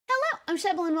I'm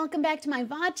Shubble and welcome back to my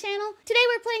VOD channel. Today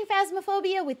we're playing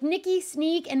Phasmophobia with Nikki,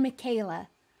 Sneeg, and Michaela.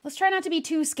 Let's try not to be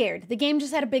too scared. The game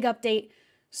just had a big update,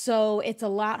 so it's a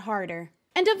lot harder.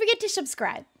 And don't forget to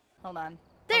subscribe. Hold on.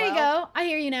 There you go. I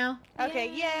hear you now. Okay,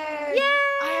 yay! Yay!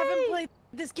 I haven't played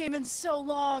this game in so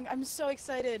long. I'm so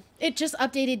excited. It just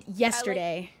updated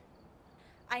yesterday.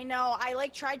 I know. I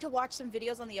tried to watch some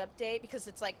videos on the update because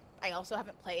it's like I also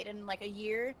haven't played in like a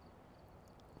year.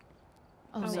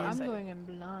 Oh, so I'm going in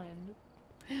blind.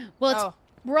 Well,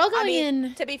 we're all going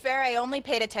in. To be fair, I only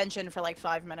paid attention for like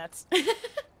 5 minutes.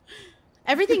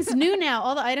 Everything's new now.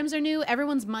 All the items are new.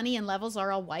 Everyone's money and levels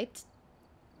are all wiped.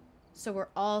 So we're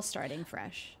all starting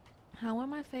fresh. How are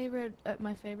my fellow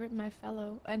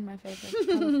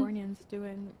Californians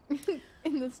doing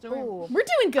in the storm? Ooh. We're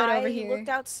doing good over I here. looked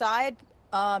outside,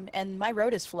 and my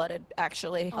road is flooded,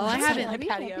 actually. Oh, I haven't.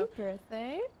 Happy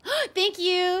birthday. Thank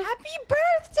you. Happy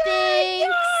birthday!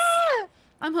 Thanks. Yeah!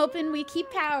 I'm hoping we keep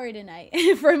power tonight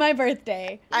for my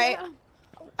birthday. I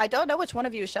don't know which one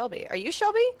of you is Shelby. Are you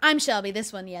Shelby? I'm Shelby.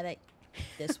 This one,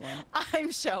 this one.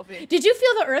 I'm Shelby. Did you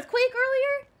feel the earthquake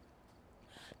earlier?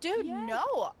 Dude, Yeah.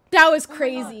 no. That was Oh my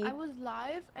crazy. God, I was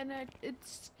live and it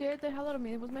scared the hell out of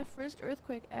me. It was my first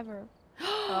earthquake ever.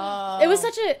 It was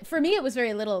such a, for me, it was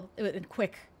very little, it was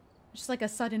quick. Just like a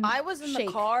sudden I was in shake.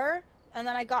 the car, and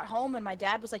then I got home, and my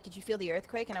dad was like, "Did you feel the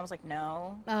earthquake?" And I was like,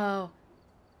 "No." Oh.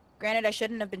 Granted, I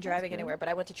shouldn't have been driving good. anywhere, but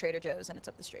I went to Trader Joe's, and it's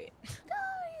up the street.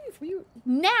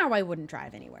 Now I wouldn't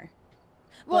drive anywhere.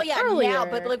 Well, But yeah, earlier, now,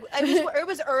 but like it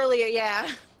was earlier, yeah.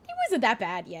 it wasn't that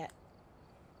bad yet.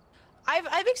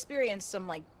 I've experienced some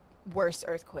like worse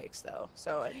earthquakes though,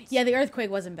 so it's... Yeah, the earthquake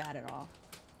wasn't bad at all.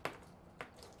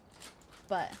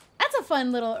 But that's a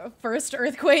fun little first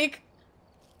earthquake.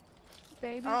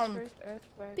 Baby's first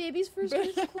earthquake. Baby's first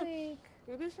earthquake.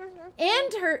 Baby's first earthquake.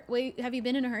 And wait, have you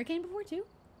been in a hurricane before too?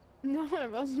 No,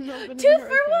 I've also not been in a Two for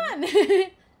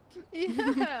hurricane.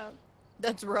 one. Yeah.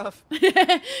 That's rough.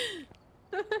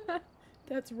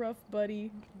 That's rough,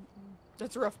 buddy.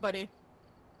 That's rough, buddy.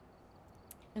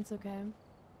 It's okay.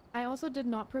 I also did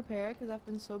not prepare because I've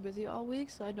been so busy all week,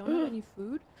 so I don't have any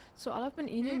food. So all I've been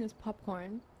eating is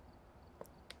popcorn.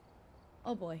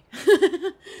 Oh boy.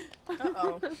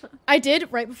 Uh-oh. I did,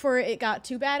 right before it got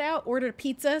too bad out, order a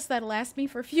pizza so that'll last me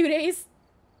for a few days.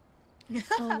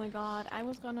 Oh my god, I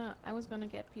was gonna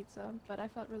get pizza, but I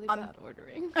felt really bad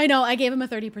ordering. I know, I gave him a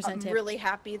 30% I'm tip. really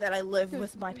happy that I live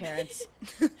with my parents.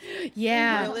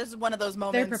 Yeah. You know, this is one of those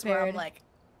moments where prepared. I'm like,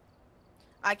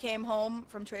 I came home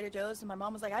from Trader Joe's and my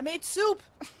mom was like, "I made soup."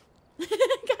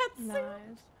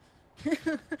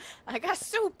 Nice. I got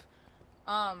soup.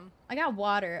 I got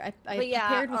water. I But yeah,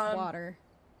 prepared with water.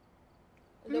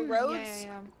 The roads,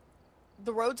 Yeah.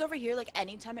 the roads over here, like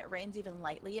anytime it rains even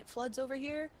lightly, it floods over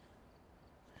here.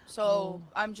 So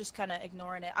I'm just kind of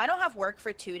ignoring it. I don't have work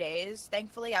for 2 days.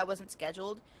 Thankfully, I wasn't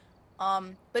scheduled.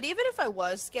 But even if I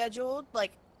was scheduled,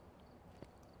 like,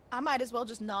 I might as well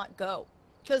just not go.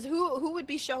 Because who would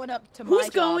be showing up to my Who's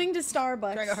job going to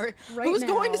Starbucks during a right Who's now?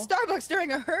 going to Starbucks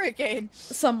during a hurricane?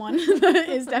 Someone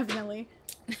is definitely.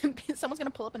 Someone's gonna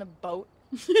pull up in a boat.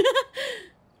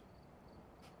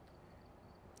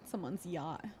 Someone's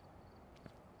yacht.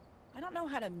 I don't know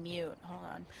how to mute. Hold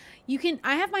on. You can.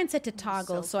 I have mine set to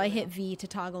toggle, so I silly. hit V to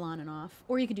toggle on and off,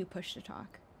 or you could do push to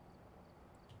talk.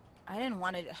 I didn't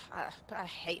want to. I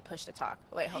hate push to talk.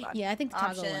 Wait, hold on. Yeah, I think the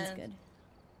toggle one's Options. good.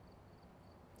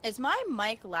 Is my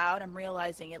mic loud? I'm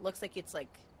realizing it looks like it's like.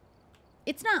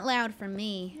 It's not loud for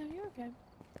me. Yeah, you're okay.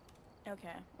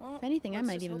 Okay. Well, If anything, I let's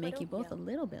might just even hope I make you don't both a yell.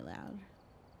 little bit loud.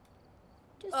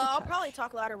 Just a I'll touch. probably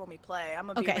talk louder when we play. I'm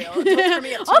gonna be Okay. real. Don't turn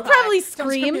me up too I'll high. probably Don't turn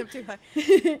me scream. up too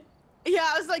high. Yeah,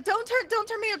 I was like, don't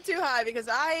turn me up too high because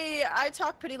I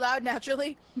talk pretty loud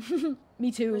naturally.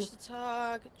 Me too. Push to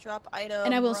talk, drop item,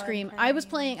 And I will run, scream.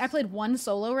 frames. I played one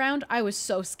solo round. I was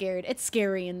so scared. It's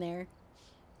scary in there.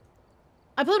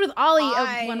 I played with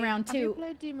Ollie one round Have you too.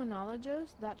 played Demonologist?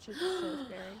 That should be so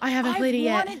scary. I haven't played it I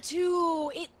yet. wanted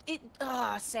to.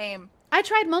 Same. I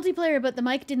tried multiplayer, but the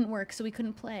mic didn't work, so we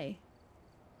couldn't play.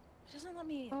 It doesn't let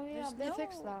me. Oh yeah, they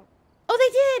fixed that. Oh,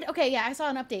 they did! Okay, yeah, I saw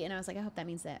an update, and I was like, I hope that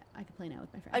means that I can play now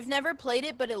with my friends. I've never played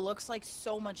it, but it looks like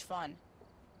so much fun.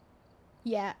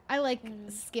 Yeah, I like Mhm.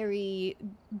 scary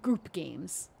group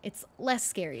games. It's less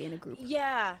scary in a group.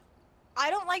 Yeah. I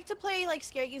don't like to play like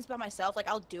scary games by myself. Like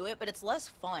I'll do it, but it's less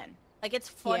fun. Like it's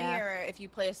funnier if you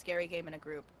play a scary game in a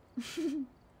group.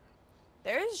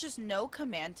 There is just no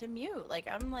command to mute. Like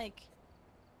I'm like,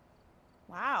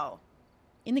 wow.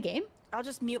 In the game? I'll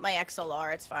just mute my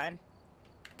XLR. It's fine.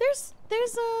 There's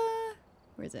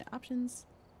where is it? Options,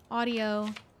 audio.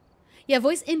 Yeah,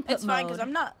 voice input It's fine mode. because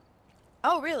I'm not.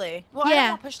 Oh really? Well, I Yeah. don't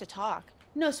want push to talk.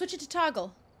 No, switch it to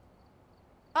toggle.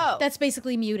 Oh. That's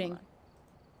basically muting.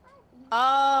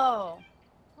 Oh.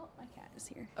 Oh, my cat is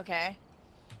here. Okay.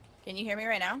 Can you hear me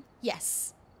right now?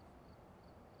 Yes.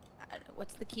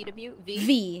 What's the key to mute? V?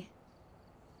 V.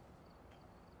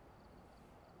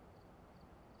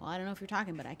 Well, I don't know if you're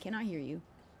talking, but I cannot hear you.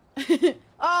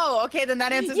 Oh, okay, then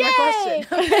that answers my Yay!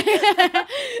 question.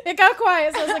 It got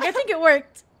quiet, so I was like, I think it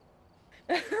worked.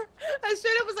 I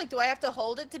straight up was like, do I have to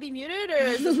hold it to be muted, or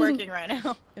is this working right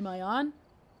now? Am I on?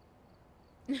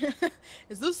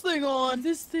 Is this thing on? Is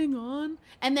this thing on?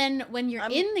 And then when you're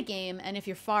in the game, and if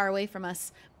you're far away from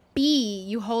us, B,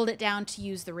 you hold it down to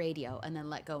use the radio, and then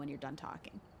let go when you're done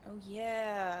talking. Oh,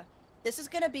 yeah. This is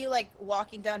gonna be like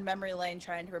walking down memory lane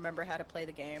trying to remember how to play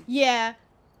the game. Yeah.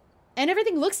 And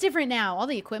everything looks different now. All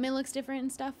the equipment looks different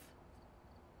and stuff.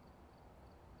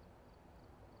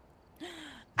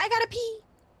 I gotta pee.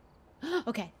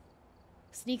 Okay.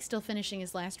 Sneak's still finishing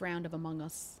his last round of Among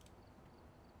Us.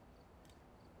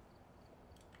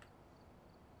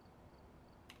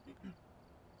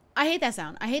 I hate that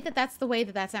sound. I hate that that's the way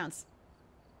that that sounds.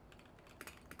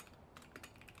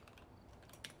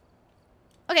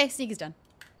 Okay, Sneak is done.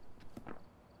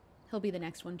 He'll be the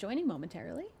next one joining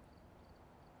momentarily.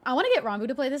 I want to get Rambu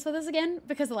to play this with us again,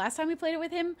 because the last time we played it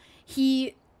with him,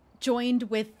 he joined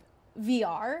with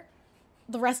VR.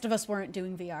 The rest of us weren't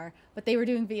doing VR, but they were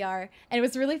doing VR. And it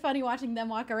was really funny watching them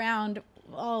walk around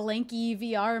all lanky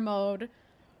VR mode.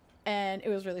 And it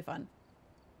was really fun.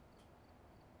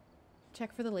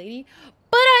 Check for the lady.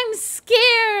 But I'm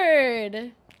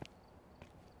scared!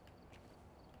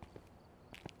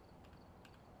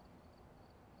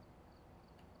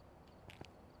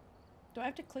 Do I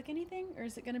have to click anything, or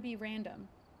is it going to be random?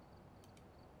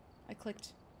 I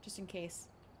clicked just in case.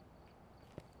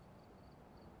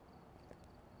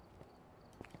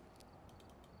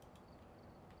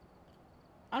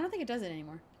 I don't think it does it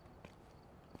anymore.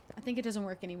 I think it doesn't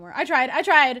work anymore. I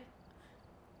tried!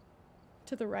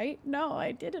 To the right? No,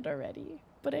 I did it already.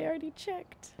 But I already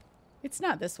checked. It's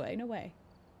not this way, no way.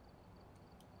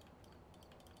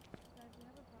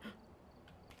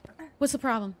 What's the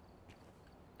problem?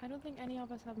 I don't think any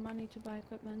of us have money to buy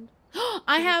equipment.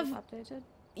 I have... Updated.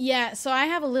 Yeah, so I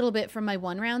have a little bit from my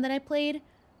one round that I played,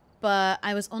 but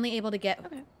I was only able to get...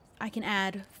 Okay. I can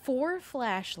add 4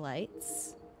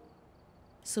 flashlights,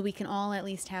 so we can all at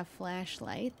least have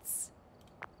flashlights.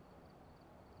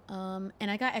 And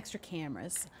I got extra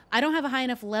cameras. I don't have a high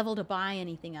enough level to buy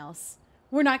anything else.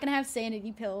 We're not gonna have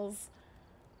sanity pills.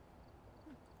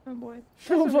 Oh boy.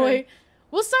 Oh boy.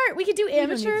 We'll start. We could do We don't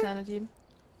need amateur. sanity.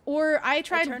 Or I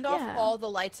tried... I turned off all the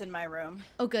lights in my room.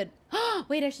 Oh, good.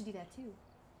 Wait, I should do that too.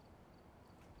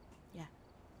 Yeah.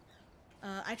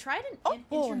 I tried an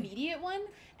intermediate one,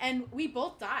 and we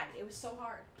both died. It was so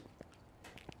hard.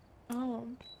 Oh.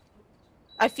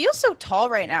 I feel so tall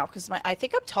right now, because I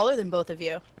think I'm taller than both of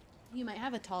you. You might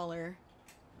have a taller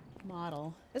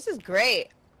model. This is great.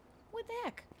 What the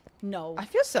heck? No. I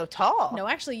feel so tall. No,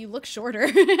 actually, you look shorter.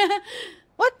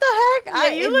 What the heck? Yeah,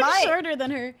 you look shorter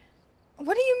than her.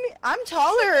 What do you mean? I'm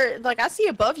taller. Like, I see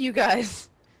above you guys.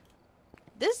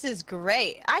 This is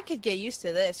great. I could get used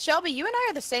to this. Shelby, you and I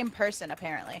are the same person,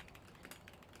 apparently.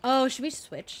 Oh, should we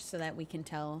switch so that we can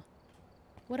tell?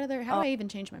 What other... How do I even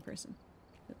change my person?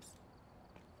 Oops.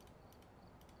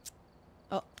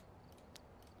 Oh.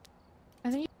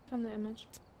 I think you from the image.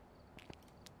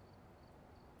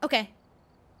 Okay.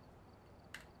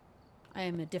 I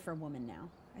am a different woman now,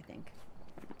 I think.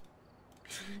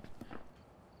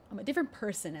 I'm a different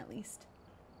person, at least.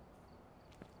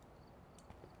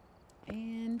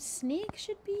 And Snake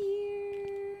should be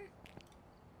here.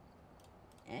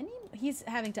 And he's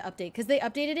having to update, because they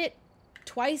updated it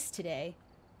twice today.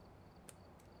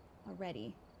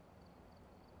 Already.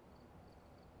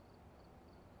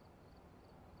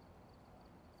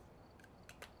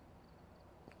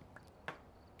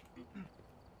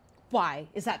 Why?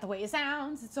 Is that the way it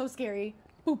sounds? It's so scary.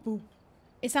 Boop, boop.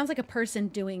 It sounds like a person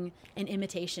doing an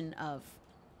imitation of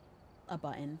a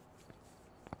button.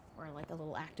 Or like a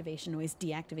little activation noise,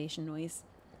 deactivation noise.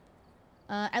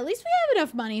 At least we have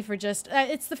enough money for just...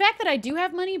 it's the fact that I do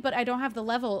have money, but I don't have the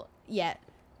level yet.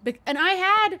 And I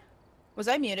had... Was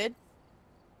I muted?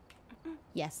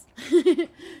 Yes.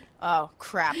 Oh,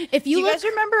 crap. If you Do you guys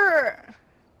remember...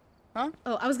 Huh?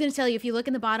 Oh, I was going to tell you, if you look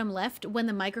in the bottom left, when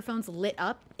the microphone's lit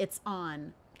up, it's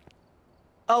on.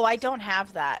 Oh, I don't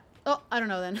have that. Oh, I don't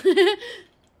know then.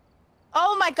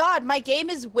 Oh my god, my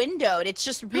game is windowed. It's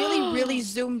just really, really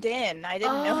zoomed in. I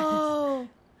didn't know. Oh.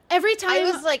 Every time... I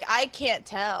was like, I can't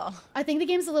tell. I think the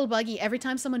game's a little buggy. Every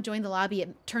time someone joined the lobby,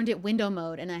 it turned it window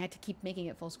mode, and I had to keep making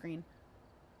it full screen.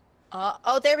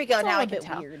 Oh, there we go. It's Now all I a can bit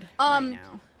tell. weird Um, right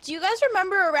now. Do you guys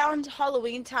remember around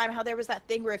Halloween time how there was that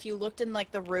thing where if you looked in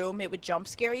like the room, it would jump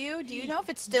scare you? Do you know if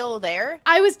it's still there?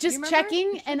 I was Do you just remember?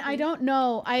 checking, You and should I be. don't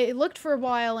know. I looked for a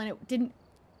while, and it didn't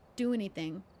do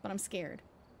anything, but I'm scared.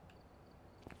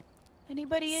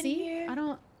 Anybody in See? here? I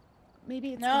don't...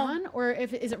 Maybe it's No. gone? Or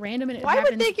is it random and it Why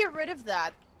happens... would they get rid of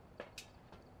that?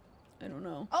 I don't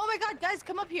know. Oh my god, guys,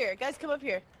 come up here. Guys, come up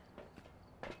here.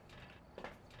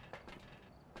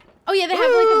 Oh, yeah, they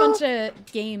have, like, a bunch of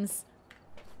games.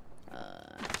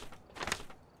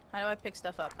 How do I pick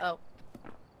stuff up? Oh.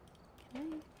 Okay.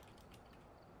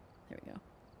 There we go.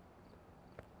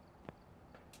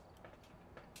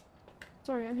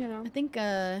 Sorry, I'm here now. I think,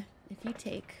 if you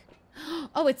take...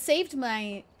 Oh, it saved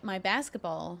my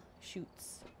basketball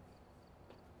shoots.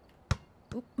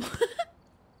 Oop.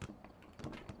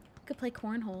 Could play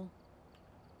cornhole.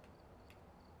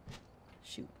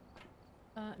 Shoot.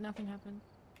 Nothing happened.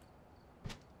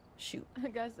 Shoot.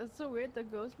 Guys, that's so weird. The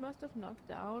ghost must have knocked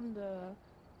down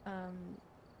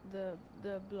the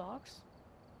blocks.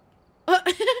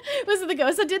 Was it the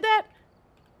ghost that did that?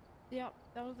 Yeah,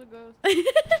 that was the ghost.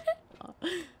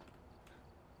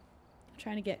 I'm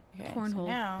trying to get Okay, so cornhole.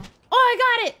 now. Oh, I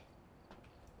got it!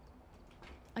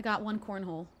 I got one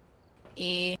cornhole.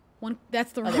 E. One.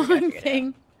 That's the Oh, there we go, I wrong figured it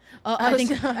thing. Oh, I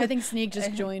was- I think Sneak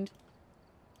just joined.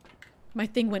 My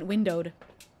thing went windowed.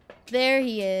 There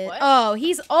he is. What? Oh,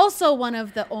 he's also one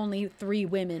of the only 3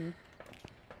 women.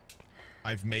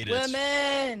 I've made it.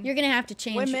 Women! You're gonna have to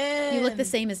change. You look the Women!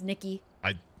 same as Nikki.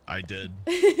 I did.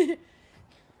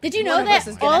 Did you One know of that us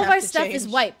is gonna all of have our to stuff is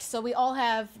change. wiped? So we all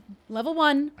have level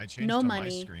 1, I changed no on my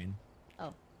money. screen.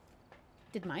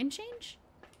 Did mine change?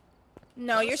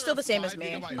 No, you're still the same as 5 me.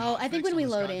 gigabyte Oh, I think hotfix when we on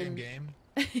this load goddamn in.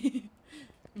 game.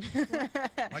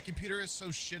 My computer is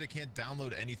so shit I can't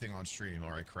download anything on stream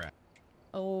or I crash.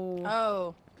 Oh.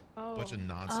 Oh. Oh. Bunch of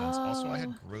nonsense. Also, I had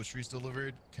Oh. groceries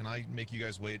delivered. Can I make you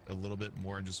guys wait a little bit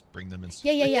more and just bring them in?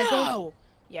 Yeah, yeah, yeah. Go. No!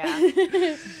 Yeah.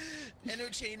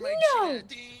 Entertain my No.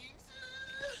 chatties.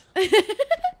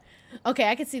 Okay,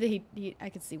 I could see that he I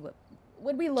could see what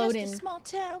would we load Just in. a small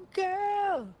town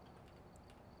girl.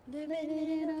 Living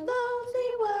in a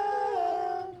lonely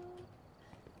world.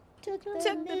 Took Took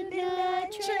the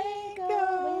midnight train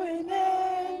going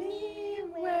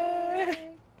anywhere.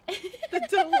 The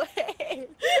delay.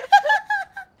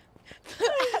 The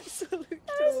absolute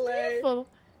delay. Beautiful.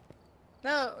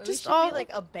 No, we Just should all- be like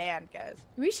a band, guys.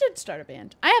 We should start a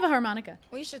band. I have a harmonica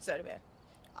We should start a band.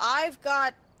 I've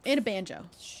got and a banjo.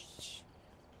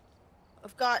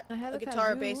 I have a a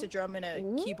guitar, kazoo. bass, a drum, and a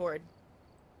Ooh. keyboard.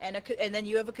 And and then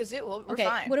you have a kazoo. Well, we're Okay,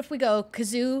 fine. what if we go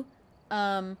kazoo,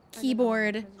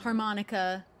 keyboard, kazoo.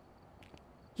 harmonica.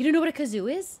 You don't know what a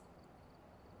kazoo is?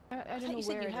 I I don't thought know you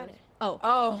said where you it had is. it. Oh.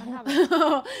 Oh. I have it.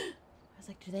 I was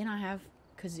like, do they not have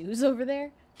kazoos over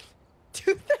there?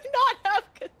 Do they not have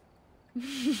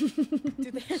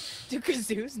do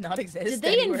kazoos not exist? Did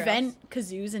they anywhere invent else?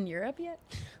 kazoos in Europe yet?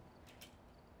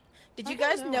 Did I you don't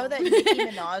guys know know. that Nicki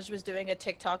Minaj was doing a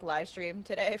TikTok live stream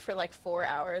today for like 4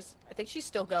 hours? I think she's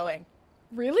still going.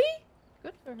 Really?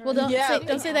 Good for her. Well, don't Yeah,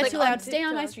 don't say that like too on loud. Stay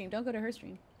on my TikTok. stream. Don't go to her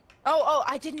stream. Oh,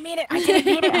 I didn't mean it. I didn't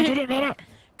mean it. I didn't mean it.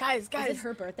 Guys, Is guys. it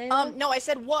her birthday? though? No, I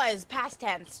said was past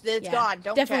tense. It's Yeah, gone.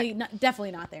 Don't definitely check.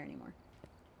 definitely not there anymore.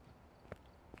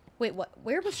 Wait, what?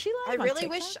 Where was she I live? On really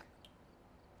TikTok? wish.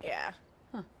 Yeah.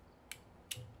 Huh.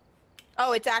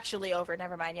 Oh, it's actually over.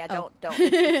 Never mind. Yeah, Oh. don't.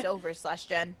 It's over.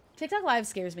 /Jen. TikTok live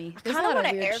scares me. I There's a kind of lot want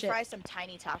of to weird air shit. fry some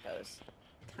tiny tacos.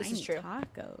 This is Tiny true.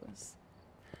 tacos.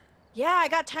 Yeah, I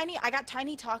got tiny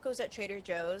tacos at Trader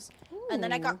Joe's, and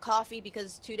then I Ooh. got coffee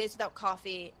because 2 days without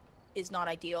coffee is not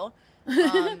ideal.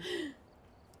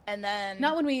 And then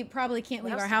Not when we probably can't What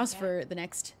leave else our did I house get? for the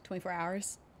next 24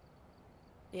 hours.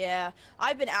 yeah,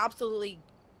 I've been absolutely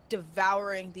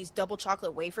devouring these double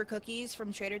chocolate wafer cookies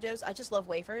from Trader Joe's. I just love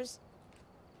wafers.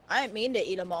 I didn't mean to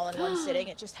eat them all in one sitting.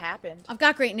 It just happened. I've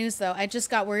got great news though. I just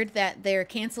got word that they're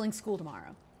canceling school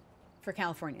tomorrow for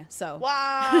California. So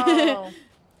Wow.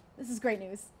 this is great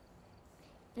news.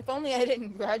 If only I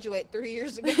didn't graduate 3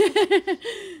 years ago.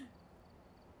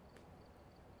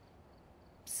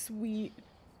 Sweet.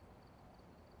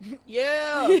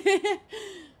 Yeah.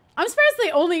 I'm surprised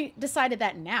they only decided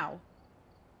that now.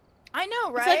 I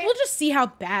know, right? It's like, we'll just see how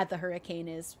bad the hurricane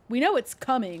is. We know it's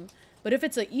coming, but if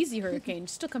it's an easy hurricane,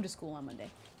 still come to school on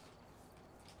Monday.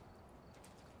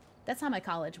 That's how my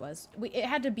college was. It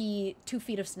had to be 2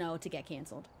 feet of snow to get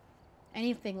canceled.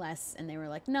 Anything less, and they were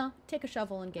like, no, take a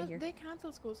shovel and get No, here. they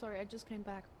canceled school. Sorry, I just came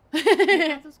back. They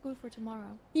canceled school for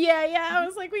tomorrow. Yeah, I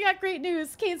was like, we got great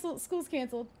news. School's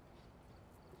canceled.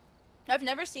 I've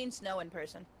never seen snow in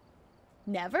person.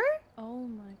 Never? Oh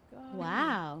my god.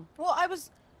 Wow.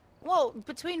 Well,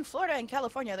 between Florida and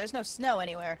California, there's no snow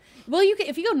anywhere. Well, you can,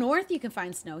 if you go north, you can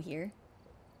find snow here.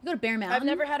 You go to Bear Mountain. I've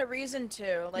never had a reason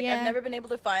to. Like, Yeah. I've never been able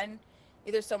to find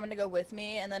either someone to go with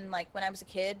me, and then, like, when I was a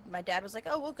kid, my dad was like,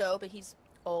 oh, we'll go, but he's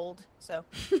old, so.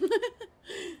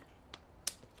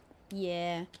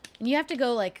 Yeah. And you have to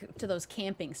go, like, to those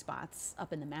camping spots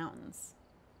up in the mountains.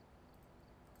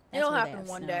 That's It'll where they happen have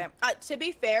one snow. day. To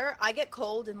be fair, I get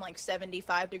cold in, like,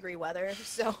 75-degree weather,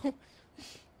 so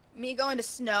me going to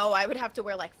snow, I would have to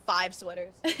wear, like, 5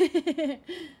 sweaters. Yeah,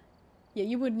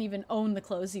 you wouldn't even own the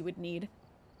clothes you would need.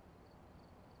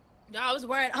 No, I was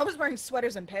wearing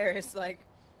sweaters in Paris, like.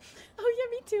 Oh, yeah,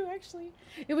 me too, actually.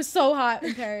 It was so hot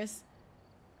in Paris.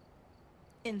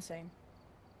 Insane.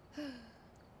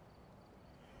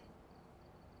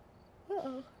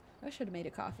 Uh-oh. I should have made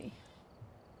a coffee.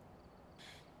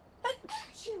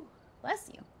 Bless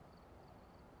you.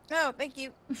 No, thank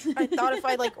you. I thought if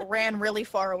I, like, ran really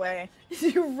far away.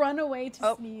 You run away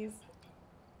to sneeze.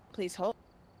 Please hold.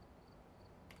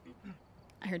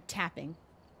 I heard tapping.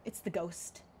 It's the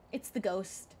ghost. It's the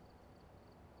ghost.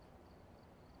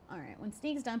 Alright, when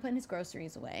Sneeg's done putting his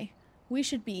groceries away, we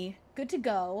should be good to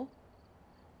go.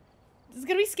 This is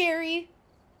gonna be scary.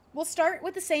 We'll start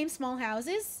with the same small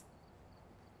houses.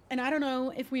 And I don't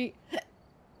know if we...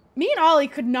 Me and Ollie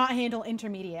could not handle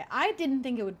intermediate. I didn't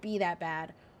think it would be that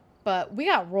bad. But we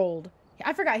got rolled.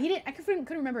 I forgot. I couldn't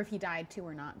remember if he died too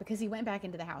or not. Because he went back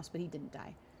into the house, but he didn't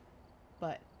die.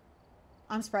 But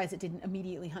I'm surprised it didn't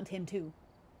immediately hunt him too.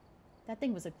 That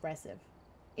thing was aggressive.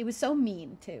 It was so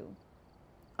mean too.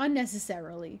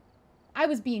 Unnecessarily. I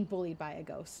was being bullied by a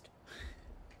ghost.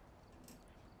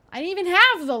 I didn't even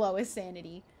have the lowest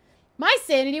sanity. My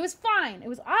sanity was fine. It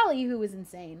was Ollie who was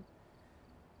insane.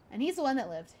 And he's the one that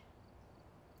lived.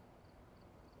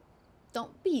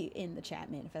 Don't be in the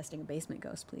chat manifesting a basement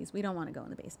ghost, please. We don't want to go in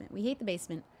the basement. We hate the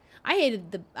basement. I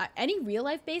hated the any real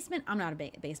life basement. I'm not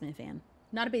a basement fan.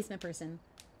 Not a basement person.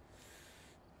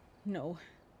 No.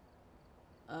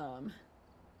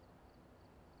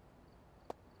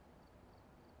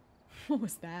 What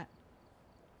was that?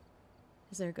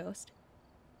 Is there a ghost?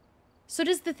 So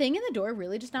does the thing in the door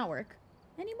really just not work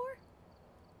anymore?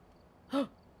 Oh,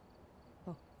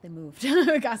 they moved.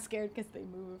 I got scared because they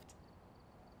moved.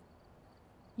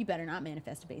 You better not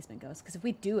manifest a basement ghost, because if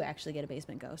we do actually get a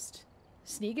basement ghost,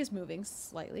 Sneeg is moving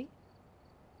slightly.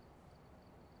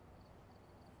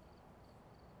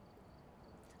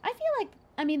 I feel like,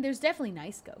 I mean, there's definitely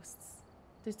nice ghosts.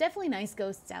 There's definitely nice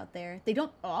ghosts out there. They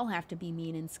don't all have to be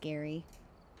mean and scary.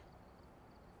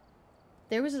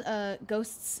 There was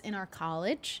ghosts in our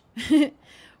college.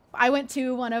 I went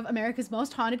to one of America's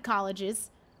most haunted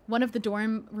colleges. One of the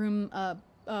dorm room,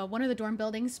 one of the dorm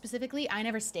buildings specifically. I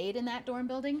never stayed in that dorm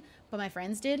building, but my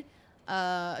friends did.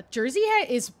 Jersey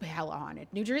is hella haunted.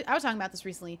 New Jersey, I was talking about this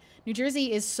recently. New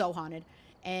Jersey is so haunted,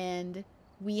 and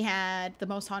we had the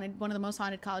most haunted, one of the most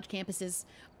haunted college campuses.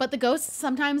 But the ghosts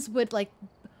sometimes would like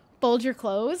fold your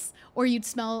clothes, or you'd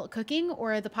smell cooking,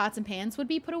 or the pots and pans would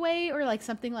be put away, or like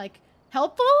something like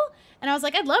helpful. And I was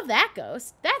like, I'd love that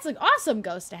ghost. That's an awesome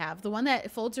ghost to have. The one that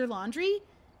folds your laundry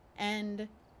and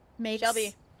makes...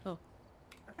 Shelby. Oh.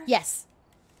 Yes.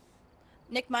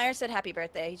 Nick Meyer said happy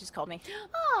birthday. He just called me.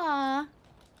 Aw.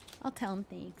 I'll tell him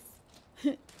thanks.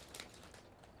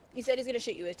 He said he's going to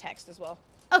shoot you a text as well.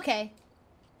 Okay.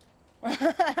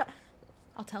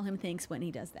 I'll tell him thanks when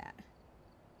he does that.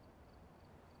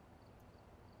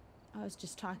 I was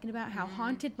just talking about how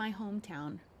haunted my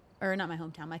hometown, or not my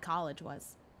hometown, my college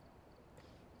was.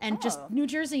 And just New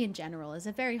Jersey in general is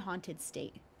a very haunted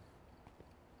state.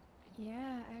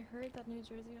 Yeah, I heard that New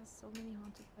Jersey has so many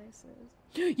haunted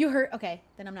places. You heard? Okay,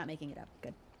 then I'm not making it up.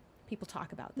 Good. People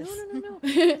talk about this. No.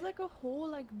 There's like a whole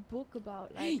like book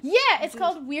about like. Yeah, it's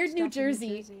called Weird New stuff in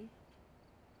Jersey.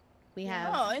 We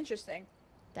have. Oh, interesting.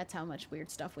 That's how much weird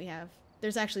stuff we have.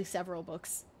 There's actually several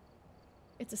books.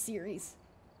 It's a series.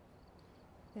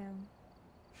 Damn.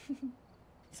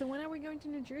 So when are we going to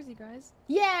New Jersey, guys?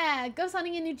 Yeah, ghost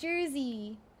hunting in New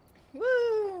Jersey. Woo!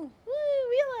 Woo,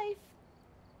 real life.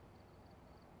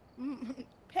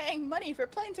 Paying money for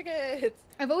plane tickets.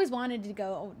 I've always wanted to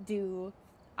go do.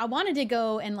 I wanted to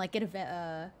go and like get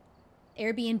a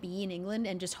Airbnb in England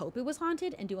and just hope it was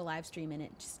haunted and do a live stream in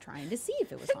it, just trying to see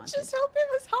if it was haunted. Just hope it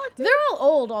was haunted. They're all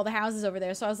old, all the houses over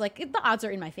there, so I was like, the odds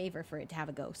are in my favor for it to have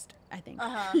a ghost, I think.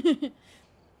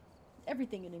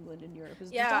 Everything in England and Europe is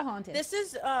just all haunted. This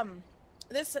is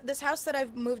this house that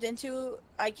I've moved into.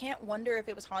 I can't wonder if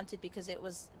it was haunted because it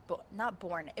was not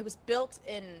born. It was built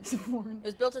in. It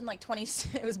was built in like 20.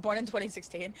 It was born in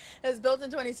 2016. It was built in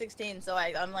 2016. So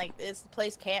I'm like, this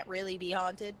place can't really be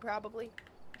haunted, probably.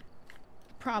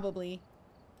 Probably.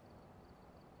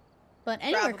 But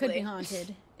anywhere could be Probably.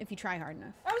 haunted if you try hard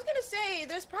enough. I was gonna say,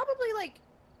 there's probably like,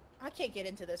 I can't get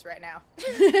into this right now.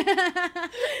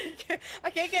 I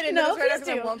can't get into No, this right now please because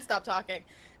I do. won't stop talking.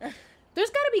 There's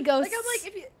got to be ghosts Like I'm like,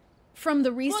 if you, from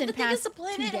the well, recent the thing is, past the 2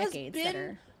 planet has decades that are.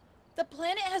 been, the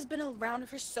planet has been around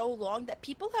for so long that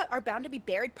people are bound to be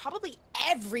buried probably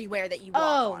everywhere that you walk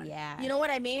Oh, on. yeah. You know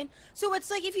what I mean? So it's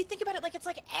like, if you think about it, like it's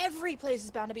like every place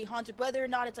is bound to be haunted, whether or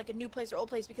not it's like a new place or old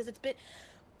place, because it's been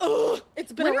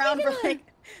When are we around for gonna- like.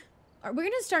 We're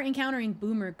gonna start encountering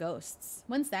boomer ghosts.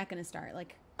 When's that gonna start?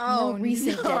 Like Oh more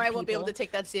recent no, dead I won't be able people. to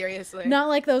take that seriously. Not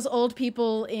like those old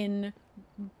people in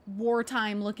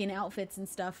wartime looking outfits and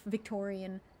stuff,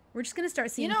 Victorian. We're just gonna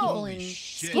start seeing know- people Holy in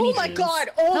shit. skinny Oh my jeans. god!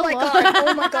 Oh my Hello. god!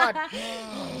 Oh my god!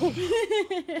 Oh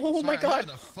Oh my I'm god!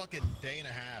 having a fucking day and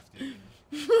a half, dude.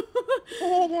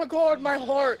 Oh my god, my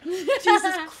heart!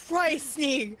 Jesus Christ,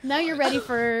 Sneeg! Now you're ready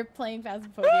for playing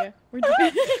Phasmophobia. We're doing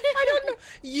I don't know.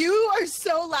 You are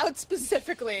so loud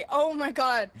specifically. Oh my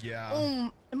god. Yeah.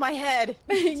 My head.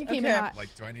 you came in Okay. hot.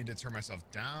 Like, do I need to turn myself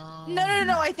down? No.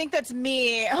 I think that's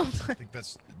me. I think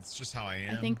it's just how I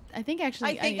am. I think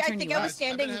actually I think I you was I've been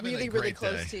standing having a really great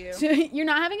close day. to you. You're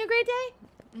not having a great day?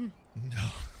 No.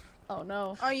 Oh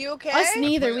no. Are you okay? Us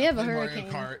neither. Play- We have a play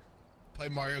hurricane. Mario Kart. Play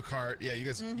Mario Kart. Yeah, you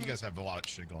Mm-hmm. guys have a lot of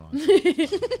shit going on.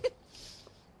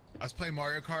 I was playing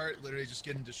Mario Kart, literally just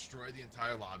getting destroyed the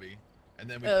entire lobby, and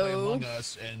then we play Oh. Among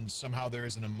Us, and somehow there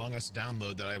is an Among Us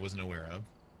download that I wasn't aware of,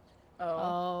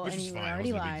 Oh. which and is you were fine. It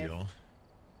already wasn't a big live. deal.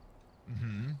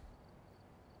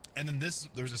 And then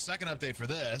there's a second update for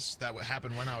this that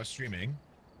happened when I was streaming.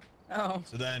 Oh.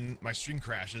 So then my stream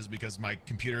crashes because my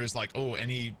computer is like, oh,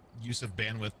 any use of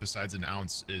bandwidth besides an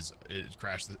ounce it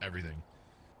crashed everything.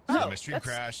 So Oh, my stream that's-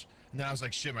 crashed, and then I was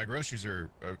like, shit, my groceries are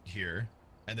here.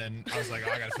 And then I was like,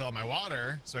 oh, I gotta fill up my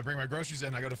water. So I bring my groceries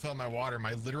in, I go to fill up my water.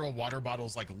 My literal water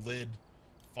bottle's like lid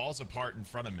falls apart in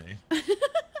front of me.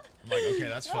 I'm like, okay,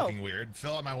 that's Oh. fucking weird.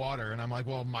 Fill up my water, and I'm like,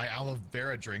 well, my aloe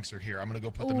vera drinks are here. I'm gonna go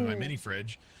put them in my Ooh. mini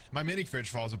fridge. My mini fridge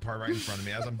falls apart right in front of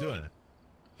me as I'm doing it.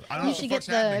 I don't know You what should the get fuck's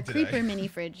the happening today. creeper mini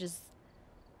fridge. Is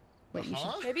what you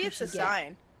Huh? should. Maybe you it's a should get.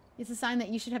 sign. It's a sign that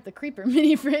you should have the creeper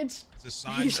mini fridge. It's a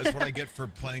sign. That's what I get for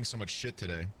playing so much shit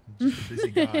today. I'm just a busy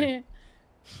guy.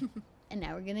 And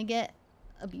now we're gonna get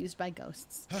abused by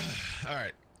ghosts. All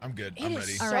right, I'm good. It I'm is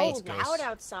ready. so All right. Let's go. loud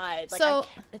outside. Like, So-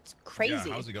 it's crazy.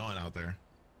 Yeah, how's it going out there?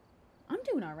 I'm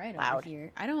doing all right over Loud.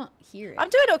 here. I don't hear it. I'm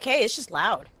doing okay. It's just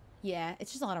loud. Yeah,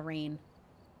 it's just a lot of rain.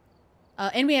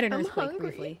 And we had an I'm earthquake hungry.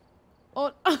 briefly.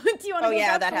 Oh, do you want to Oh go yeah,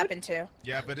 grab that food? happened too.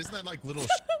 Yeah, but isn't that like little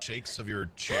shakes of your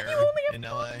chair You only have in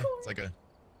LA? popcorn. It's like a.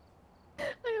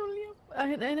 I only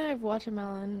have and I have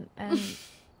watermelon and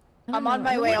I I'm don't on know,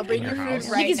 my I way. like I'll bring you you food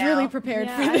food right Nikki's now. really prepared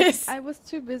Yeah, for this. I was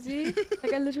too busy.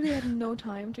 Like I literally had no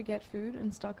time to get food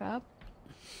and stock up.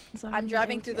 So I'm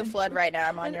driving through the flood right now.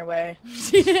 I'm on your way.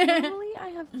 Normally I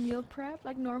have meal prep.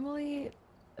 Like normally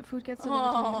food gets delivered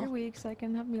to me Aw. every week so I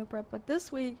can have meal prep. But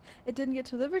this week it didn't get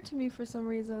delivered to me for some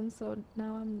reason. So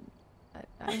now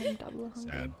I am double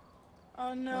hungry. Sad.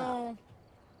 Oh no.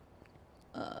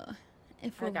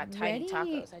 If we're I got tiny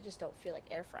ready, tacos. I just don't feel like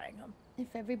air frying them.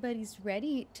 if everybody's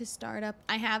ready to start up,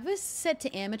 I have this set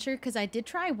to amateur because I did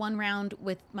try one round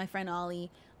with my friend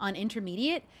Ollie on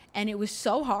intermediate, and it was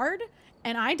so hard,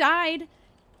 and I died,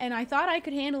 and I thought I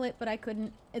could handle it, but I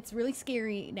couldn't. It's really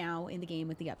scary now in the game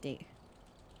with the update,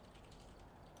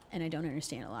 and I don't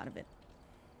understand a lot of it.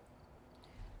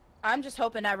 I'm just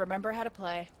hoping I remember how to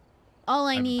play. All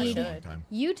I haven't played need in a long time.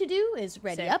 you to do is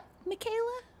ready Same. up,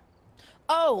 Michaela.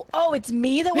 Oh, it's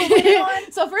me that we're waiting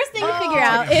on. So first thing to Oh, figure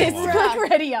out taking is so long. click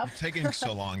ready up. It's taking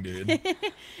so long, dude. And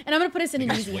I'm gonna put us in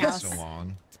an It's easy way house. so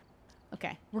long.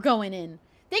 Okay, we're going in.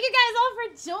 Thank you guys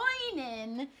all for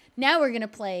joining. Now we're gonna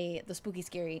play the spooky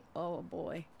scary. Oh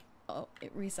boy. Oh,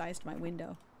 it resized my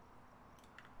window.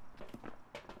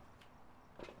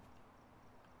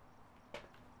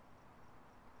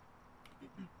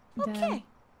 Okay. Damn.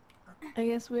 I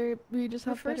guess we just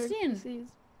We're have better first in. PCs.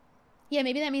 Yeah,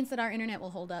 maybe that means that our internet will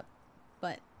hold up,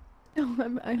 but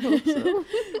Oh, I hope so.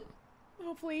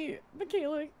 hopefully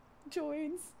Michaela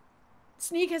joins.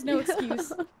 Sneak has no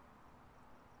excuse.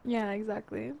 Yeah,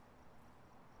 exactly.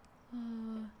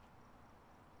 And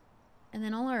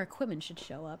then all our equipment should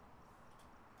show up,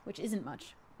 which isn't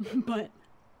much, but.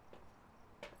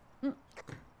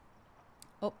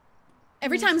 Oh,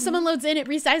 every time someone loads in, it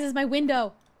resizes my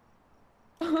window.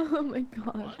 Oh my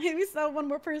god. We saw one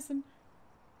more person.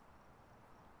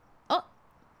 Oh,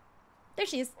 there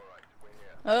she is.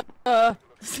 Hello.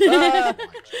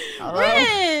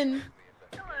 Rin!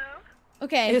 Hello.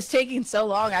 Okay, It was taking so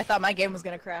long. I thought my game was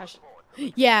gonna crash.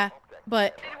 yeah,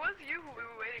 but It was you who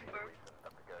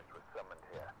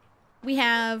We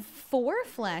have 4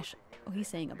 flash. Oh, he's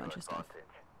saying a bunch of stuff.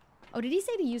 Oh, did he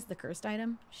say to use the cursed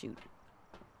item? Shoot.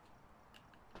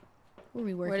 What are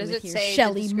we working Where does with it here? say the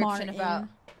Shelly description Martin. about?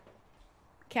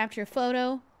 Capture a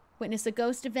photo. Witness a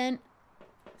ghost event.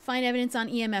 Find evidence on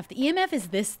EMF. The EMF is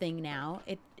this thing now.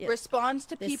 It Responds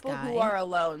to this people who guy. are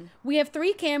alone. We have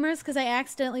 3 cameras because I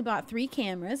accidentally bought 3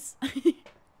 cameras.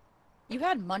 You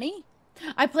had money?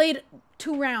 I played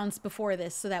 2 rounds before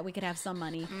this so that we could have some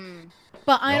money.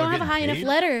 But I Y'all don't have a high getting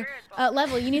enough paid?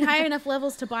 level. You need high enough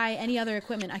levels to buy any other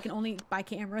equipment. I can only buy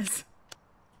cameras.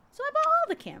 So I bought all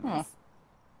the cameras.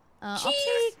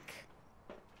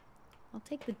 I'll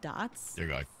take the dots. There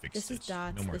you go. I fixed This is it.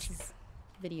 dots. No more This is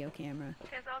video camera.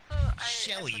 There's also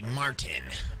Shelly Martin.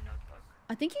 notebook.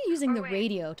 I think you're using the wait.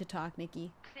 radio to talk,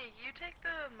 Nikki. See, you take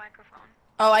the microphone.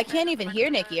 Oh, I can't even hear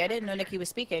Nikki. I didn't know Nikki was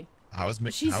speaking. How is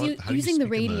She's how do you using the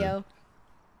speak in radio.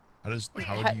 How do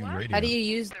how- you radio? How do you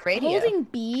use the radio? Holding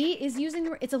B is using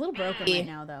the. It's a little broken B. right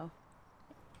now, though.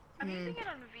 I'm using it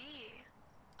on V.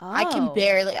 Oh. I can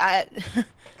barely.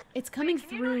 It's coming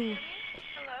Can you not hear through. me?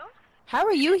 Hello? How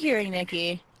are you hearing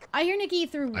Nikki? I hear Nikki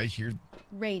through I hear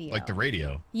radio. like the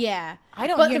radio. Yeah. I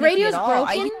don't But hear the Nikki radio's at all.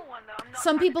 broken. Normal one, though. I'm not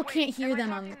Some talking- people wait, can't hear am I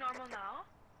them on. talking normal now?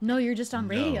 No, you're just on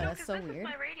No. radio. No, That's 'cause so this weird. is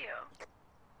my radio.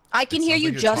 I can It hear sounds you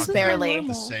like you're just talking barely. normal.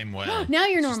 The same way. Now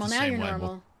you're It's just normal. the Now same you're way.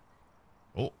 normal.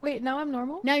 Oh, Wait, now I'm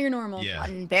normal? Now you're normal. yeah.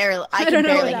 Barely. I don't can know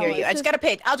barely what hear that you. was. I just gotta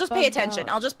pay. I'll just pay Bugged attention.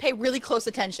 out. I'll just pay really close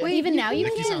attention. Wait, even now you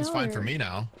Nikki can sounds fine louder. for me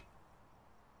now.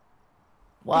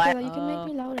 What? Okay, you can make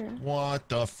me louder. What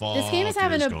the fuck? This game is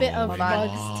having a bit of on?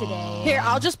 bugs today. Here,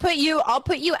 I'll just put you. I'll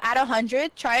put you at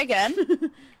 100. Try again.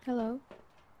 Hello?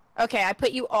 Okay, I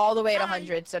put you all the way at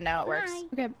 100, so now it works.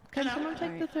 Okay, can someone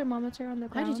check the thermometer on the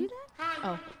How'd you ground? do that?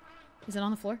 Oh. Is it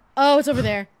on the floor? Oh, it's over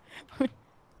there.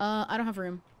 I don't have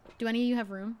room. Do any of you have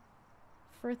room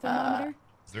for a thermometer?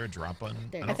 Is there a drop button?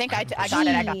 There. I think I haven't got played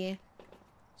it, I got Gee.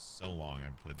 So long.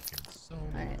 I've played this game so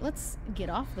long. Alright, let's get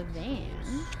off the van.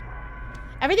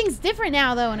 Everything's different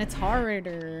now, though, and it's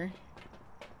harder.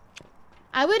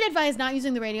 I would advise not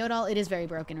using the radio at all. It is very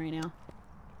broken right now.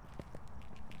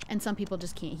 And some people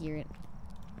just can't hear it.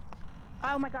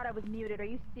 Oh my god, I was muted. Are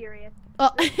you serious?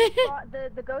 Oh,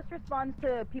 The ghost responds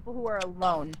to people who are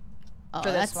alone. oh For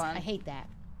this that's, one. I hate that.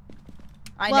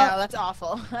 I Well- know, that's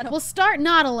awful. I don't We'll start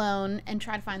not alone and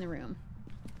try to find the room.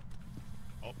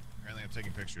 Oh, apparently I'm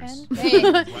taking pictures. And- Hey,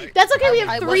 Right? That's okay, we I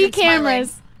have 3 wasn't smiling.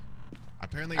 cameras.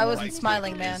 Apparently I wasn't right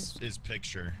smiling, click man. Is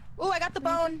picture. oh, I got the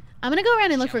bone. I'm gonna go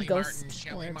around and look Shelly for ghost Martin,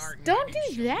 Shelly orbs. Martin, Don't I do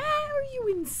mean, Shelly that! Are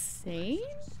you insane?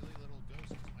 Silly little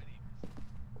ghost is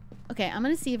hiding. Okay, I'm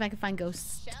gonna see if I can find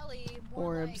ghost Shelly,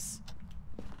 more orbs.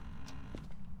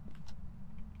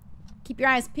 Keep your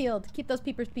eyes peeled. Keep those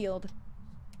peepers peeled.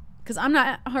 Because I'm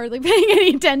not hardly paying any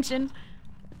attention.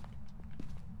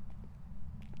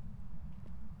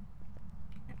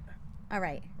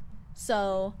 Alright.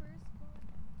 So,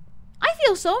 I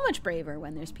feel so much braver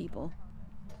when there's people.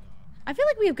 I feel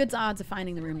like we have good odds of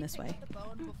finding the room this way. The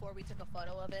bone before we took a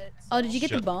photo of it. Oh, did you get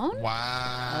the Shut- bone?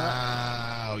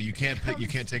 Wow. You can't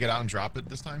take it out and drop it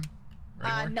this time? Or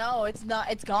anymore? No, it's not.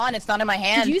 It's gone. It's not in my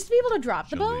hand. Did you used to be able to drop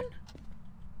the Shelly. bone?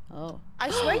 Oh. I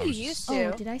swear I you was used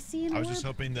Oh, to. did I see an I orb? was just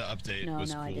hoping the update No,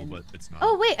 was no, I cool, didn't. but it's not.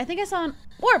 Oh, wait, I think I saw an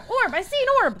orb. Orb! I see an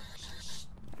orb!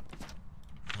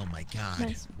 Oh my god.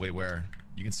 Nice. Wait, where?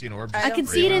 You can see an orb? I I don't can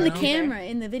see see it in the one. camera,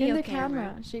 in the video In the camera.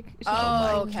 camera. She Oh,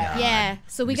 my okay. God. Yeah,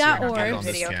 so we Let me see got if I can get it on orbs.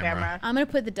 this Video camera. I'm gonna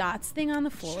put the dots thing on the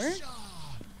floor.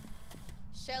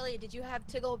 Shelly, did you have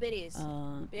tickle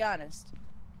bitties? Be honest.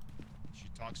 She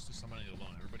talks to somebody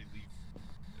alone. Everybody leave.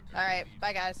 All right,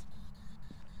 bye guys.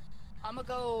 I'm gonna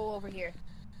go over here.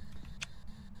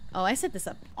 Oh, I set this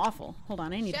up awful. Hold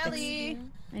on, I need Shelly.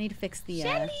 to fix the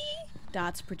Shelly.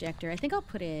 dots projector. I think I'll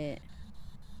put it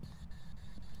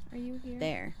Are you here?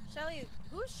 there. Shelly,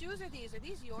 whose shoes are these? Are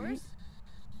these yours?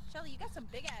 Shelly, you got some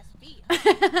big ass feet.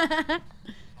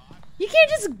 You can't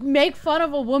just make fun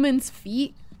of a woman's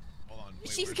feet. Hold on. Wait,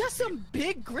 She's where's got the feet? some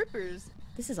big grippers.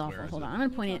 This is awful. Where is Hold it? on, I'm gonna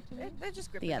point it They're just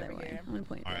grippers the other over way. here. I'm gonna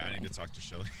point it the Alright, other I need way. to talk to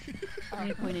Shelly. I'm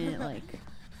gonna point it like.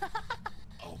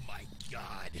 Oh my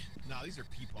god. No, these are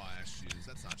peepaw ass shoes.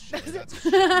 That's not Shelly. That's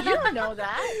You don't know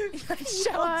that.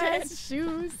 Shelton.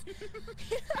 shoes.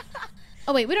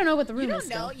 Oh wait, we don't know what the room You is don't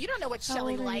know. still. You don't know what How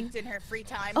Shelly old are you? liked in her free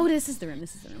time. Oh, this is the room.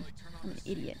 This is the room. Shelly, turn on I'm an this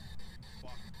idiot.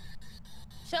 Fuck.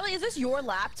 Shelly, is this your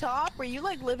laptop? Were you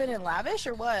like living in lavish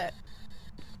or what?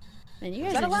 Man, you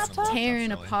Is guys that are a just laptop? tearing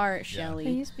Shelly. apart, Yeah. Shelly.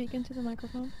 Can you speak into the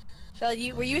microphone?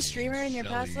 Shelly, were you a streamer in your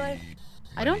past Shelly, life?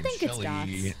 I don't my name's think it's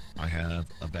Shelly. dots. I have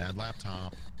a bad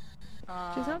laptop.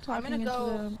 She's not I'm talking gonna into go.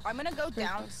 the I'm gonna go Xbox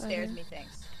downstairs. either.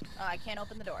 Methinks. I can't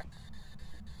open the door.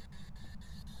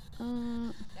 Uh,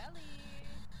 Shelly.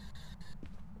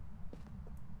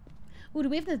 Ooh, do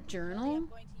we have the Shelly, journal? I'm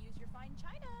going to use your fine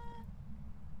china.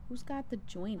 Who's got the I'm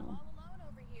journal? all alone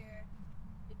over here.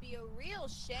 It'd be a real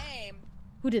shame.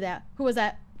 Who did that? Who was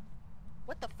that?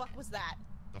 What the fuck was that?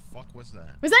 The fuck was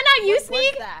that? Was that not you, What was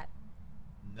Sneak? that?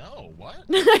 No, what?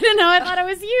 I don't know. I thought it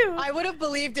was you. I would have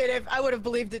believed it if I would have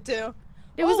believed it too.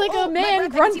 It was like a my man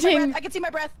breath, grunting. I can see my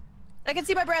breath. I can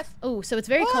see my breath. Oh, so it's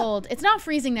very cold. It's not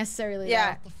freezing necessarily.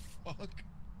 Yeah. What the fuck?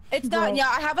 It's Bro. not. Yeah,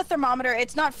 I have a thermometer.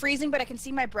 It's not freezing, but I can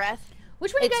see my breath.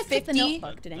 Which one of you It's guys took the 50.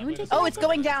 notebook? Did anyone take Oh, it? it's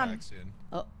going down.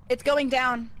 It's going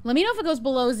down. Let me know if it goes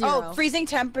below 0. Oh, freezing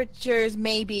temperatures,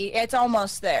 maybe. It's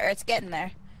almost there. It's getting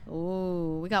there.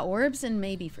 Oh, we got orbs and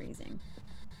maybe freezing.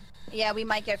 Yeah, we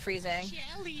might get freezing.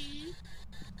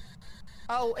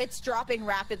 Oh, it's dropping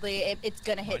rapidly. It's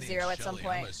gonna hit 0 at some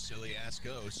point. I'm a silly ass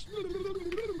ghost.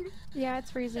 Yeah,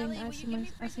 it's freezing. Shelly, I will see you give my. me I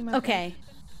see freezing my. Okay.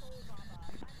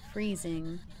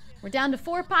 Freezing. We're down to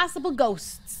 4 possible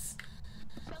ghosts.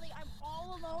 Shelly, I'm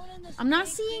all alone in this I'm not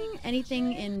big, seeing big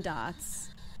anything ship. in dots.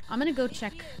 I'm gonna go It'd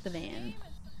check be a the van. shame.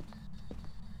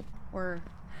 Or,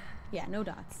 yeah, no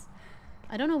dots.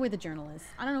 I don't know where the journal is.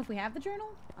 I don't know if we have the journal.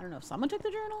 I don't know if someone took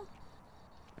the journal.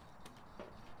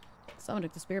 Someone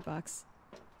took the spirit box.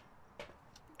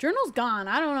 Journal's gone.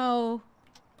 I don't know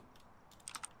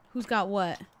who's got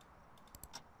what.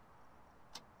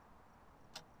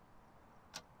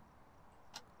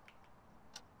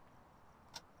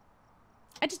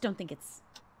 I just don't think it's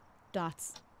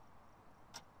dots.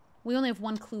 We only have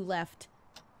 1 clue left.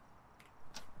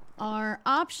 Our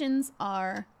options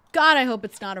are... God, I hope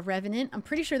it's not a Revenant. I'm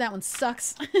pretty sure that one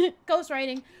sucks.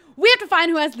 Ghostwriting. We have to find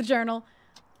who has the journal.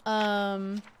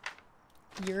 Yuri?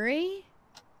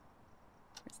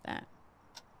 Where's that?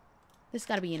 This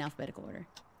got to be in alphabetical order.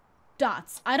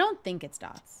 Dots. I don't think it's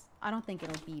dots. I don't think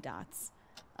it'll be dots.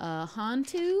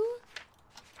 Hantu?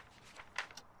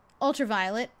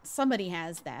 Ultraviolet. Somebody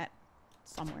has that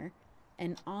somewhere.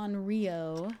 And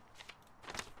Onryo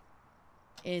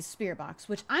is Spirit Box,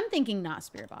 which I'm thinking not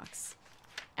Spirit Box.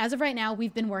 As of right now,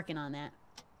 we've been working on that.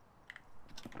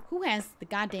 Who has the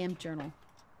goddamn journal?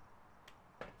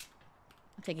 I'll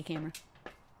take a camera.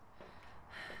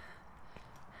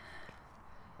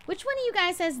 Which one of you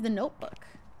guys has the notebook?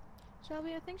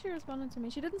 Shelby, I think she responded to me.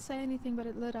 She didn't say anything, but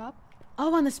it lit up.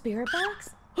 Oh, on the Spirit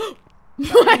Box?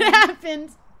 What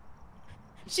happened?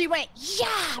 She went,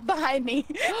 yeah, behind me.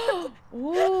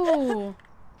 Ooh.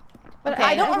 But Okay.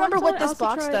 I don't want remember what someone this else to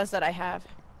box try- does that I have.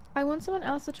 I want someone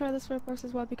else to try the spirit box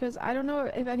as well because I don't know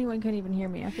if anyone can even hear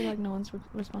me. I feel like no one's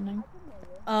responding.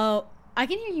 Oh, I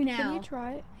can hear you now. Can you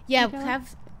try it? Yeah, Michaela?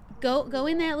 go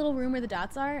in that little room where the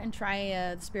dots are and try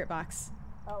the Spirit Box.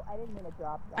 Oh, I didn't mean to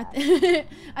drop I, that.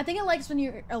 I think it likes when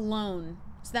you're alone,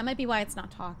 so that might be why it's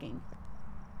not talking.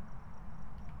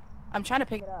 I'm trying to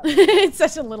pick it up. It's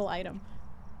such a little item.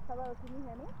 Hello, can you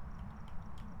hear me?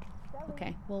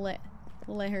 Okay, we'll let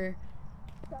her.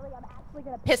 Shelly, I'm actually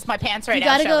gonna piss my pants right You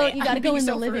now, gotta go. Shelly. You gotta I'm go being in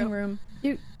the so for living real. room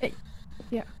You.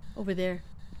 over there,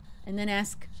 and then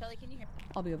ask. Shelly, can you hear me?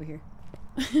 I'll be over here.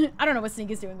 I don't know what Sneak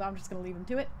is doing, but I'm just gonna leave him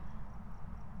to it.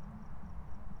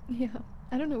 Yeah.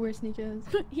 I don't know where Sneak is.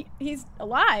 He's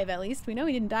alive, at least. We know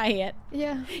he didn't die yet.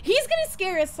 Yeah. He's gonna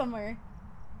scare us somewhere.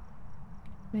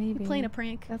 Maybe. We're playing a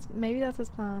prank. Maybe that's his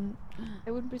plan.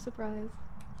 I wouldn't be surprised.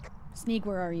 Sneak,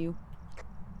 where are you?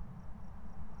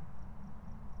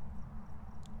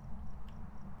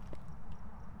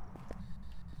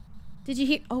 Did you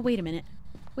hear? Oh, wait a minute.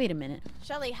 Wait a minute.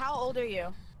 Shelly, how old are you?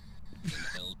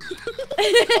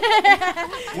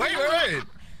 Wait.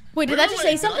 Wait, did that just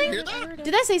say Did I something? hear that?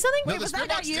 Did that say something? No, Wait, the was that spirit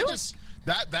not box you? did just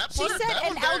that She part. said that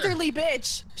an one there. elderly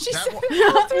bitch. She That said one- an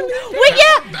elderly bitch. Wait,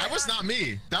 yeah. That was not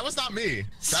me. That was not me. That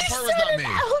She part was said not an me.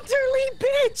 elderly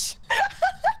bitch.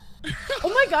 Oh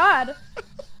my god.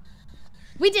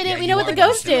 We did it. Yeah, we you know what are the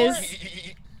ghost Shelly.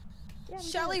 is.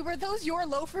 Shelly, were those your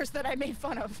loafers that I made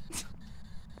fun of?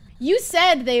 You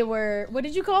said they were. What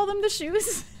did you call them? The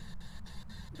shoes?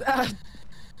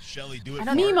 Shelly, do it.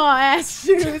 Meemaw ass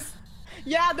shoes.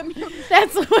 Yeah,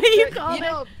 That's what you call you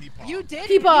them. know, Peepaw. you did.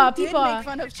 Peepaw, you did peepaw. make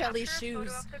fun of Shelly's After a photo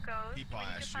shoes. of the ghost, Peepaw we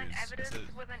need ass to find shoes. evidence It's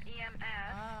a- with an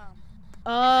EMF.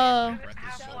 Oh. Breath is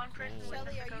Have so one person cold.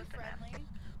 witness Shelly, the are you ghost event. friendly?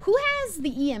 Who has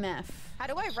the EMF? How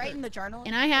do I write in the journal?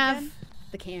 And I have again?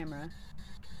 the camera.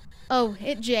 Oh,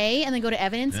 hit J and then go to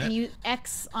evidence and you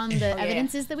X on the yeah.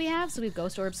 evidences that we have. So we have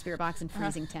ghost orb, spirit box, and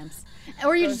freezing temps.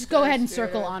 Or you just go ahead and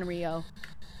circle on Rio.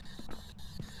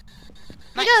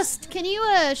 Hey, Ghost, can you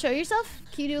show yourself?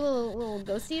 Can you do a little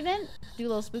ghosty event? Do a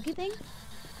little spooky thing?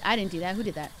 I didn't do that. Who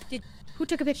did that? Who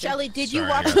took a picture? Shelly, did you Sorry,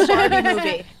 watch guys. the Barbie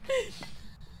movie?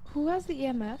 Who has the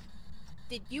EMF?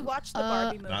 Did you watch the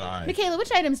Barbie movie? Not I. Michaela,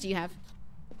 which items do you have?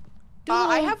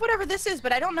 I have whatever this is,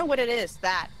 but I don't know what it is. Is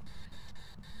that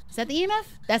the EMF?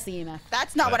 That's the EMF.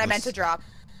 That's not That what I meant was- to drop.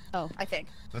 Oh. I think.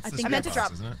 That's I the think I meant to spirit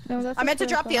drop- box, isn't it? No, that's I meant to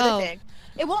drop the other. other Oh. thing.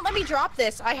 It won't let me drop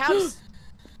this. I have.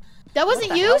 That What wasn't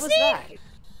the you, hell was Sneak? that?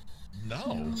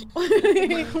 No.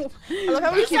 I love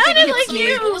how we It keep sounded thinking like it's me.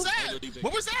 you. What was that?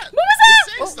 What was that? What was that?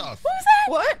 It's saying stuff. What was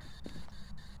that? What?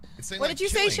 It's saying What like did you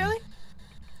say, killing. Shelly?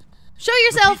 Show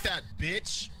yourself. Repeat that,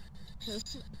 bitch.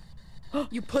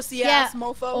 You pussy Yeah. ass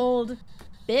mofo. Old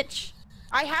bitch.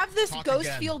 I have this Talk ghost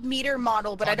again. field meter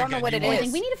model, but I Talk don't know again. what You it I want- think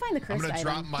is. we need to find the I'm cursed gonna item.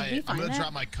 drop my Did we I'm find gonna that?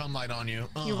 drop my cum light on you.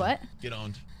 Your what? Get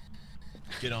owned.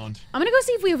 Get owned. I'm gonna go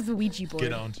see if we have the Ouija board.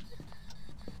 Get owned.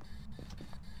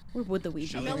 Where would the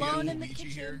Ouija Shelly, I'm we got alone a in the Ouija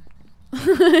kitchen.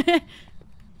 board?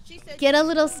 She said Get a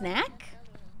little snack?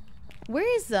 Where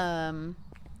is the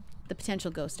potential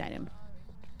ghost item?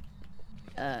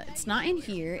 It's not in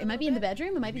here. It might be in the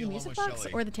bedroom. It might be the Leave me music alone with box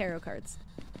Shelly. or the tarot cards.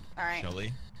 All right.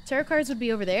 Shelly. Tarot cards would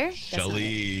be over there. That's not it.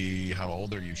 Shelly, how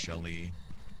old are you, Shelly?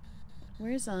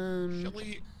 Where's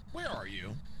Shelly, where are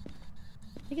you?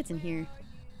 I think it's in here.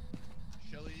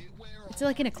 Shelly, where are It's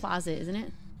like in a closet, isn't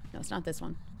it? No, it's not this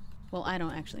one. Well, I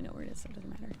don't actually know where it is, so it doesn't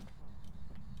matter.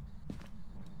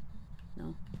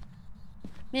 No.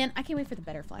 Man, I can't wait for the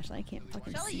better flashlight. I can't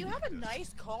fucking Shelly, see. you have a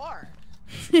nice car.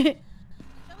 Shelly,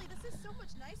 this is so much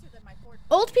nicer than my Ford.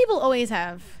 Old people always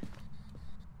have.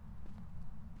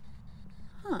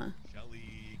 Huh.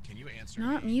 Shelly, can you answer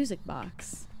Not me? music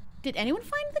box. Did anyone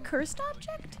find the cursed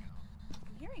object?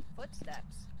 I'm hearing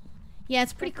footsteps. Yeah,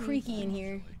 it's pretty creaky in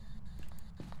here.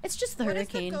 It's just the What does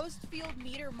hurricane. the ghost field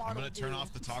meter model I'm gonna turn do?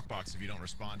 off the talk box if you don't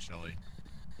respond, Shelly.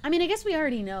 I mean, I guess we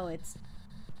already know it's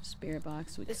spirit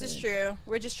box. We This is could. true.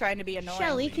 We're just trying to be annoying.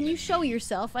 Shelly, can you show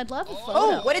yourself? I'd love a photo.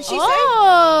 Oh, what did she say? They're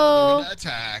Oh. gonna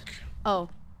attack. Oh,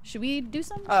 should we do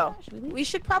something? Oh, Should we leave? we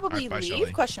should probably Alright, bye, leave?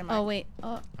 Shelly. Question mark. Oh wait.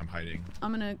 Oh, I'm hiding.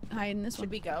 I'm gonna hide in this one.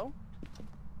 Should we go?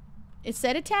 It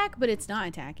said attack, but it's not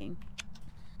attacking.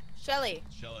 Shelly,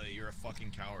 Shelly, you're a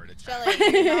fucking coward. Attack.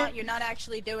 Shelly, you're not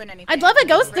actually doing anything. I'd love a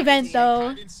You're ghost crazy. event though.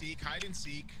 Hide and seek, hide and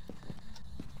seek.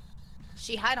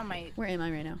 She hid on my. Where am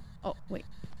I right now? Oh wait.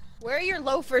 Where are your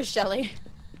loafers, Shelly?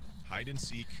 Hide and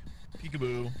seek.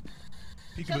 Peekaboo. Shelly,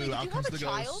 Peekaboo, did out you comes have the a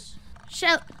child? ghost.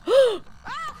 Shell.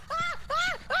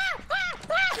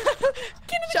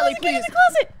 Shelly, Get in please. the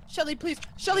closet. Shelly, please.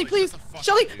 Shelly, Shelly, please. shut the fuck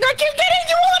Shelly, up, no, dude. get in.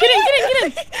 You won't Get in. Get in.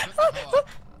 Get in. Shut the hell up.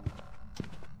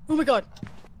 Oh my god.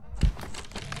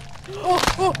 Oh,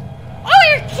 oh. Oh,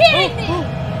 you're kidding me!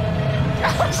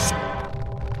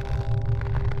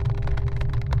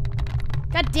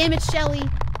 God damn it, Shelly.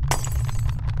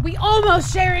 We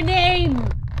almost share a name.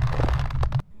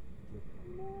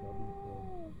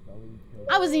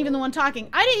 I wasn't even the one talking.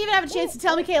 I didn't even have a chance to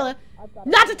tell Michaela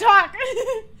not to talk.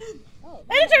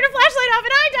 I didn't turn the flashlight off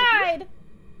and I died.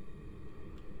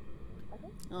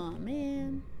 Oh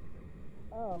man.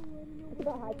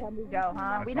 Go,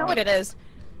 huh? We know what it is.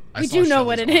 I We saw do know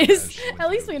what Shelly's it is. mustache. She went At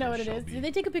least through we know for what it is. Shelby. Did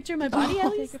they take a picture of my body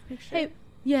at least? Take a picture. Hey,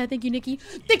 yeah, thank you, Nikki.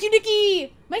 Thank you,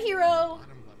 Nikki! My hero!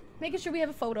 Making sure we have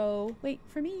a photo. Wait,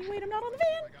 for me. Wait, I'm not on the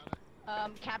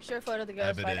van. Capture a photo of the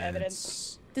ghost. Find evidence.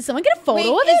 Evidence. Did someone get a photo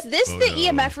Wait, of is it? this the Photo.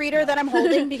 EMF reader that I'm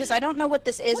holding? Because I don't know what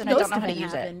this is and I don't know how to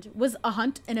use it. happened? Was a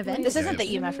hunt an event? This Yeah, isn't the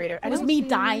EMF reader. I Was don't me see,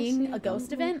 dying see. a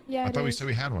ghost event? Yeah, I it thought we is. said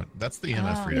we had one. That's the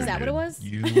EMF reader. Is that what it dude. was?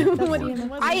 You What dork. even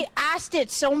was it? I asked it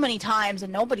so many times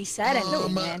and nobody said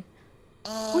anything, man.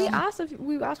 We asked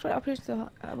what options to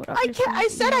what I options I to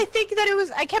said use. I think that it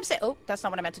was. I kept saying, "Oh, that's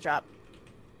not what I meant to drop."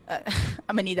 I'm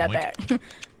gonna need that Oink. back.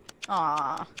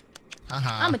 Aw.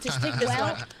 I'm just take this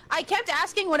out. I kept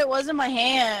asking what it was in my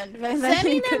hand. Does that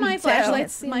mean that my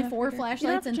flashlights, See, my EMF 4 reader. You don't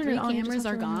flashlights have and to 3 turn it on, you just cameras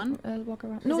have are to gone? walk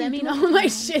around. Does No, that you mean do all have to my turn it on,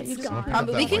 shit's you just gone? walk That around.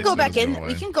 We light can go back goes in. away.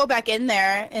 We can go back in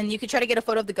there, and you can try to get a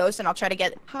photo of the ghost, and I'll try to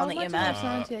get How on the much EMF. is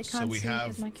that? I So can't we see have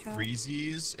because my cat.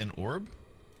 freezies and orb.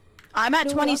 I'm at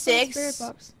No, we also have 26. spirit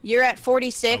box. You're at Oh,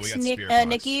 46, we got Nick, spirit box.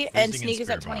 Nikki, Freezing and and Sneak is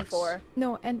at spirit box. 24.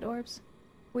 No, and orbs.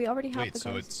 We already have Wait, the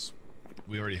so ghost. it's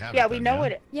we already have Yeah, it. we then, know yeah?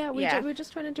 what it. Yeah, Yeah. we're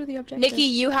just trying to do the objective. Nikki,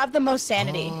 you have the most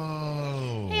sanity.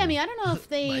 Oh. Hey, I mean, I don't know if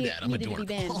they My bad, I'm a needed to be dork.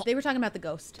 banned. They were talking about the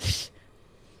ghost.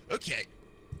 Okay.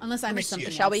 Unless I Let me missed see something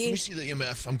it. Shall else. we? Let me see the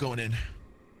EMF. I'm going in.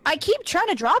 I keep trying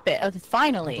to drop it.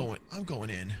 Finally. I'm going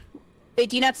in. Wait,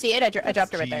 do you not see it? I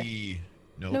dropped it right there. Gee.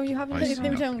 Nope. No, you haven't. I They, They see they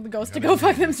were nothing. telling the ghost to You go haven't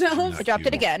fuck been- themselves. I dropped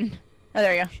it again. Oh,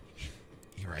 there you go.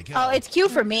 Here I go. Oh, it's Q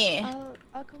for me.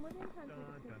 I'll come with you.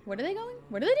 Where are they going?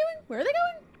 What are they doing? Where are they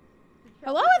going?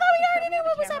 Hello? I thought we already knew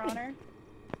what was Camera on happening.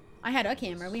 her. I had a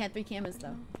camera. We had 3 cameras,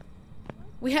 though.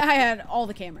 I had all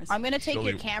the cameras. I'm gonna take your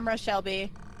Shelly. camera,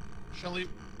 Shelby. Shelly.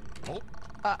 Oh.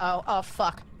 Uh-oh. Oh,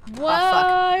 fuck.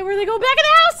 Why were they going back in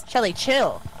the house? Shelly,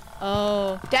 chill.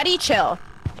 Oh. Daddy, chill.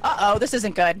 Uh-oh, this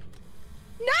isn't good.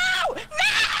 No!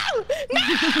 No!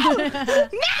 No! No!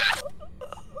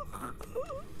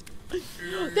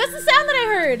 That's the sound that I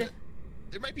heard.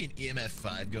 There might be an EMF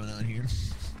 5 going on here.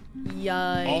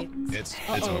 Yikes.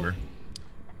 Oh, it's over.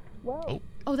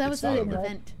 Oh, that was it's not the over.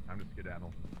 event. I'm just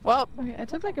skedaddle. Well, Okay, I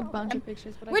took like a bunch of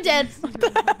pictures, but We're I dead. couldn't-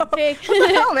 Fake. what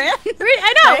the hell, man?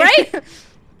 I know, right?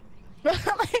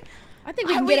 I think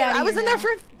we can get out of I was here in there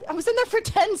now. I was in there for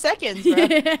 10 seconds, bro.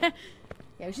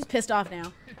 Yeah, she's pissed off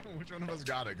now. Which one of us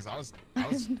got it? Because I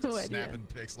was no idea. snapping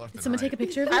pics left Did and someone right. take a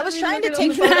picture of it? I was trying to look at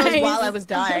take all the photos Nice. while I was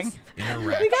dying. Interaction.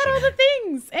 We got all the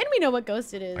things, and we know what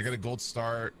ghost it is. I got a gold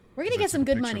star. We're gonna because I get some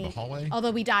took a good picture of money. the hallway.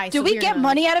 Although we die. Do so we we're get not.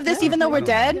 money out of this Yeah, even though we're I don't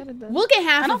know. dead? Yeah, it does. We'll get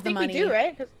half I don't of the think money. we do,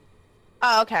 right?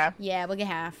 Oh, okay. Yeah, we'll get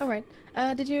half. All right.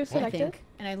 Did you I select it? think.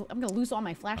 And I'm gonna lose all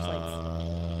my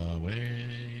flashlights.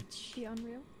 Wait. The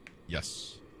Unreal.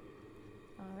 Yes.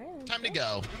 All right. Time to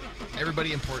go.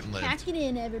 Everybody important lived. Pack it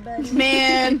in, everybody.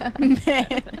 Man.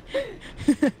 Man.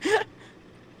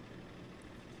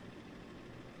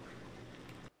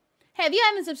 Hey, if you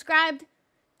haven't subscribed,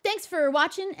 thanks for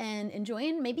watching and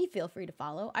enjoying. Maybe feel free to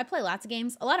follow. I play lots of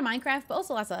games, a lot of Minecraft, but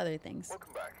also lots of other things.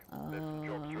 Welcome back. This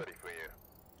job's ready for you.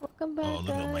 Welcome back, Oh, look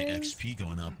at all my guys. XP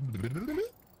going up.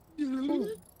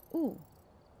 Ooh.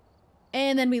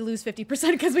 And then we lose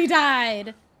 50% because we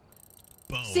died.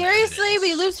 Boom, Seriously, there it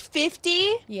we is. lose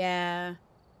 50? Yeah.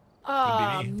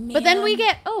 Oh, me. man. But then we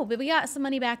got some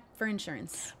money back for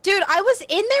insurance. Dude, I was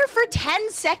in there for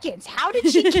 10 seconds. How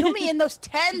did she kill me in those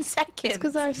 10 seconds?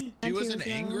 Because our She was an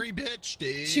angry bitch,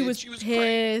 dude. She was pissed.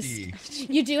 pissed.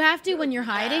 You do have to, when you're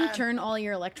hiding, bad. turn all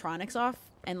your electronics off,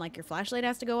 and like your flashlight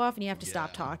has to go off, and you have to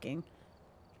stop Yeah. talking.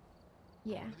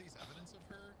 Yeah. Are these evidence of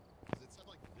her? 'Cause it said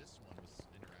like this one was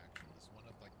interaction. This one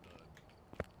of like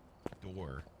the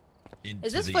door.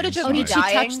 Is this the footage of Oh, me did she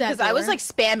touch dying? that Because I was door? like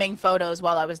spamming photos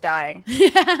while I was dying.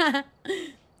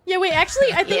 Yeah, wait,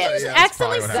 actually, I think Yeah, you just yeah, that's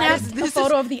accidentally probably what snapped happened. a This is-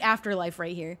 photo of the afterlife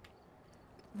right here.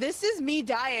 This is me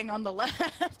dying on the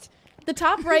left. The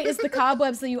top right is the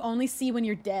cobwebs that you only see when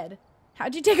you're dead.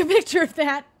 How'd you take a picture of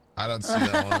that? I don't see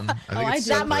that one. I think Oh, I it's do.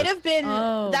 That might have been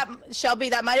Oh. Shelby.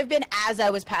 That might have been as I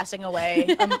was passing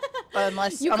away,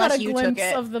 unless You caught unless a you took glimpse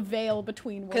it. of the veil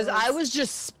between worlds. Because I was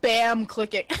just spam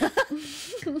clicking.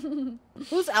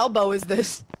 Whose elbow is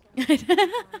this?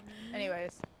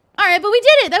 Anyways, All right, but we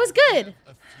did it. That was good.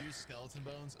 A few skeleton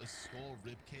bones, a skull,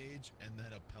 rib cage, and then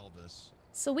a pelvis.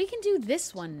 So we can do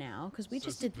this one now because we So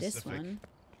just did this specific. one.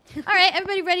 All right,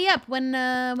 everybody, ready up when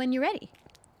you're ready.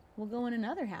 We'll go in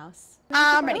another house.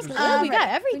 I'm ready. Ooh, we I'm got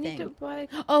ready. We need to everything. buy.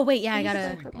 Oh wait, yeah, I we need to gotta.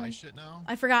 buy Buy equipment. shit now?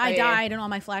 I forgot I Oh, yeah. died and all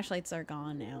my flashlights are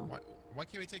gone now. Why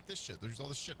can't we take this shit? There's all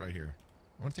this shit right here.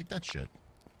 I want to take that shit.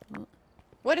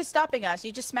 What is stopping us?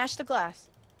 You just smashed the glass.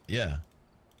 Yeah.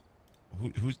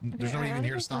 Who's? There's Okay, no one I even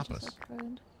here to added as much stop as us. I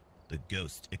could. The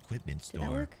ghost equipment Did that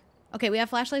store. work? Okay, we have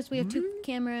flashlights. We have 2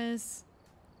 cameras.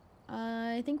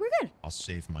 I think we're good. I'll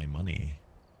save my money.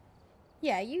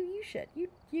 Yeah, you should.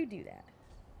 You do that.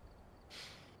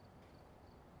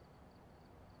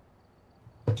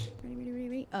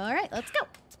 Ready. All right, let's go.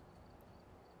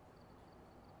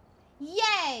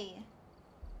 Yay!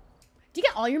 Do you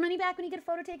get all your money back when you get a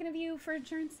photo taken of you for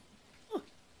insurance?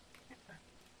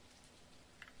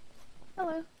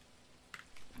 Hello.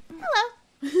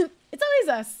 Hello. It's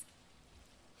always us.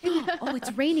 Oh,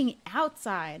 it's raining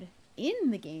outside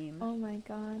in the game. Oh my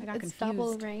god. I got it's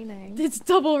double confused. raining. It's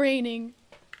double raining.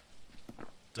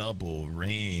 Double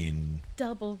rain.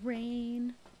 Double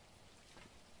rain.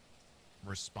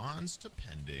 Responds to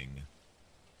pending.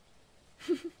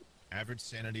 Average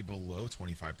sanity below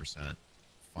 25%.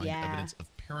 Find Yeah. evidence of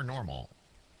paranormal.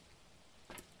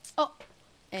 Oh,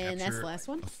 and that's the Capture last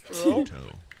one. a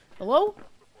photo. Hello?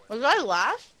 Was I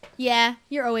last? Yeah,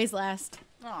 you're always last.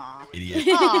 Aw. Idiot.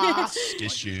 Aw.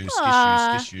 Skishu,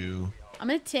 Aw. skishu. I'm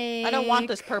gonna take. I don't want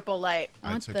this purple light. I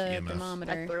I want took the EMF.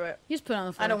 thermometer. I threw it. You just put it on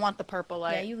the floor. I don't want the purple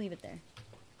light. Yeah, you leave it there.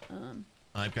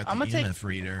 I've got I'm the gonna EMF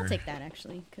reader. I'll take that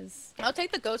actually, because I'll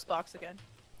take the ghost box again.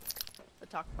 The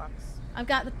talk box. I've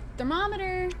got the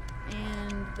thermometer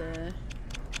and the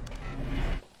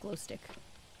glow stick.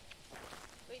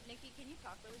 Wait, Nikki, can you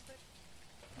talk really quick?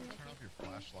 Turn off your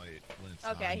flashlight when it's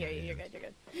Okay, not I in hear your you. You're hand. good.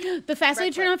 You're good. The fast way to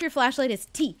Right turn click. off your flashlight is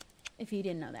T, if you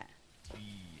didn't know that. T.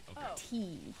 Okay. Oh.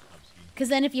 T. Upski. Because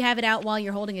then if you have it out while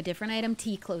you're holding a different item,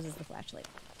 T closes the flashlight.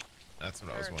 That's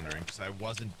what I was Perfect. wondering,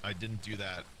 because I didn't do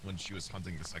that when she was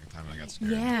hunting the second time and I got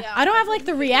scared. Yeah. Yeah, I don't I have like the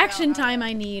couldn't figure out reaction how to- time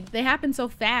I need. They happen so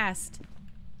fast.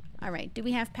 All right, do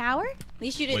we have power? At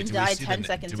least you Wait, didn't do we die see 10 the,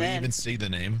 seconds do we in. even see the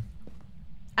name?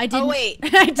 I didn't. wait.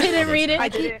 I didn't read it. I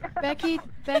did it.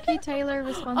 Becky Taylor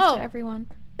responds Oh. to everyone.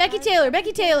 Becky Taylor,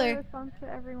 Becky Taylor. Response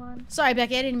to everyone. Sorry,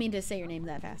 Becky, I didn't mean to say your name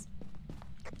that fast.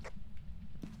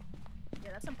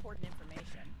 Yeah, that's important information.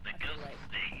 I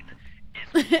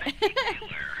feel like.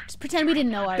 Just pretend we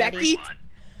didn't know already.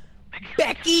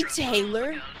 Becky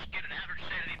Taylor.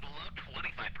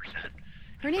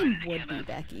 Her name would be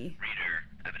Becky.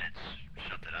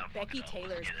 Becky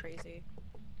Taylor is crazy.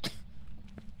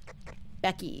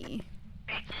 Becky.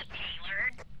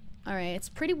 Alright, it's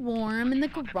pretty warm in the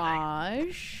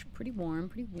garage. Pretty warm,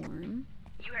 pretty warm.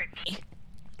 You heard me.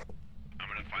 I'm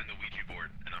gonna find the Ouija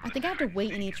board and I'm I think I have to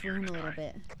wait in each room a little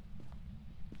bit.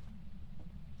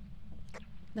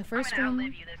 The first I'm gonna room.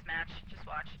 outlive you this match. Just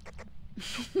watch.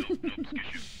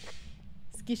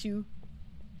 Skishu.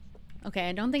 Okay,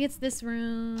 I don't think it's this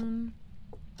room.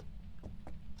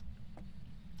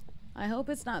 I hope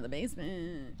it's not the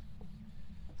basement.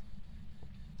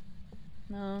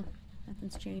 No,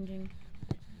 nothing's changing.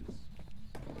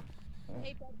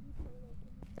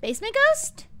 Basement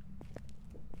ghost?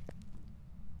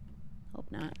 Hope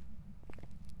not.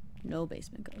 No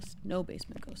basement ghost. No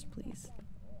basement ghost, please.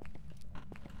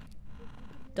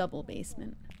 Double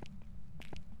basement.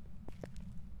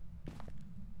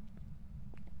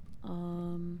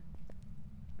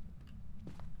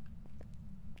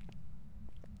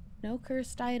 No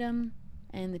cursed item,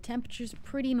 and the temperature's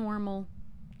pretty normal.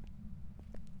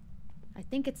 I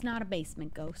think it's not a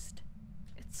basement ghost.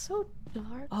 It's so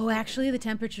dark. Oh, actually, the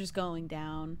temperature's going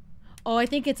down. Oh, I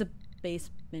think it's a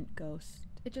basement ghost.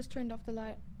 It just turned off the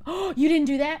light. Oh, you didn't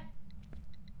do that?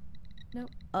 Nope.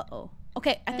 Uh-oh.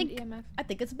 Okay, I And think EMF.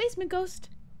 it's a basement ghost.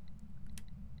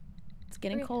 It's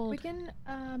getting Wait, cold. We can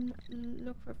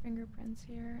look for fingerprints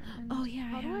here. And Oh, yeah, I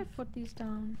How do I have. put these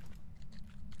down?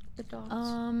 The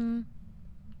dots.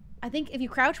 I think if you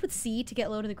crouch with C to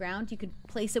get low to the ground, you could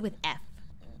place it with F.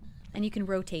 And you can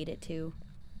rotate it too.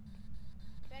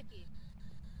 Becky.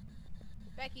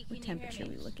 Becky, What can you temperature hear are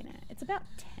me? we looking at? It's about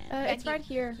 10. It's Becky, right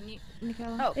here, Can you...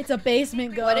 Michaela. Oh, It's a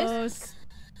basement What is-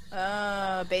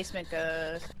 ghost. Basement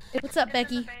ghost. What's up, It's in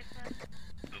Becky? the basement.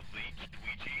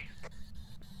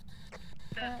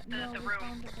 No, The we room.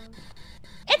 found the ghost.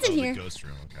 It's in The here. ghost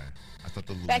room, okay. I thought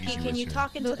the Luigi Becky, was can you here.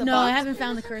 talk into the No, box? I haven't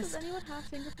found the Fingerprints? curse. Does anyone have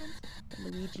fingerprints?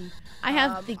 Luigi. I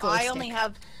have the glow I stick. only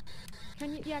have.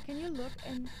 Can you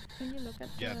look at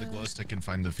Yeah, the glow stick can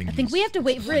find the fingers. I think we have to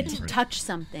wait for it to Fingerprint. touch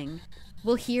something.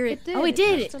 We'll hear it. It did. Oh, it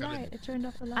did. touched the light. It turned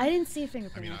off the light. I didn't see a I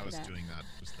fingerprint mean, I after was that. doing that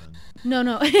just then.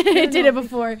 No, it did it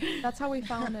before. That's how we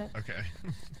found it. Okay.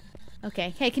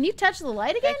 Okay. Hey, can you touch the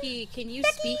light again? Becky, can you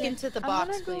speak into the I'm box,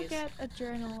 gonna go please? get a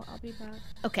journal. I'll be back.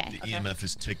 Okay. The EMF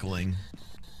is tickling.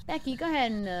 Becky, go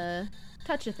ahead and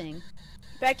touch a thing.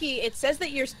 Becky, it says that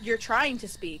you're trying to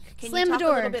speak. Can Slam you the talk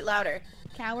door. a little bit louder?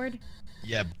 Coward.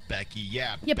 Yeah, Becky.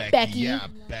 Yeah, Yeah, Becky. Becky. Yeah,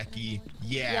 Becky.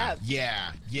 Yeah,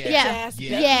 yeah, yeah. Yeah. Bitch-ass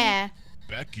Yeah.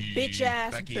 Becky. Bitch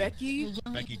ass Becky. Becky.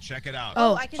 Becky, check it out.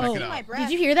 Oh, I can check see it out. my breath.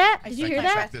 Did you hear that? I Did see you hear my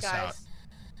that? breath, Check this guys. out. The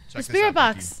Check this spirit out,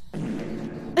 box.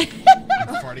 Becky.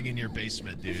 I'm farting in your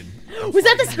basement, dude. I'm Was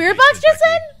that farting the in your spirit box basement, just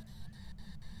then?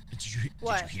 Becky. Did you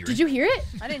What? hear Did it? you hear it?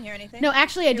 I didn't hear anything. No,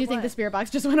 actually, I do Hear think the what? spirit box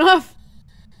just went off.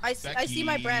 I see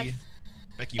my breath.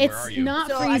 Becky, where It's are you? not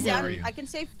So freezing. Where are you? I can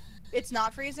say it's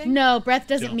not freezing. No, breath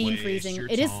doesn't Don't mean waste freezing. your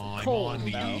It is time cold, on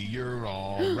me. though. You're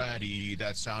already.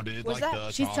 That sounded Was like that-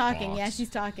 the She's talk talking. box. Yeah, she's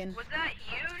talking. Was that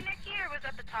you, Nikki, or was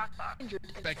that the talk box?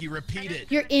 Becky, repeat it.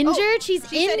 You're injured? She's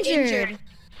she said injured. injured.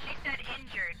 She said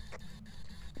injured.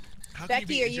 How can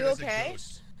Becky, you are be you injured as a okay?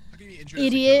 ghost? How can you be injured as a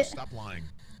Idiot. ghost? Stop lying.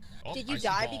 Oh, Did you I see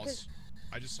die balls. because-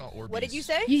 I just saw Orbeez. What did you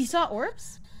say? You saw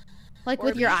orbs? Like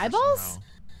with your Orbeez. eyeballs? Somehow.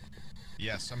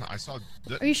 Yeah, somehow I saw.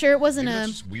 Are you sure it wasn't Maybe a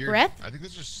that's just weird. breath? I think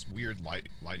that's just weird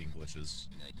lighting glitches.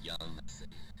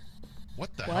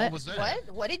 What the What? hell was that?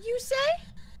 What? What did you say?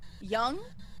 Young?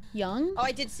 Young? Oh,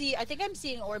 I did see. I think I'm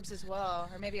seeing orbs as well,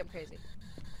 or maybe I'm crazy.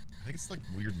 I think it's like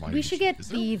weird lighting. We should get Is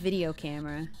there- the video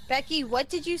camera. Becky, what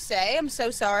did you say? I'm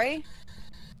so sorry.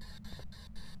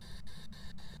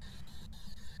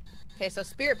 Okay, so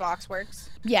spirit box works.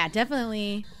 Yeah,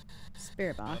 definitely.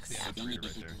 Spirit Oh, box. that's the refrigerator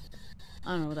right there. I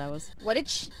don't know what that was. What did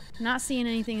she... Not seeing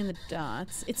anything in the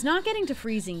dots. It's not getting to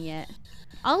freezing yet.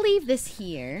 I'll leave this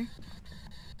here.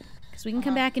 Because we can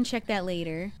come back and check that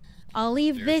later. I'll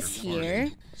leave Stairs this are farting.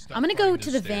 here. Stop I'm gonna go farting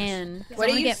to the stairs. van. 'cause What I are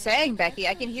wanna you get, saying, Becky?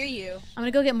 I can hear you. I'm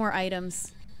gonna go get more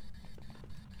items.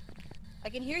 I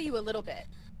can hear you a little bit.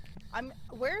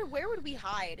 Where would we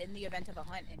hide in the event of a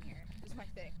hunt in here? Is my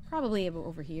thing. Probably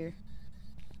over here.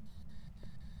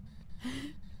 We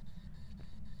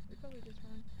probably just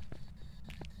run.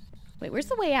 Wait, where's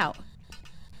the way out?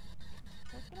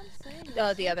 That's what I'm saying. Oh,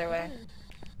 it's the so other way.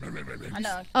 dark. I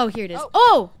know. Oh, here it is. Oh.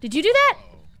 Oh, did you do that?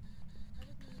 Oh.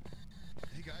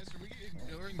 Hey guys, are we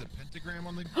ignoring pentagram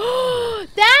on the.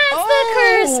 That's the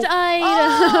cursed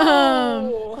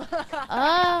item.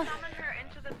 Oh. Summon her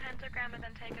into the pentagram and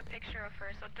then take a picture of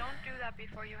her. So don't do that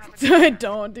before you have a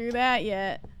Don't do that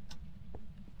yet.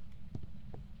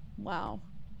 Wow.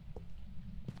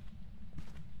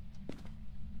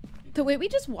 The way we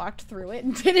just walked through it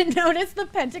and didn't notice the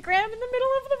pentagram in the middle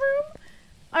of the room.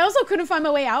 I also couldn't find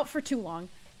my way out for too long.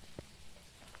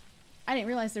 I didn't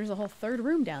realize there's a whole third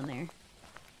room down there.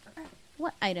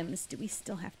 What items do we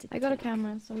still have to I got a take?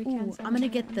 camera, so we Ooh, can. I'm gonna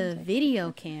get the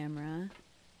video camera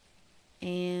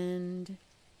and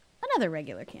another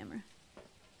regular camera.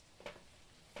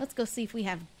 Let's go see if we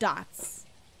have dots.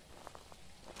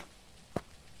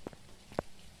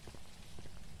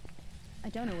 I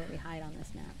don't know where we hide on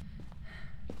this map.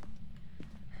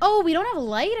 Oh, we don't have a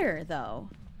lighter though.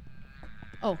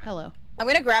 Oh, hello. I'm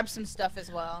gonna grab some stuff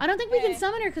as well. I don't think we can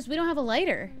summon her because we don't have a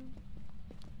lighter.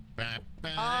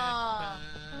 Ah.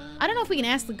 I don't know if we can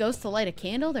ask the ghost to light a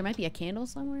candle. There might be a candle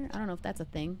somewhere. I don't know if that's a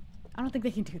thing. I don't think they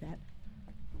can do that.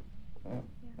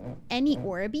 Any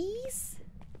Orbeez?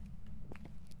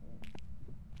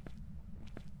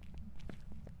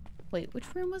 Wait, which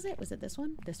room was it? Was it this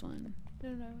one? This one.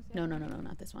 No, No,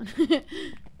 not this one.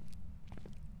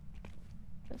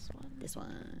 This one. This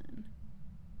one.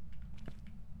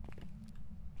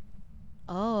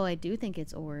 Oh, I do think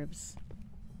it's orbs.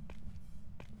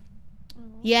 Oh.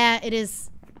 Yeah, it is.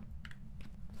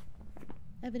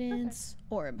 Evidence.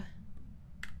 Orb.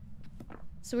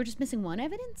 So we're just missing one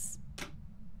evidence?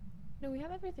 No, we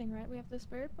have everything, right? We have the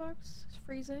spirit box,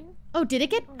 freezing. Oh, did it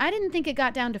get? I didn't think it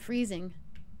got down to freezing.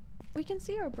 We can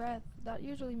see our breath. That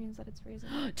usually means that it's freezing.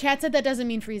 Chat said that doesn't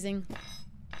mean freezing.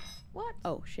 What?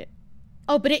 Oh, shit.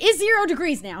 Oh, but it is 0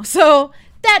 degrees now, so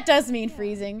that does mean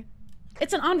freezing.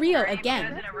 It's an Onryo Are you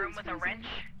again. guys in a room with a wrench?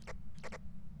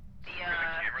 The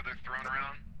camera they're throwing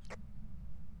around.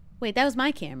 Wait, that was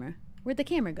my camera. Where'd the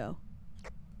camera go?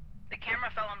 the camera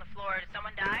fell on the floor. Did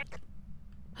someone die?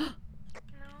 No.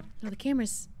 No, the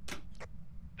camera's...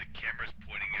 The camera's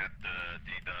pointing at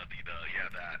yeah,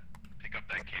 that. Pick up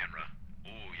that camera.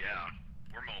 Ooh, yeah.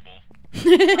 We're mobile.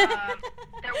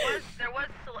 There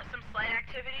was some slight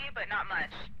activity, but not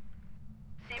much.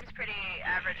 Seems pretty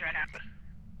average right now.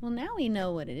 Well, now we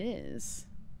know what it is.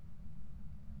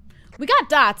 We got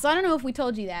dots. I don't know if we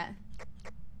told you that.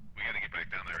 We gotta get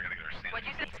back down there. We gotta get our What'd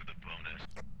you sanity say? for the bonus.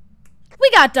 We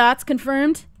got dots,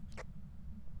 confirmed.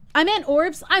 I meant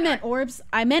orbs. I meant orbs.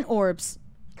 I meant orbs.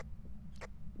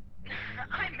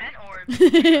 I meant orbs. The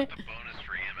bonus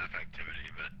for EMF activity,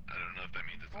 but I don't know if that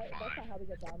means it's a 5.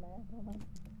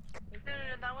 No,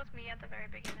 that was me at the very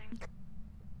beginning.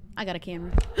 I got a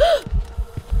camera.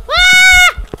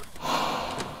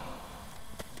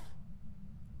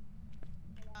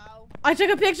 I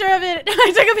took a picture of it.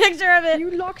 I took a picture of it.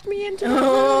 You locked me into the Oh. room.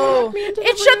 You locked me into the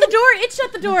It shut the room. door. It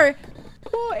shut the door.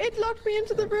 Oh, it locked me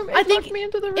into the room. It I think locked me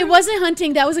into the room. it wasn't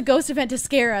hunting. That was a ghost event to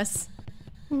scare us.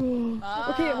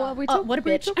 Okay, well, we Oh, took, what a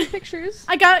we bitch. took pictures.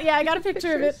 I got a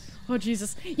picture of it. Pictures. Oh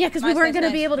Jesus. Yeah, because we Nice, weren't nice,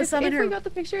 gonna be nice. able to If summon we her. got the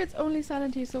picture, it's only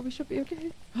sanity, so we should be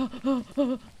okay.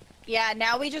 Yeah,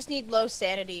 now we just need low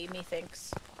sanity,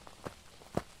 methinks.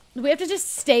 We have to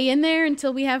just stay in there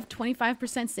until we have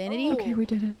 25% sanity. Oh. Okay, we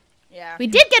did it. Yeah. We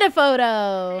did get a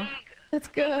photo. Let's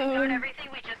We know go. everything.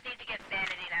 We just need to get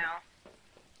sanity now.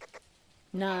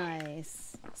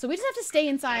 Nice. So we just have to stay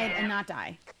inside and not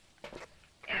die.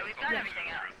 Yeah, we've got everything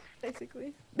else.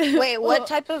 Basically. Wait, what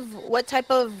type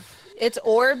of it's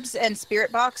orbs and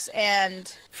spirit box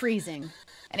and Freezing.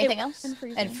 anything else? and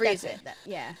freezing. And That's freezing. it.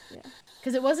 Yeah. Yeah.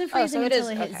 Because it wasn't Oh, freezing so it until is-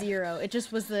 it hit okay. 0. It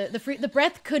just was the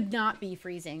breath could not be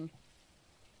freezing.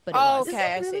 But it Oh, was.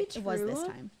 okay, I really see. It was this true?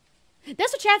 time.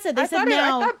 That's what chat said. They said I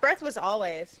now thought breath was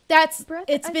always. that's Breath,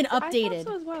 it's I been th- I updated.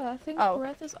 thought so as well. I think Oh,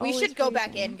 breath is we always should go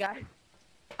back freezing. in, guys.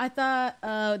 I thought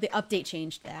the update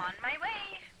changed that. On my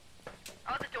way.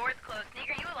 Oh, the door's closed. Sneak,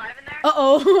 are you alive in there?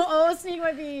 Uh-oh. Oh, Sneak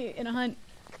might be in a hunt.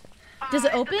 Does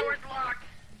it open? The door's locked.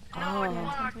 No, Oh. it's It's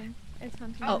locked. hunting. It's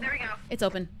hunting. Oh, Oh. there we go. It's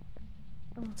open.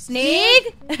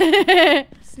 Sneak! Sneak!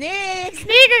 Sneak!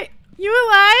 Sneak, are you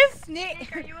alive? Sneak!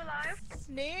 Sneak, are you alive?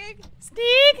 Sneak!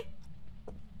 Sneak!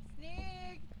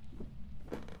 Sneak!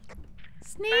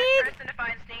 First Sneak! person to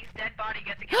find Sneak's dead body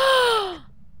gets a gift.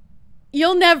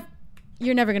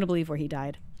 You're never gonna believe where he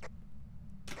died.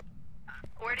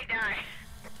 Where'd he die?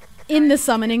 In the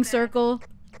summoning circle.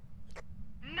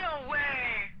 No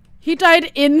way! He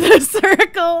died in the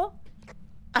circle.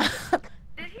 Did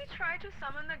he try to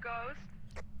summon the ghost?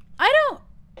 I don't.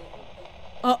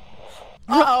 Oh.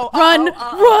 Uh-oh, Run!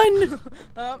 Run!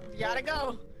 Oh, you gotta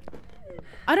go.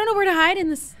 I don't know where to hide in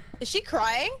this. Is she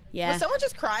crying? Yeah. Was someone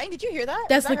just crying? Did you hear that?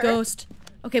 That's Was the that her? ghost.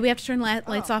 Okay, we have to turn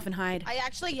lights off and hide. I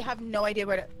actually have no idea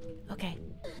where to. Okay.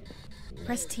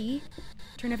 Press T.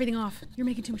 Turn everything off. You're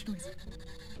making too much noise.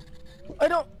 I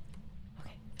don't.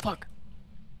 Okay. Fuck.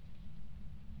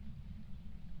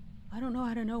 I don't know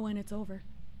how to know when it's over.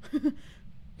 Me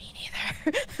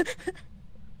neither.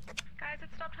 Guys, it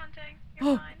stopped hunting.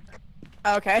 You're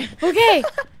fine. Okay. Okay.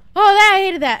 Oh, that I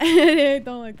hated that. I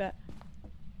don't like that.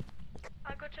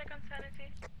 I'll go check on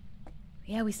sanity.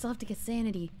 Yeah, we still have to get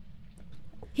sanity.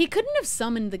 He couldn't have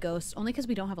summoned the ghost only because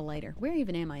we don't have a lighter. Where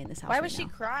even am I in this house? Why right was she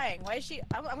now? crying? Why is she?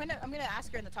 I'm gonna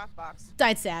ask her in the talk box.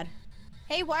 Died sad.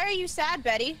 Hey, why are you sad,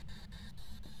 Betty?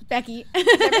 Becky. Is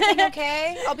everything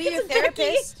okay? I'll be your It's Becky.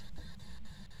 therapist.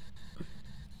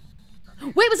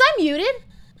 Wait, was I muted?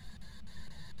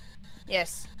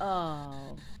 Yes.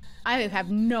 Oh. I have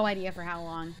no idea for how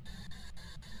long.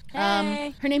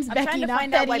 Hey. Her name's I'm Becky, trying to not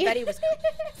find Betty. out why Betty was.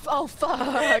 Oh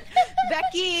fuck,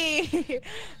 Becky.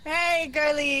 Hey,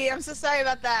 girly. I'm so sorry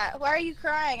about that. Why are you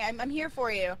crying? I'm here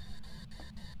for you.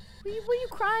 What are you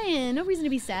crying? No reason to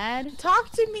be sad.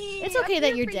 Talk to me. It's okay I'm that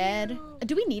here you're for dead. you.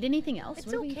 Do we need anything else? It's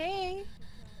What do we- okay.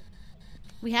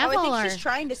 We have Oh, I all think our she's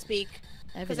trying to speak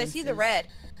because I see the evidences. red.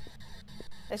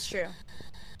 That's true.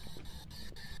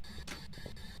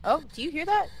 Oh, do you hear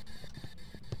that?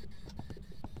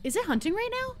 Is it hunting right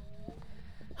now?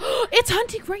 It's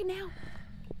hunting right now.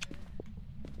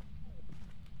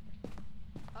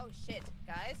 Oh shit,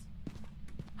 guys.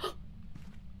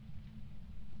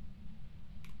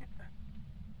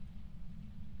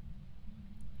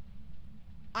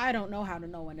 I don't know how to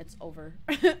know when it's over.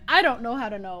 I don't know how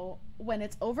to know when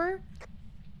it's over.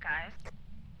 Guys.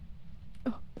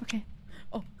 Oh, okay.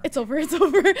 Oh, it's over. It's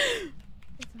over.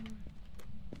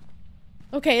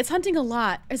 Okay, it's hunting a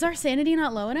lot. Is our sanity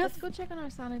not low enough? Let's go check on our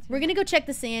sanity. We're gonna go check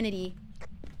the sanity.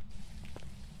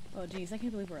 Oh, geez, I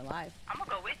can't believe we're alive. I'm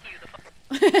gonna go with you.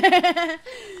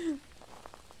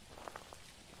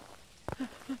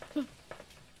 The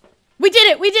We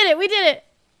did it! We did it! We did it!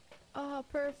 Oh,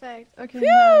 perfect. Okay, Phew!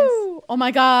 nice. Oh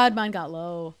my god, mine got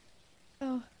low.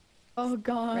 Oh, oh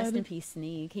god. Rest in peace,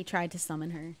 Sneak. He tried to summon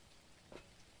her.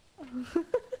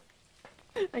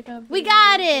 I can't We believe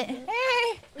got it!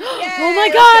 Hey! Oh my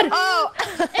god! Oh!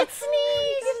 It's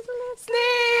Sneak!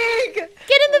 Sneak!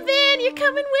 Get in the van! You're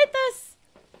coming with us!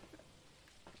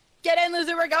 Get in,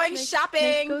 loser. We're going Next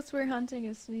shopping. ghost we're hunting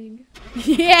is Sneeg.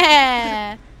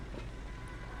 Yeah!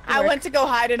 I went to go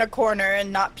hide in a corner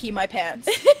and not pee my pants.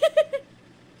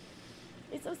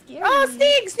 It's so scary. Oh,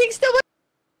 Sneak! Sneak's still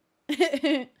with.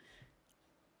 That's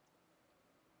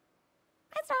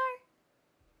her.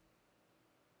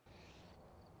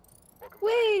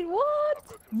 Wait, what?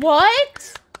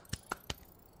 What?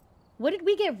 What did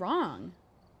we get wrong?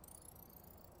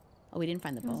 Oh, we didn't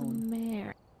find the It was a bone.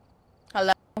 mare.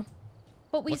 Hello.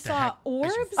 But we What the saw heck?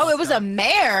 orbs Oh, it was a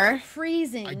mare.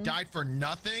 freezing. I died for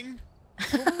nothing?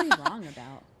 What were we wrong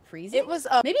about? Freezing? It was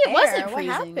a Maybe it mare. wasn't What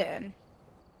freezing. happened?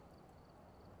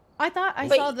 I thought I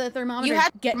Wait, saw the thermometer You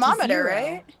had get thermometer, to 0.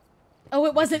 right? Oh, it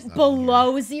It's wasn't not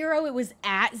below 0. It was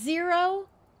at 0.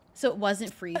 So it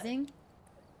wasn't freezing.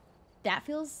 That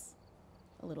feels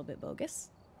a little bit bogus.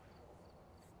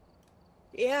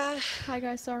 Yeah. Hi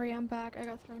guys, sorry I'm back. I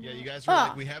got thrown Yeah, out. you guys were Oh.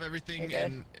 like, we have You're everything good.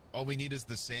 and all we need is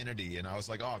the sanity. And I was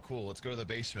like, oh, cool, let's go to the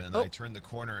basement. And then I turned the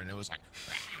corner and it was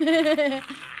like,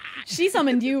 She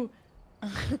summoned you.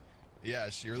 yeah,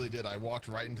 she really did. I walked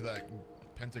right into that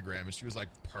pentagram and she was like,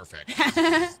 perfect.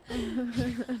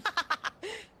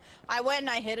 I went and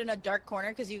I hid in a dark corner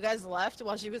because you guys left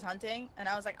while she was hunting, and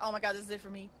I was like, oh my god, this is it for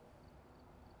me.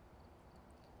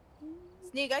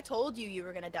 Sneak, I told you you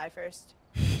were gonna die first.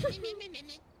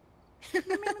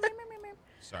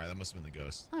 Sorry, that must have been the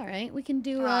ghost. All right, we can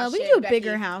do Aw, we can shit, do a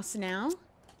bigger Becky. house now.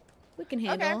 We can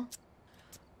handle.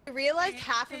 I realized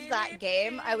half of that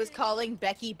game I was calling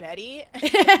Becky Betty.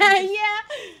 Yeah.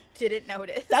 Didn't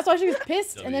notice. That's why she was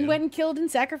pissed and then W. went and killed and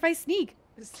sacrificed Sneak.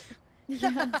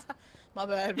 My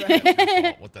bad, bro. That's my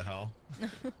fault. What the hell?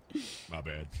 My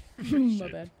bad. My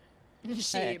Shit. bad.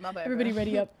 Shit, my bad. Everybody bro.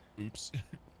 ready up. Oops.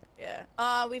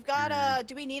 Yeah. We've got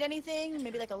do we need anything?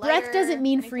 Maybe like a lighter? Breath doesn't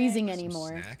mean anything? freezing Some anymore.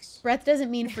 snacks? Breath doesn't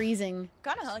mean freezing.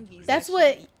 Kinda hungry. That's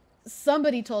what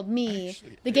somebody told me.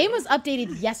 Actually, The game was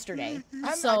updated yesterday.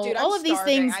 So dude, I'm all of these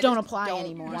starving. things I don't just apply don't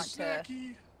anymore. want to.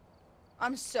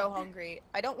 I'm so hungry.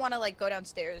 I don't want to like go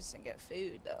downstairs and get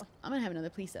food though. I'm gonna have another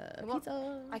pizza. Well,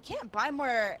 Pizza. I can't buy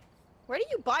more. Where do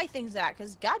you buy things at?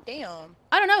 Cause goddamn.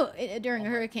 I don't know. During a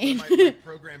Oh, hurricane. my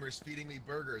programmer's feeding me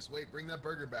burgers. Wait, bring that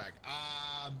burger back.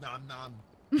 Nom nom.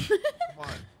 Come on.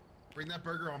 Bring that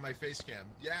burger on my face cam.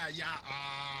 Yeah, yeah.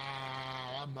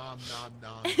 Nom nom nom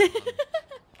nom.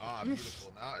 Ah,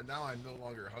 beautiful. Now I'm no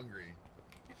longer hungry.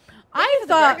 I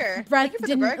thought burger. breath Thank you for the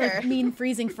didn't burger. like, mean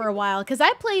freezing for a while because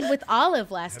I played with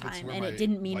Olive last Yeah, that's time where and my, it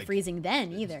didn't mean like, freezing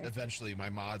then either. Eventually, my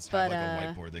mods But, have like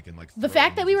a whiteboard they can like. The throw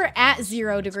fact that we images were up at on,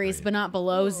 0 and it's degrees great. but not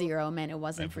below Ooh. 0 meant it I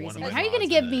wasn't have one of freezing. my How are you gonna mods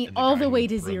give and me and all guy the who way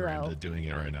to programmed 0 it doing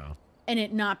it right now. and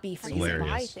it not be How do freezing? you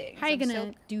hilarious. buy things? How are you I'm gonna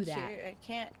so do that? curious. I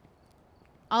can't.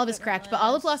 Olive is Put cracked, my but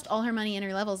Olive last- lost all her money in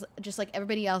her levels, just like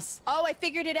everybody else. Oh, I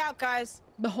figured it out, guys.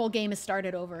 The whole game has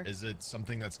started over. Is it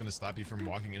something that's gonna stop you from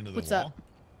walking into the What's wall? up?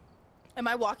 Am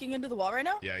I walking into the wall right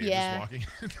now? Yeah, you're Yeah.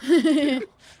 just walking.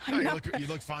 I'm No, not you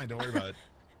look fine. Don't worry about it.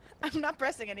 I'm not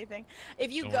pressing anything.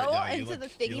 If you Don't go worry, no, into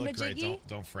look, the you look great. thingamajiggy,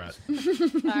 Don't fret.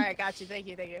 all right, got you. Thank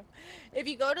you, thank you. If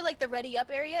you go to like the ready up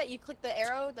area, you click the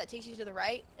arrow that takes you to the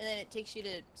right, and then it takes you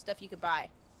to stuff you could buy,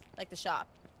 like the shop.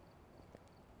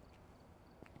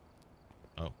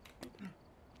 Oh.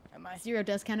 Am I? 0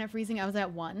 does count at freezing. I was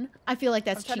at 1. I feel like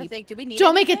that's I'm trying to cheap. think. Do we need?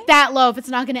 Don't make it anything? that low if it's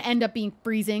not going to end up being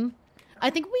freezing. I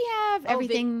think we have Oh, vi-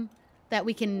 everything that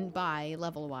we can buy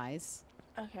level-wise.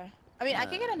 Okay. I mean, I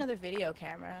could get Uh, another video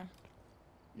camera.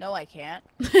 No, I can't.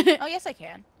 uh, Oh, yes, I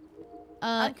can.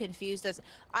 I'm confused as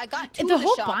I got two the of the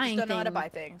whole shops, buying don't know how to thing- buy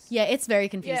things. yeah, it's very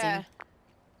confusing. Yeah.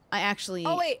 I actually...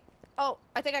 Oh wait. Oh,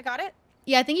 I think I got it.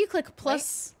 Yeah, I think you click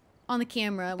plus on the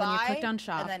camera when you Buy clicked on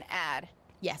shop. and then add.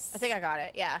 Yes. I think I got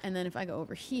it. Yeah. And then if I go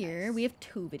over here, Nice. we have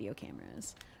 2 video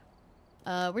cameras.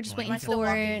 We're just Am I waiting still for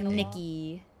walking into the wall?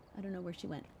 Nikki. I don't know where she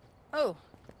went. Oh,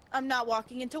 I'm not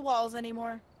walking into walls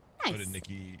anymore. Nice. Oh, did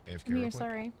Nikki AFK I'm real here, quick?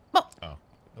 sorry. Oh,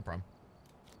 no problem.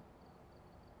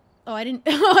 Oh, I didn't.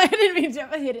 Oh, I didn't mean to.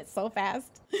 I hit it so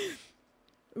fast.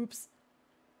 Oops.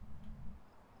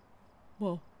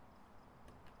 Whoa.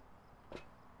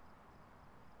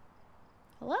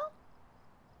 Hello?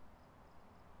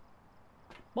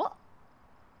 What?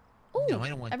 Ooh, No, I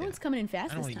don't want everyone's that. coming in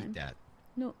fast I don't this want to time. eat that.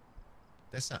 No.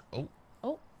 That's not. Oh,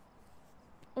 Oh.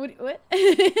 What? What?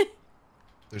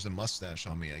 there's a mustache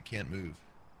on me. I can't move.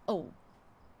 Oh.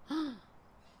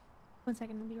 1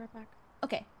 second, I'll be right back.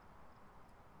 Okay.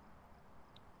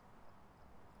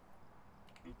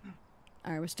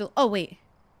 All right, we're still. Oh wait.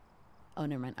 Oh,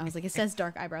 never mind. I was like, it says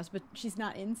dark eyebrows, but she's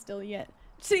not in still yet.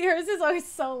 See, hers is always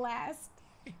so last.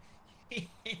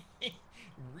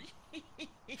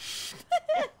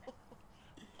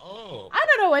 Oh. I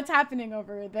don't know what's happening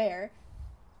over there.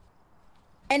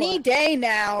 Any day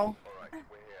now. You're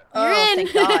Oh, in.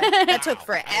 thank God. That took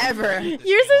forever. Yours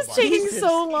is taking Jesus.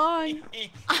 so long.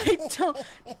 I don't.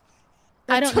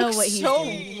 I don't know took what he's so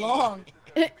doing. long.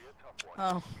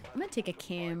 Oh, I'm gonna take a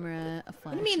camera, a what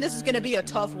flashlight. do you mean this is gonna be a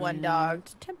tough one, dog?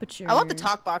 Temperature. I want the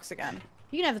talk box again.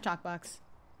 You can have the talk box.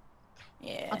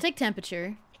 Yeah. I'll take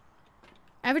temperature.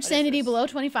 Average What is sanity this? below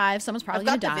 25. Someone's probably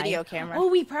I've got gonna the die. video camera. Oh,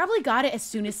 we probably got it as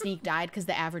soon as Sneak died because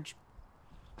the average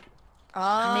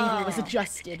maybe was Oh.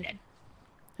 adjusted.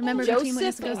 Remember the team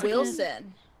witness Joseph goes again?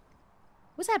 Wilson.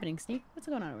 What's happening, Sneak? What's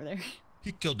going on over there?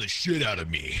 He killed the shit out of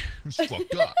me. It's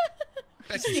fucked up.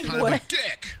 Becky's kind of a What?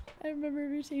 dick. I remember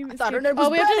your team. I thought her escaped. name was Oh,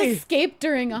 we have to Betty. escape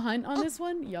during a hunt on this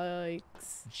one?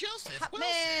 Yikes. Joseph Wilson.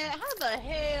 Man, how the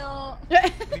hell?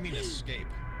 What do you mean escape?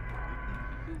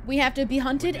 We have to be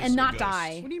hunted Witness and a not ghost.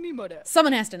 die. What do you mean by that?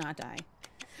 Someone has to not die.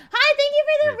 Hi, thank you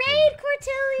for the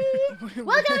raid, Cortilli.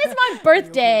 Welcome, it's my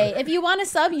birthday. If you want to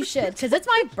sub, you should, because it's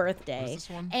my birthday. this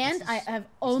one? And This I is- have the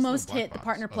almost black hit the box?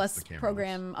 Partner Oh, it's Plus the camera.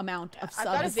 program amount of I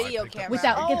got a subs video I picked up camera.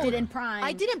 without Oh, gifted in Prime.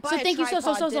 I didn't buy so a thank you so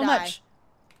tripod, did I? much.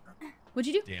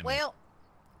 What'd you do? Damn it. Well,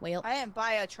 Whale. I didn't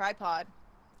buy a tripod.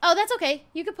 Oh, that's okay.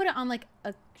 You could put it on like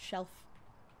a shelf.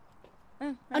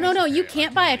 Mm, Oh no, no, okay. you I can't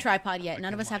can, buy a like- tripod I yet.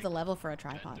 None of can, us have the like, level for a Bend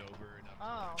tripod. over and up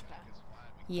Oh, to okay. his flat.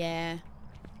 Yeah.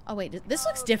 Oh wait, this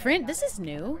looks Okay, different. got This it. is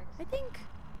new. I think.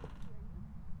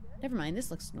 Never mind.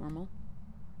 This looks normal.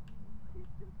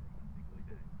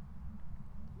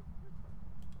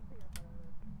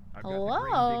 I've Hello? got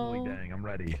the green dingly dang. I'm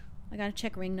ready. I gotta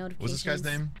check ring notifications. What's this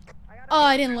guy's name? Oh,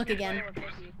 I didn't look again. What's the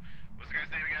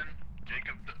guy's name again?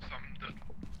 Jacob.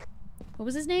 What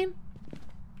was his name?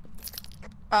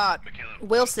 Michaela.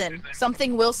 Wilson. His name?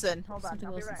 Something Wilson. Hold on. Something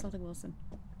I'll be Wilson. right. Something Wilson.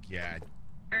 Yeah. His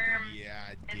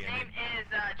Yeah. name Damn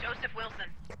it. is Joseph Wilson.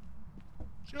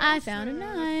 I found a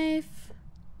knife.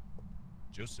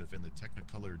 Joseph and the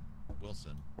Technicolored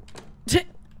Wilson.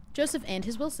 Joseph and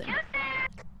his Wilson.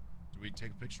 Do we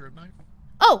take a picture of knife?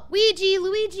 Oh,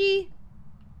 Luigi.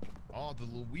 Oh, the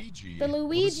Luigi. The Well,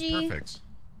 this is Luigi. perfect.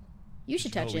 You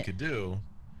should know touch what we it. could do?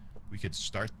 We could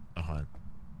start a hunt.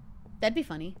 That'd be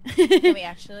funny. Can we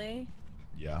actually?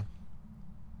 Yeah.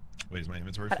 Wait, is my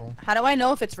inventory How, full? how do I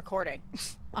know if it's recording?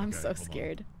 I'm Okay, so hold on.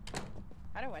 scared.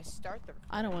 How do I start the?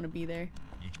 I don't want to be there.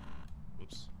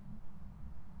 Whoops.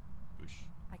 Whoosh.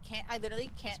 I can't. I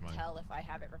literally can't mine. tell if I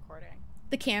have it recording.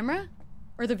 The camera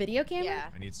Or the video camera? Yeah.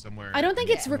 I need somewhere. I don't think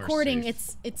I need it's somewhere recording.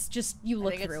 safe. It's just you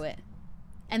look think through it's- it,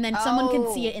 and then someone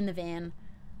can see Oh. it in the van,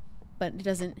 but it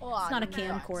doesn't. Oh, it's not a nuts.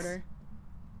 camcorder.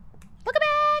 Welcome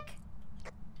back.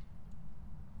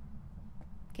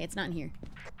 Okay, it's not in here.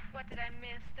 What did I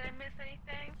miss? Did I miss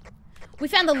anything? We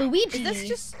found the Luigi.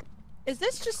 Is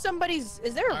this just somebody's?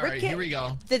 Is there a All Rick? right, here we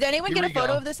go. Did anyone Here get a we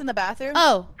photo go. of this in the bathroom?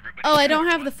 Oh, I don't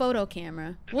have the photo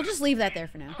camera. We'll just leave that there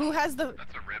for now. Who has the?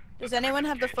 That's a rip. Does anyone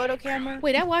have the photo camera?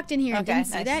 Wait, I walked in here and Okay, didn't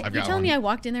see nice. that. I've You're got telling me one. I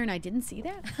walked in there and I didn't see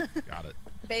that? Got it.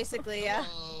 Basically, yeah.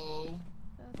 Hello.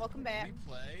 Welcome back. Can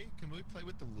we play? Can we play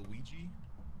with the Luigi?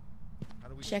 How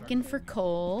do we Checking start for Luigi?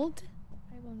 cold.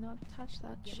 I will not touch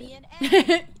that Give shit. me an egg.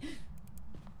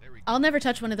 There we go. I'll never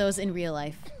touch one of those in real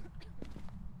life.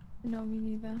 No, me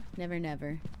neither. Never,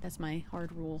 never. That's my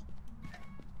hard rule.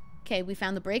 Okay, we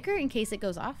found the breaker in case it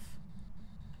goes off.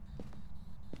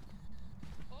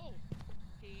 Oh.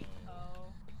 P O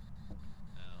L.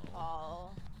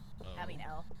 L. I mean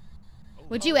L. Oh.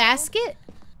 Would you ask it?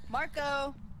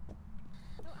 Marco.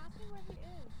 No, ask me where he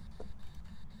is.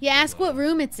 Yeah, ask what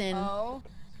room it's in. O.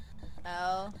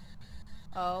 L.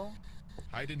 O.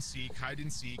 Hide and seek. Hide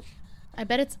and seek. I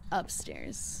bet it's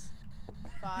upstairs.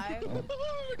 5, I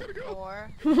gotta go.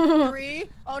 4, 3.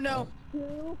 Oh no.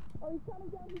 2. Oh, he's coming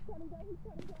down. He's coming down. He's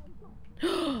coming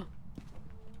down.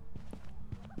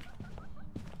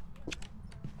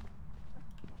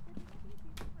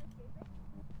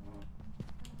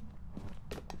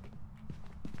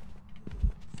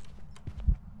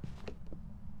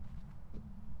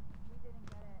 We didn't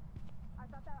get it. I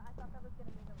thought that was gonna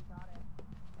mean that we got it.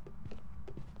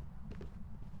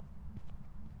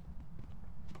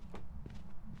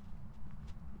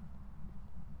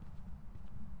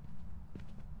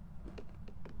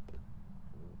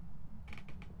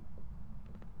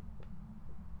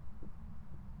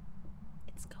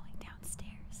 It's going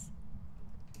downstairs.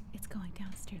 It's going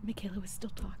downstairs. Michaela was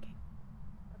still talking.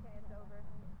 Okay, it's over.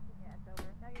 Yeah, it's over.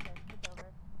 No, you're good. It's over.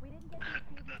 We didn't get the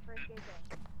achievement for escaping.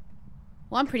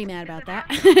 Well, I'm pretty mad about that.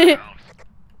 Did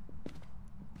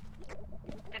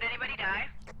anybody die?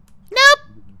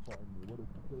 Nope!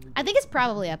 I think it's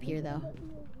probably up here, though.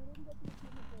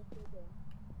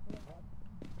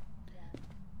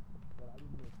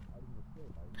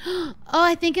 Oh,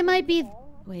 I think it might be...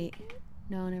 Wait.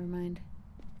 No, never mind.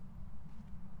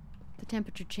 The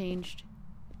temperature changed.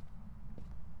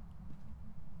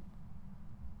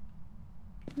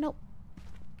 Nope.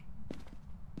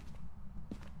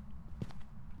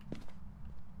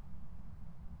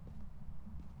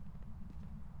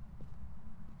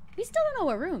 We still don't know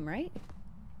what room, right?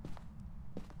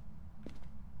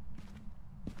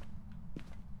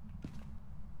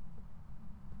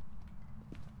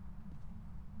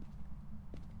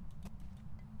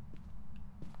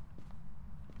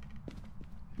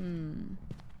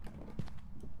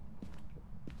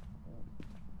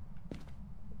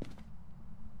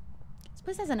 This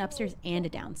place has an upstairs and a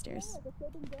downstairs.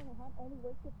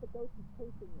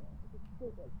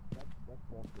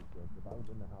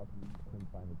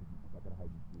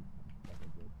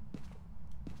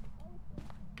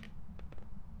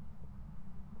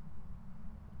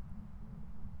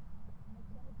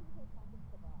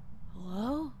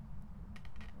 Hello?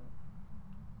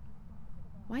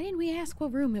 Why didn't we ask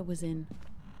what room it was in?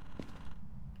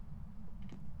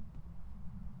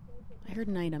 I heard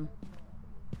an item.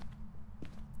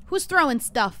 Who's throwing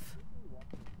stuff?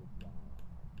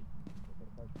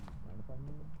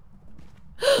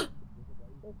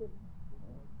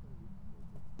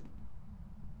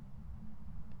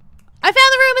 I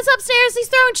found the room. It's upstairs. He's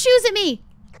throwing shoes at me.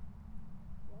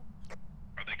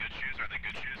 Are they good shoes? Are they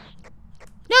good shoes?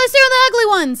 No, he's throwing the ugly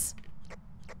ones.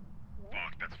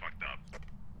 Fuck, that's fucked up.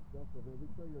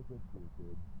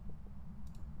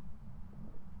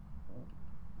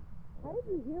 How did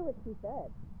you hear what she said?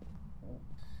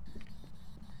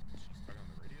 Stuck on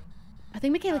the radio? I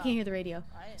think Michaela can't hear the radio.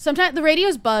 I- Sometimes the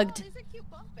radio's Oh, bugged. these are cute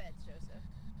bunk beds,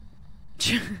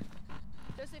 Joseph.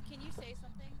 Joseph, can you say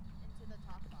something into the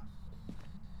talk box?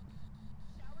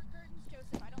 Shower curtains,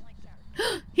 Joseph. I don't like shower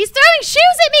curtains. He's throwing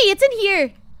shoes at me. It's in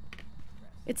here.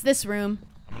 It's this room.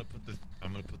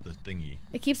 I'm gonna put the thingy.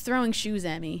 It keeps throwing shoes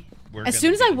at me. We're As gonna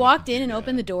soon as get I into walked the in and doodad.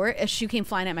 opened the door, a shoe came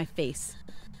flying at my face.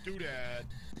 Doodad.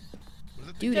 What does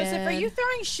it Doodad. Joseph, are you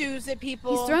throwing shoes at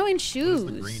people? He's throwing What does shoes.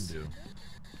 the green do?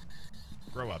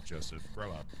 Grow up, Joseph.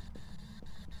 Grow up.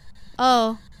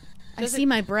 Oh, I Joseph, see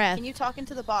my breath, Can you talk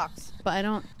into the box? but I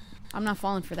don't. I'm not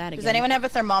falling for that again. Does anyone have a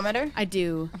thermometer? I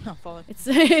do. I'm not falling. It's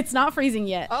it's not freezing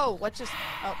yet. Oh, what just?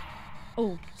 Oh,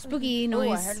 Oh, spooky oh, I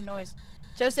noise. heard a noise.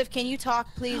 Joseph, can you talk,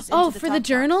 please? Oh, into for the talk box?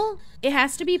 journal, it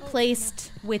has to be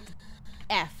placed with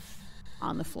F.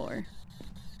 on the floor.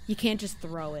 You can't just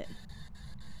throw it.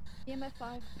 EMF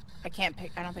 5. I can't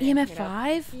pick. I don't think. I can EMF pick it up.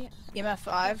 5? EMF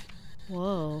 5.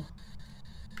 Whoa.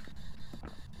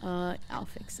 I'll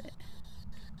fix it.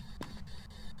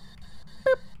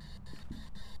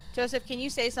 Joseph, can you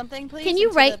say something, please? Can you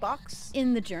into write the box?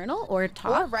 in the journal or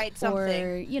talk? Or write something.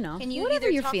 Or, you know, Can you whatever either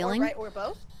you're talk feeling. or write or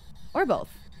both? Or both.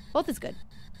 Both is good.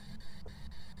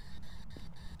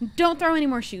 Don't throw any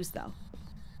more shoes, though.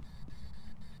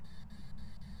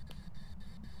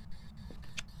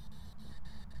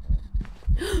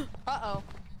 Uh-oh.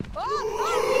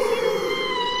 Oh!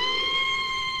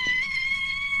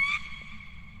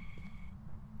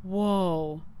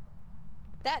 Whoa.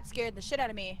 That scared the shit out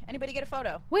of me. Anybody get a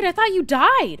photo? Wait, I thought you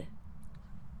died.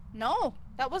 No,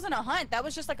 that wasn't a hunt. That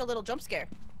was just like a little jump scare.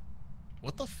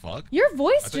 What the fuck? Your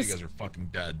voice I thought just... you guys are fucking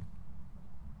dead.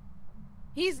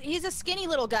 He's a skinny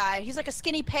little guy. He's like a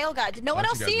skinny pale guy. Did no one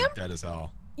Thought else you see guys him? were dead as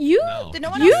hell. You... No. Did no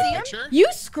one You- else see him? Picture? You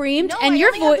screamed No, and I your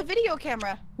only have voice... the video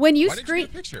camera. When you Why didn't you get a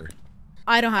scream... picture?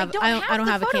 I don't have... I don't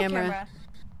the have a photo camera.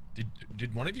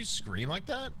 Did one of you scream like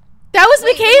that? That was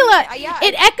Wait, Michaela! yeah,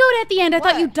 It echoed at the end. I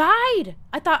thought you What? died.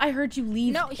 I thought I heard you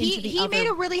leave No, into the he other... made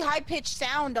a really high-pitched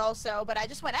sound also, but I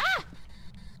just went, ah!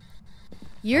 That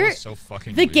Your... was so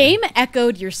fucking The weird. game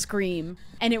echoed your scream,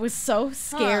 and it was so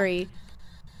scary.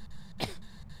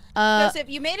 Joseph,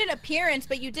 you made an appearance,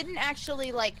 but you didn't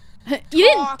actually, like, You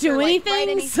didn't talk do or, like, anything, write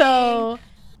anything. so...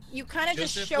 You kind of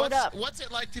just Joseph, showed up. What's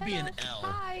it like to be an L?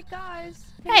 Hi, guys.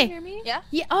 Can Hey. you hear me? Yeah?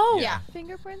 Yeah, oh! Yeah.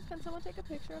 Fingerprints? Can someone take a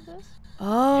picture of this?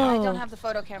 Oh. I don't have the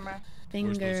photo camera.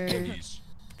 Where's those Finger... fingies?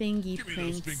 Thingy Give me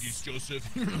those prints. fingies, Joseph.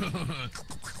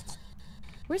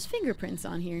 Where's fingerprints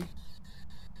on here?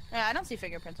 Yeah, I don't see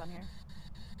fingerprints on here.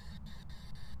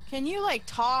 Can you, like,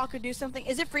 talk or do something?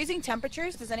 Is it freezing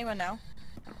temperatures? Does anyone know?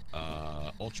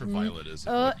 Ultraviolet is.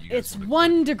 What you guys It's wanna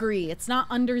 1 degree. It's not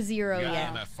under click. 0 You got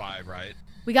yet. EMF 5, right?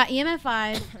 We got EMF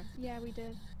 5. Yeah, we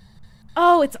did.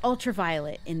 Oh, it's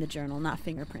ultraviolet in the journal, not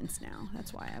fingerprints now.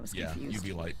 That's why I was Yeah, confused.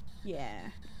 UV light. Yeah.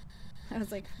 I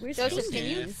was like, where's Joseph, can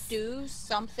you fingies? do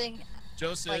something?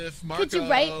 Joseph, Marco. Could you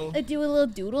write, do a little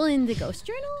doodle in the ghost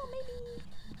journal, maybe?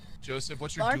 Joseph,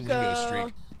 what's your Marco. Duolingo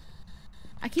streak?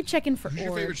 I keep checking for Who's your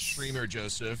favorite orbs. streamer,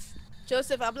 Joseph?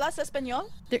 Joseph, ¿hablas español?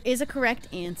 There is a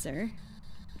correct answer.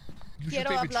 Who's your Quiero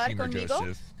favorite hablar streamer, conmigo?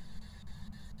 Joseph?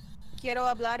 Quiero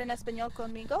hablar en español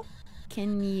conmigo?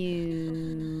 Can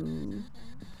you...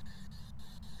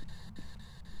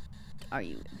 Are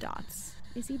you dots?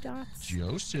 Is he dots?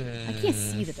 Joseph. I can't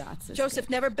see the dots. That's Joseph,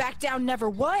 never back down, never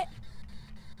what?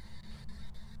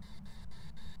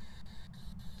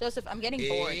 Joseph, I'm getting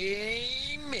bored.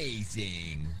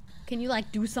 Amazing. good. Can you,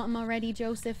 like, do something already,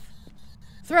 Joseph?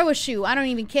 Throw a shoe. I don't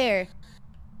even care.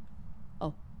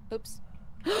 Oh. Oops.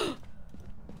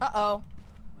 Uh-oh.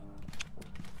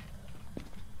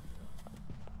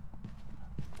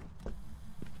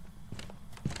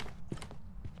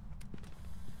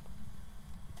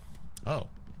 Oh.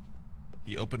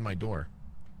 He opened my door.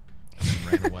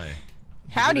 And ran away.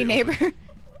 Howdy, neighbor.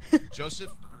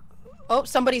 Joseph. Oh,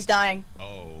 somebody's dying.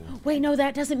 Oh. Wait, no,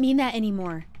 that doesn't mean that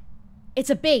anymore. It's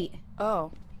a bait.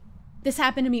 Oh. This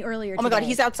happened to me earlier Oh my god, today.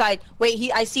 he's outside.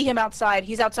 Wait, I see him outside.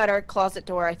 He's outside our closet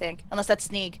door, I think. Unless that's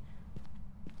Sneeg.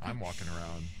 I'm walking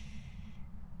around.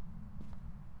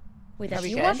 Wait, that's Are we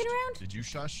you good? walking around? Did you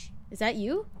shush? Is that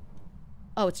you?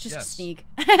 Oh, it's just Yes. a sneak.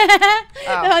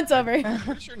 Oh. No, it's over. I'm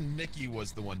pretty sure Nikki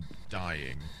was the one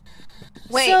dying.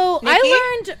 Wait, So Nikki?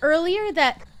 I learned earlier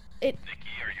that Nikki,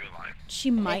 are you alive?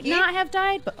 she might Nikki? not have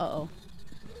died, but uh-oh.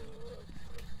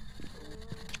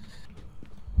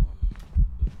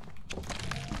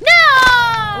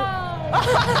 No!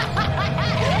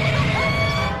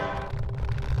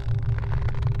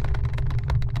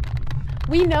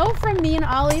 We know from me and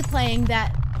Ollie playing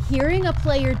that hearing a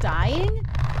player dying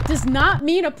does not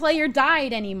mean a player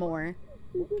died anymore.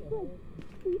 Nikki is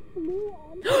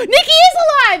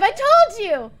alive! I told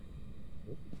you!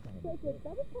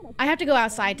 I have to go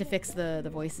outside to fix the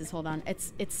voices. Hold on.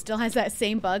 It still has that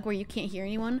same bug where you can't hear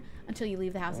anyone until you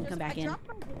leave the house and come back in.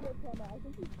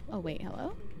 Oh, wait.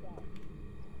 Hello?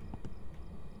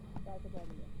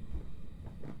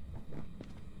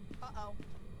 Uh-oh.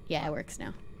 Yeah, it works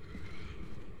now.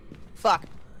 Fuck.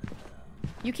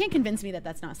 You can't convince me that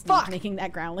that's not Sneak Fuck. making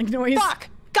that growling noise. Fuck!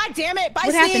 God damn it! Bye,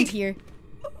 What happened Sneeg! here?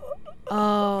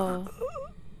 Oh.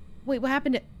 Wait, what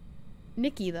happened to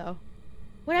Nikki, though?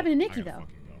 What happened to Nikki, I gotta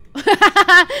though? fucking go.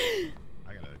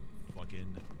 I gotta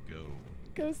fucking go.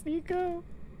 Go, Sneak, go.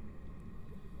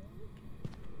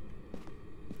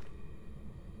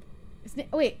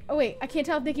 Oh wait, I can't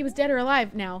tell if Nikki was dead or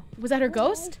alive now. Was that her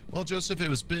ghost? Well, Joseph,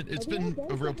 it's been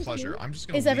a real pleasure. I'm just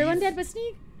gonna Is everyone leave. dead but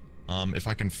Sneak? If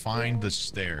I can find the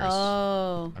stairs.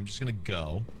 Oh. I'm just gonna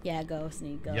go. Yeah, go,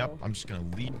 Sneak, go. Yep, I'm just gonna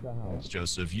leave the house,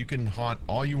 Joseph. You can haunt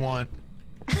all you want.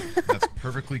 That's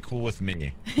perfectly cool with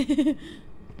me.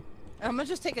 I'm gonna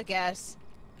just take a guess.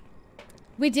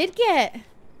 We did get...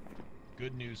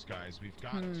 Good news, guys. We've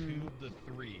got 2 of the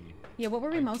 3. Yeah, what were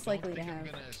we most likely to I have? don't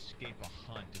think I'm gonna escape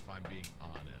a hunt if I'm being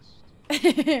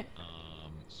honest.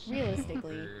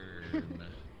 Realistically.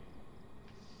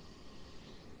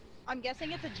 I'm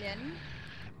guessing it's a gin.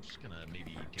 I'm just gonna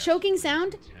maybe guess Choking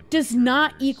sound does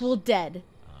not equal dead.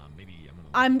 Maybe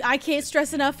I'm gonna I can't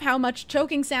stress enough how much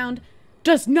choking sound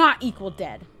does not equal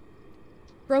dead.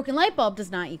 Broken light bulb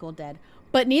does not equal dead,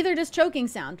 but neither does choking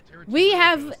sound. We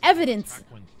have evidence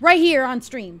right here on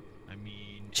stream. I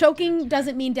mean, Choking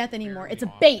doesn't mean death anymore. It's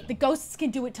a bait. The ghosts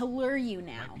can do it to lure you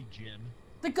now. might be Jim.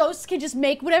 The ghosts can just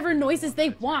make whatever noises they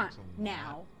want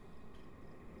now.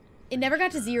 It never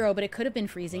got to 0, but it could have been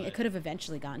freezing. It could have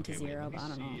eventually gotten to 0, but I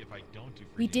don't know.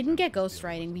 We didn't get ghost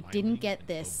writing. We didn't get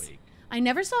this. I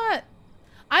never saw it.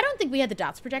 I don't think we had the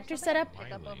dots projector set up.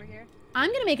 Pick up over here. I'm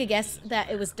gonna make a guess that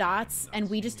it was dots, and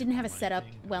we just didn't have it set up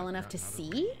well enough to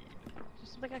see.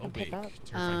 Just something I can pick up.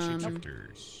 Terrified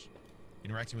shapeshifters.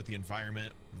 Interacting with the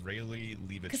environment, rarely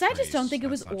leave a Because I just don't trace. think it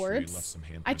was That's not true. You left orbs. some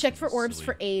I handprints, checked for which is orbs silly.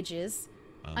 for ages.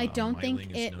 I don't think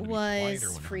Myling is it known to be was quieter when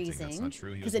hunting. That's freezing. not true.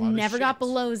 He Because was it a lot of never got shit.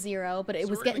 below 0, but it So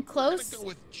was we're getting gonna- we're gonna close. go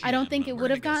with I don't Jim. think it We're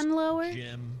would have gonna guess gotten lower.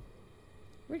 Jim.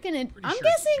 We're gonna... Pretty I'm sure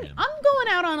it's guessing... Jim. I'm going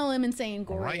out on a limb and saying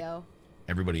All right. Goryo.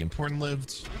 Everybody important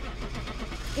lived.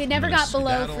 It never gonna got below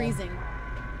skedaddle. freezing.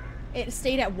 It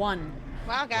stayed at 1. Wow,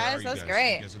 Where are guys, you that's guys?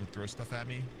 great. You guys gonna throw stuff at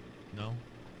me? No?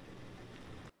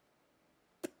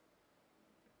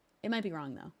 It might be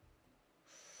wrong, though.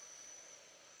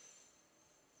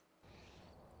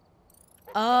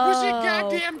 Oh. Was it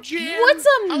goddamn Jim? What's a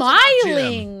How's it not Jim?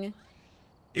 myling?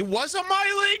 It was a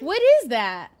myling? What is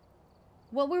that?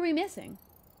 What were we missing?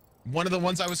 One of the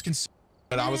ones I was considering,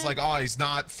 but I was like, oh, he's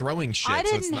not throwing shit. I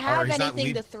so it's didn't not, or have he's not anything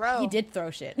lead- to throw. He did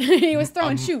throw shit. He was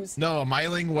throwing shoes. No,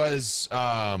 myling was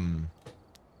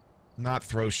not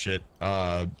throw shit.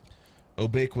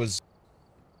 Obake was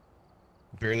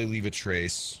barely leave a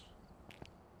trace,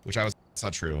 which I was. That's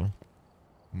not true.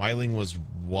 Myling was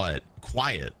what?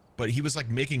 Quiet, but he was like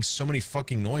making so many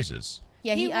fucking noises,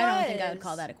 Yeah, He I don't think I would was.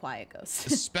 call that a quiet ghost.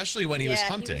 especially when he was Yeah,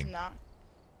 hunting. He was not.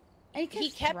 And He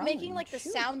kept throwing making like the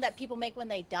shoes. sound that people make when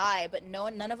they die, but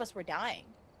none of us were dying.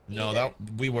 No, either. that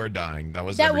we were dying. That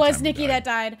was That every was time we Nikki died. that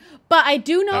died. But I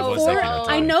do know That was for Nikki that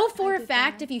I died. know for I a did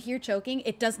fact die. if you hear choking,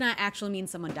 it does not actually mean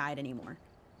someone died anymore.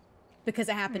 Because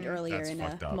it happened earlier That's in a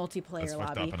fucked up. multiplayer That's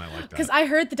fucked lobby. up, and I like that. Because I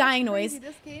heard the dying Crazy, noise.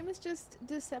 This game is just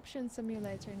deception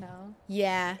simulator now.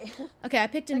 Yeah. Okay, I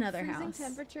picked Like, another freezing house.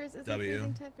 temperatures isn't W.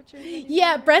 freezing temperatures Yeah,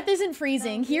 anymore. breath isn't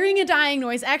freezing. No. Hearing a dying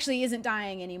noise actually isn't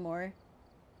dying anymore.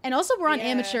 And also we're on Yeah.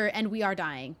 amateur and we are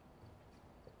dying.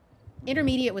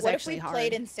 Intermediate was What actually if we hard.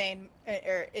 played insane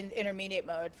or in intermediate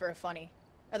mode for a funny?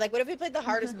 Or like, what if we played the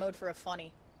hardest mode for a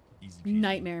funny? Easy peasy.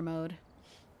 Nightmare mode.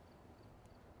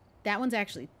 That one's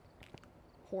actually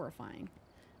horrifying.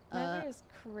 Nightmare is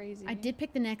crazy. I did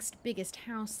pick the next biggest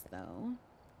house though.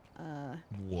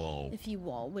 Whoa. If you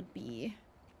all would be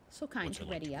so kind What's to it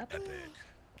like ready up. epic?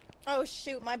 Oh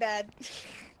shoot, my bad.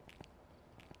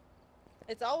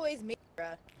 It's always me,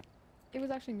 bruh. It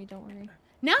was actually me, don't worry.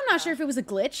 Now I'm not sure if it was a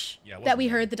glitch Yeah, it that we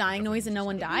wasn't me. heard the dying Definitely noise and no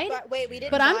one just- died. But wait, we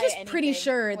didn't. But I'm buy just pretty anything.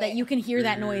 sure that Wait. you can hear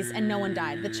that noise and no one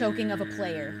died. The choking of a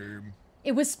player.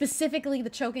 It was specifically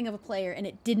the choking of a player and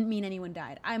it didn't mean anyone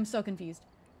died. I'm so confused.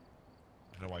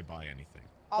 How do I buy anything?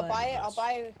 I'll but- buy it. I'll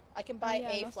buy. I can buy yeah,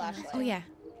 a that's nice. flashlight. Oh yeah.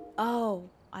 Oh,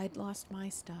 I'd lost my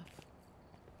stuff.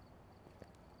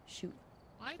 Shoot.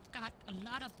 I've got a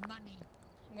lot of money.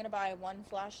 I'm gonna buy one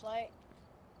flashlight,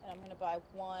 and I'm gonna buy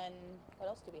one. What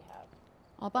else do we have?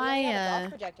 I'll We only have a buy DOS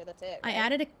projector. That's it. I right?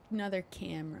 added another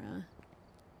camera.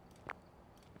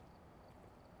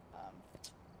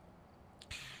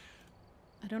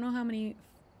 I don't know how many.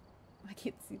 I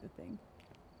can't see the thing.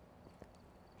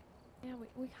 Yeah,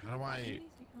 we How do I- anything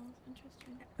else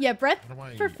interesting. Yeah, breath How do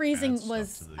I for add freezing stuff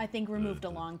was, to the- I think, the- removed a the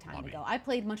long time lobby? ago. I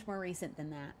played much more recent than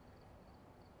that.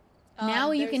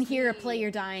 Now you can there's hear a the-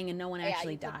 player dying and no one yeah,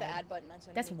 actually you click the died. add button, what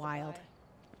That's you need to wild. buy.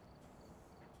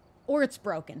 Or it's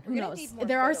broken. Who We're gonna knows? need more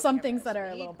There are photo some things cameras. that are We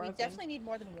a need- little broken. We definitely need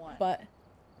more than one. But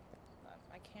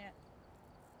I can't.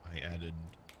 I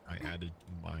added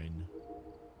mine.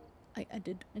 I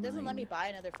did. It doesn't let me mine. buy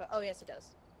another. Oh yes, it does.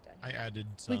 Done. I added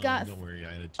some. got- Don't worry,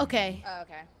 I added two. Okay. Oh,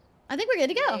 okay. I think we're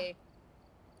good to go. Yay.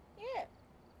 Yeah.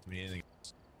 Do we need anything?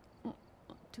 Oh,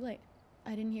 too late.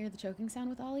 I didn't hear the choking sound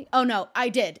with Ollie. Oh no, I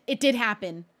did. It did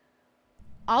happen.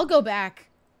 I'll go back.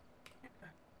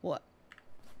 What?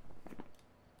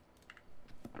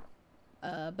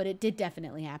 But it did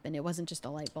definitely happen. It wasn't just a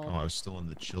light bulb. Oh, I was still in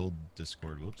the chilled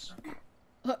Discord. Whoops.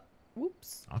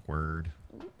 Whoops. Awkward.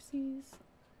 Oopsies.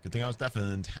 Good thing I was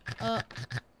deafened.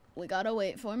 We gotta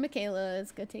wait for Michaela.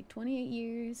 It's gonna take 28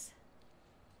 years.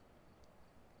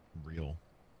 Real.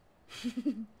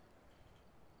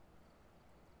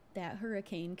 That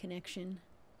hurricane connection.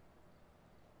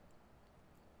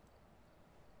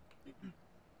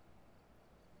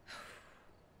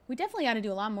 We definitely got to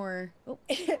do a lot more. Oh,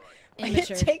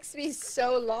 immature. It takes me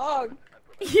so long.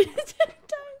 It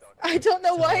does. I don't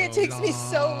know why it takes me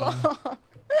so long. long.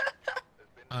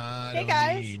 I Hey, don't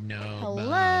guys. need nobody. Hello.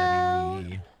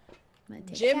 I'm gonna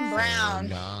take Jim that. Brown.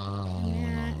 Long.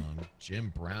 Yeah.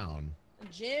 Jim Brown.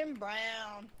 Jim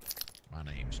Brown. My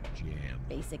name's Jim.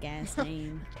 Basic ass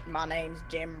name. My name's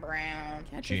Jim Brown.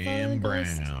 Catch a photo of the Jim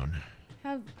ghost. Brown.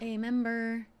 Have a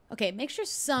member. Okay, make sure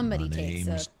somebody My takes a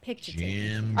name's picture.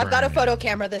 Jim I've got a photo Brown.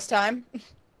 camera this time.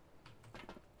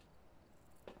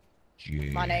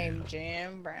 Jim. My name's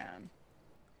Jim Brown.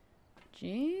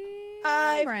 Jim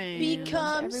I've Brown.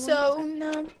 become Everyone so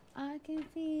numb. I can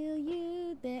feel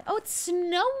you there. Oh, it's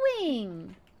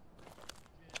snowing.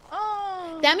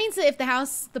 Oh. That means that if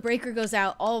the breaker goes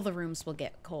out, all the rooms will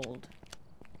get cold.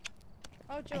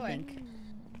 Oh, joy. I think.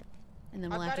 And then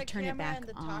we'll I've have got to a turn it camera back in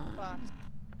the on. talk box.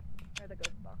 Or the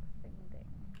ghost box thing.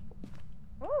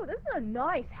 Oh, this is a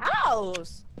nice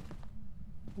house.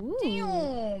 Ooh.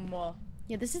 Damn.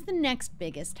 Yeah, this is the next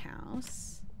biggest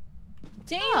house.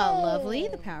 Damn. Oh, lovely.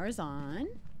 The power's on.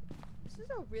 This is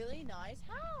a really nice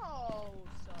house.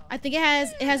 I think it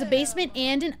has a basement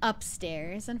and an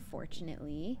upstairs,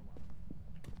 unfortunately.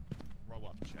 Roll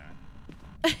up,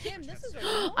 chat. Jim, this is a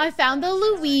really I found the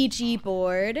Luigi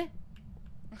board.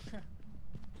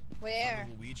 Where?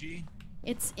 Luigi.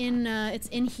 It's in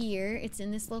here. It's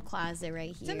in this little closet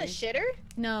right here. It's in the shitter?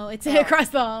 No, it's Oh. across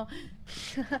the hall.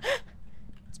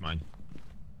 It's mine.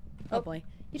 Oh boy.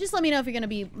 You just let me know if you're gonna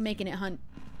be making it hunt.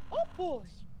 Oh boy.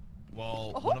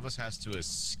 Well, Uh-huh. one of us has to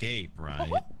escape, right?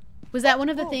 Was that one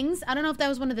of the Oh. things? I don't know if that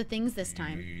was one of the things this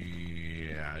time.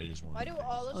 Yeah, I just want. Why do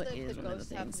all of Oh, it the is one of the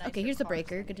ghosts have things. nicer Okay, here's the cars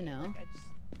breaker. than Good to me? know. Like, I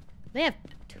just- They have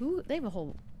two. They have a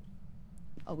whole.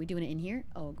 Oh, we doing it in here?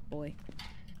 Oh boy.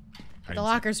 The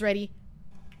locker's ready.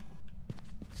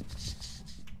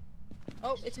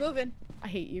 Oh, it's moving. I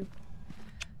hate you.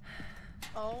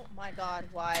 Oh my god,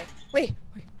 why? Wait,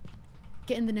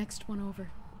 Get in the next one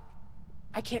over.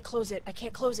 I can't close it. I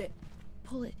can't close it.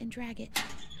 Pull it and drag it.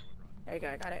 There you go,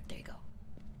 I got it. There you go.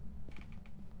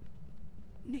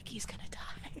 Nikki's gonna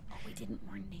die. Oh, we didn't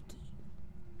warn Nikki.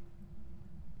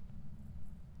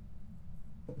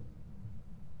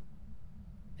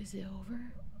 Is it over?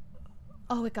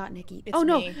 Oh, it got Nikki. It's oh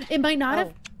no, me. it might not Oh.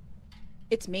 have.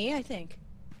 It's me, I think.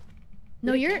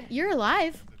 No, you're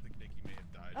alive. I think Nikki may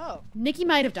have died. Oh. Nikki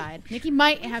might have died. Nikki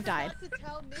might have died. Forgot to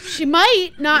tell Nikki. She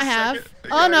might not The have.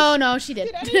 second- Oh no, guys. no, she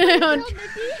did. Did anybody tell Nikki?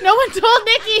 No one told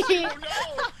Nikki. Oh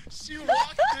no! She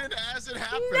walked in as it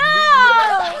happened. No! We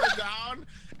literally put her down,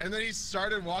 and then he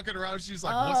started walking around. She's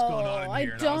like, "What's going on in Oh, I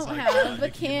here?" And don't was like, have a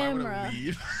Nikki, you might wanna camera.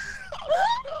 leave."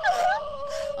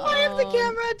 I have the Oh.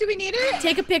 camera. Do we need it?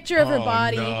 Take a picture of her Oh,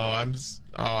 body. No, I'm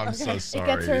so sorry. It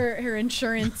gets her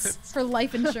insurance, her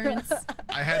life insurance.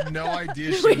 I had no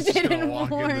idea she We was just gonna didn't walk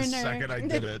in warn the her. second I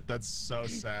did it. That's so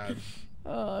sad.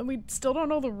 We still don't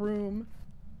know the room.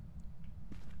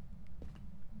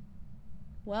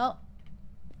 Well,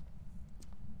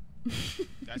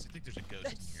 Guys, I think there's a ghost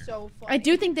That's in here. so funny. I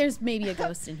do think there's maybe a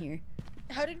ghost in here.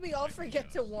 How did we all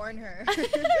forget to warn her?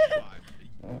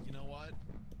 You know what?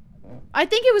 I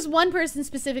think it was one person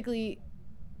specifically.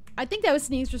 I think that was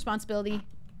Sneeg's responsibility.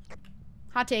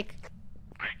 Hot take.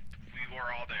 We were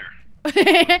all there. Could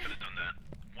have done that.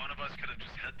 One of us could have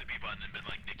just hit the B button and been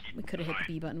like, Nikki. We could have hit the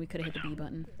fine. B button. We could have hit the B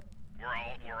button. We're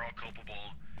all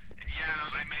culpable. And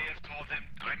yeah, I may have told him.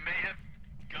 I may have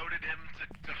goaded him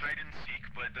to hide and seek,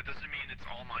 but that doesn't mean it's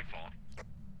all my fault.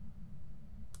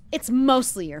 It's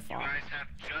mostly your You fault. guys have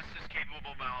just as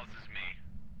capable mouths as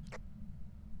me.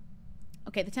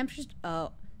 Okay, the temperature's.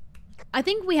 Oh. I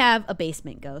think we have a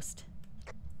basement ghost.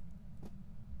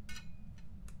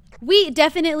 We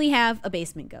definitely have a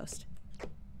basement ghost.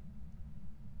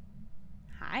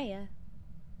 Hiya.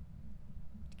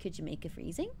 Could you make it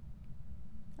freezing?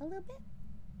 A little bit?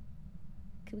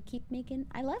 Could we keep making...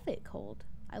 I love it cold.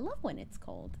 I love when it's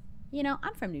cold. You know,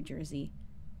 I'm from New Jersey.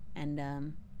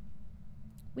 And,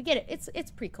 we get it.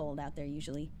 It's pretty cold out there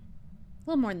usually. A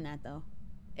little more than that, though.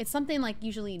 It's something like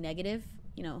usually negative.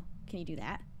 You know, can you do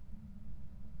that?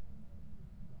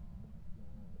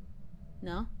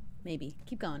 No? Maybe.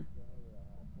 Keep going.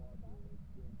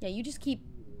 Yeah, you just keep...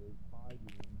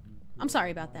 I'm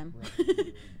sorry about them.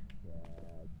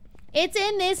 It's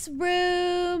in this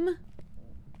room.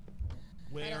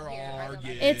 Where are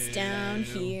you? It's down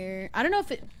here. I don't know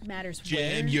if it matters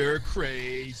Jim, where. you're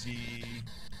crazy.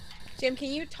 Jim, can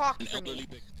you talk for me?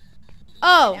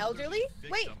 Oh. Elderly?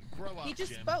 Wait, Victim. Grow up, he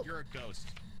just Jim. spoke. You're a ghost.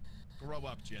 Grow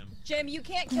up, Jim. Jim, you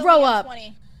can't kill Grow me up. at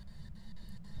 20.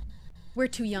 We're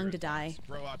too young You're to a die. ghost.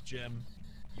 Grow up, Jim.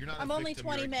 You're not I'm a only victim,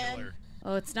 20, you're a man. killer.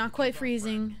 Oh, it's not quite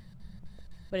freezing,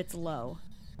 but it's low.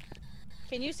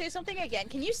 Can you say something again?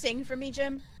 Can you sing for me,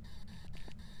 Jim?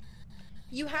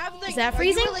 You have the. Is that Are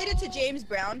freezing? you related to James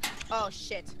Brown? Oh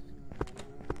shit.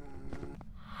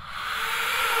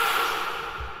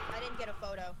 I didn't get a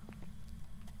photo.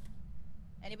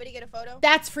 Anybody get a photo?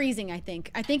 That's freezing, I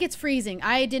think. I think it's freezing.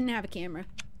 I didn't have a camera.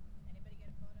 Anybody get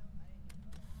a photo? I didn't get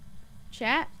a photo.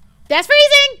 Chat. That's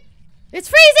freezing! It's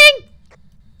freezing!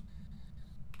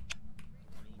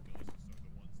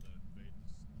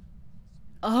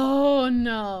 Oh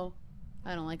no.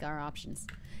 I don't like our options.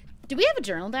 Do we have a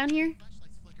journal down here?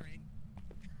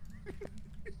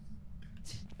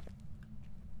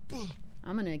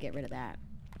 I'm gonna get rid of that.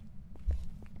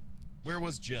 Where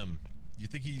was Jim? You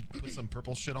think he put some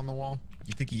purple shit on the wall?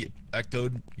 You think he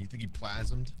ectoed? You think he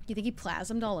plasmed? You think he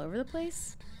plasmed all over the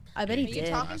place? I bet Are he you did.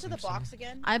 talking to the box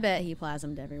again? I bet he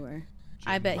plasmed everywhere.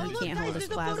 I bet Oh he look, can't guys, hold his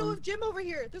there's a photo plasm. of Jim over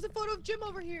here. There's a photo of Jim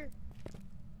over here.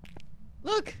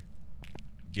 Look.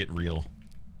 Get real.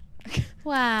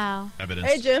 Wow. Evidence.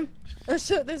 Hey, Jim. There's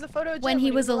a photo of Jim When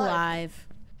he was alive.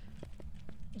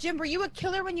 Jim, were you a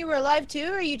killer when you were alive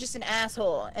too, or are you just an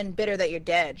asshole and bitter that you're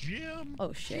dead? Jim.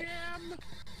 Oh shit.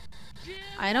 Jim,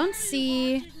 I don't why are you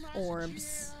see watching us,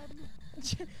 orbs.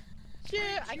 Jim?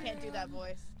 Jim, I can't do that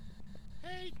voice.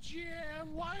 Hey,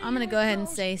 Jim, why I'm gonna you go ahead and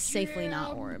ghost, say safely not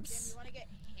Jim? Jim, orbs. you wanna get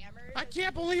hammered? I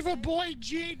can't believe a boy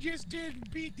G just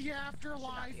didn't beat the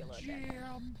afterlife, be allowed that.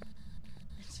 Jim.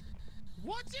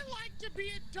 What's it like to be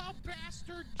a dumb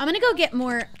bastard, I'm gonna go get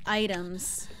more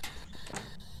items.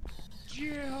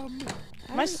 Jim?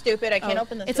 Am I stupid? I can't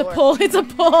open the It's door. a pull. It's a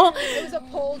pull. It was a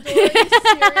pole door. Are you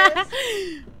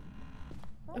serious?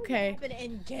 Okay. Been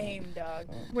in game, dog.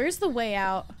 Where's the way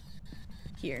out?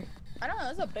 Here. I don't know.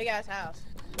 This is a big ass house.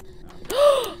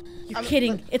 You're I'm-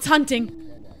 kidding. It's hunting.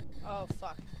 Oh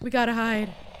fuck. We gotta hide.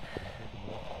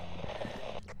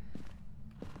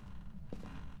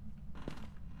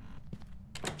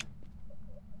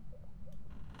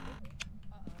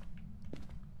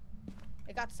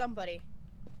 It got somebody.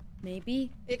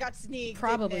 Maybe. It got Sneeg.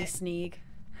 Probably didn't Sneeg.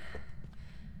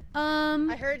 it?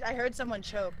 I heard someone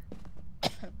choke.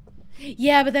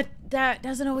 Yeah, but that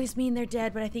doesn't always mean they're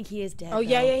dead, but I think he is dead. Oh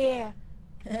yeah, though. yeah,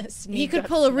 yeah. He could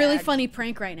pull a really funny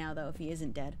prank right now, though, if he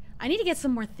isn't dead. I need to get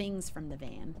some more things from the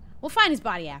van. We'll find his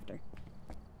body after.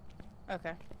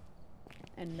 Okay.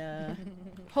 And,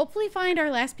 hopefully find our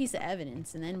last piece of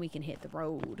evidence, and then we can hit the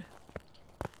road.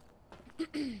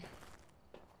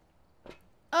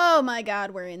 Oh my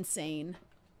god, we're insane.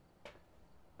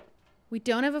 We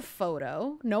don't have a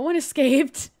photo. No one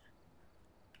escaped.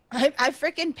 I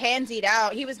freaking pansied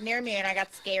out. He was near me and I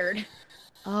got scared.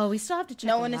 Oh, we still have to check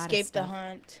No a one lot of escaped the stuff.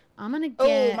 hunt. I'm gonna Oh,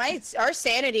 get... our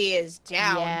sanity is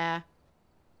down. Yeah.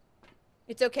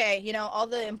 It's okay. You know, all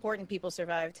the important people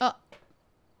survived. Oh.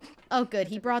 Oh, good.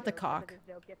 He brought the cock.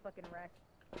 Get fucking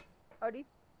wrecked. Oh, do you...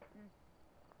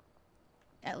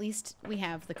 At least we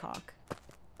have the cock.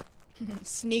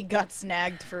 Sneak got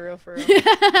snagged for real, for real.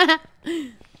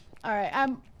 All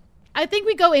right. I think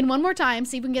we go in one more time,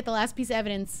 see if we can get the last piece of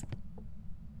evidence,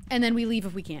 and then we leave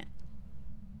if we can't.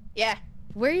 Yeah.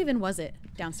 Where even was it?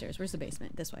 Downstairs. Where's the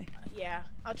basement? This way. Yeah.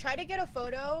 I'll try to get a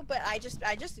photo, but I just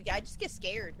get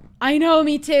scared. I know,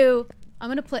 me too. I'm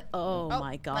gonna play. Oh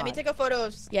my god. Let me take a photo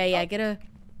of. Yeah, yeah. Oh, Get a.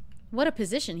 What a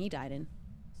position he died in.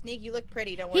 Sneak, you look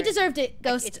pretty. Don't worry. He deserved it,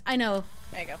 Ghost. it's- I know.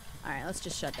 There you go. All right, let's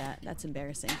just shut that. That's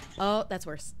embarrassing. Oh, that's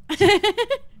worse.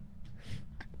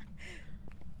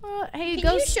 Hey, Can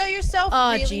Ghost. you show yourself?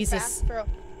 Oh, really Jesus. fast for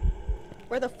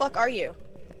Where the fuck are you?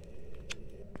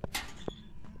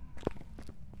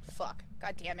 Fuck.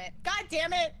 God damn it. God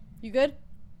damn it. You good?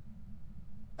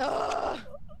 Ugh.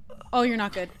 Oh, you're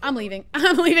not good. I'm leaving.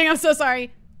 I'm leaving. I'm so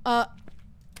sorry. We'll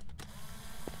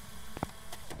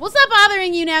stop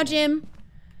bothering you now, Jim.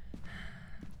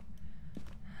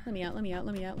 Let me out. Let me out.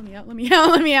 Let me out. Let me out. Let me out.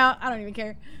 Let me out. I don't even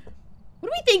care. What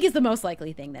do we think is the most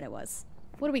likely thing that it was?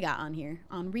 What do we got on here?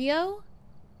 On Rio?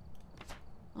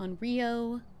 On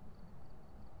Rio.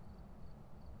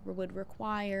 Would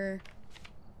require...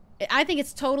 I think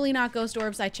it's totally not ghost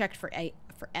orbs. I checked for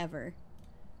forever.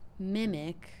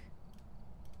 Mimic.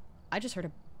 I just heard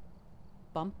a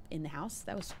bump in the house.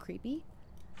 That was creepy.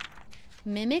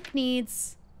 Mimic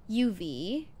needs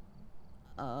UV.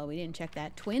 Uh-oh, we didn't check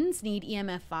that. Twins need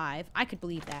EMF 5. I could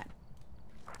believe that.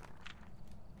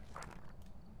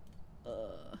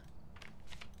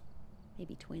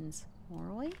 Maybe twins.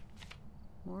 Moroi?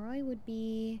 Moroi would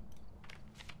be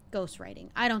ghostwriting.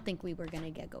 I don't think we were gonna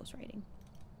get ghostwriting.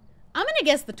 I'm gonna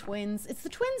guess the twins. It's the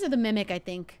twins or the mimic, I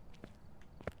think.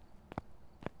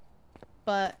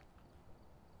 But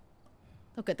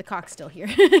oh good, the cock's still here.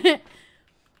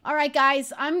 Alright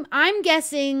guys, I'm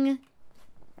guessing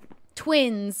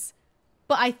twins,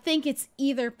 but I think it's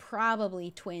either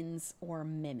probably twins or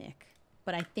mimic.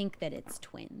 But I think that it's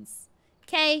twins.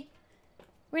 Okay?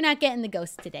 We're not getting the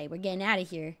ghost today. We're getting out of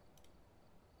here.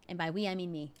 And by we, I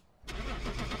mean me.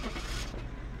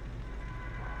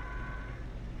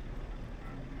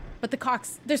 But the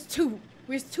cocks, there's two.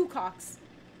 There's two cocks.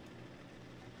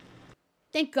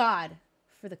 Thank God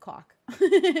for the cock.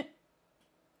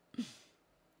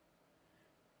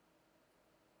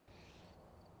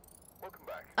 Welcome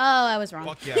back. Oh, I was wrong.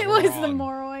 Fuck yeah, it we're was the on.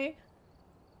 Moroi.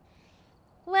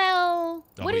 Well,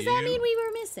 what does that W. mean we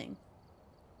were missing?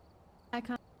 I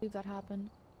can't believe that happened.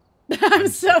 I'm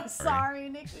so sorry. sorry,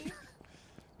 Nikki.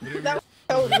 That was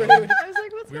so rude. I was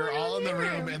like, what's We were going all on in the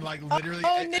here? room and like literally,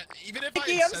 Oh, even if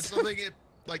Nikki, I I'm said so- something,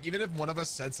 like even if one of us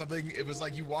said something, it was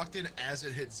like you walked in as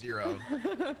it hit 0. You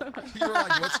were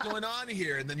like, "What's going on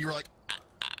here?" And then you were like,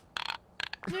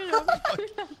 No,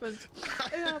 it happens.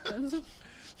 It happens.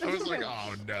 I was like,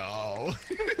 "Oh no."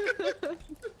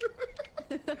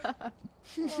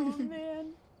 Oh man.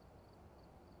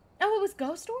 Oh, it was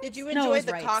Ghost Stories? Did you No, it enjoy was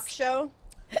the Rights. cock show?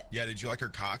 Yeah, did you like her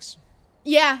cocks?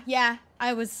 Yeah.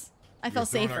 I We were felt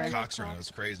throwing safer. our cocks around. It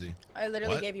was crazy. I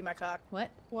literally What? gave you my cock.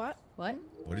 What? What? What?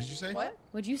 What did you say? What?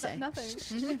 What'd you say? Nothing.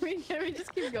 Can we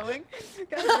just keep going?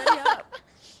 Guys, ready up.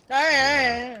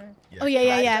 Alright. Oh, yeah.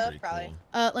 Right, pretty probably.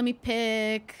 cool. Let me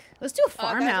pick. Let's do a guys,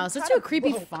 farmhouse. I'm Let's do a kinda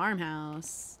creepy broke.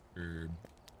 farmhouse. Or,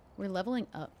 We're leveling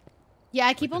up. Yeah,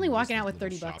 I keep like, only the walking noise out this with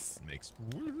little 30 shop bucks. Makes.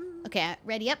 Okay,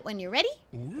 ready up when you're ready.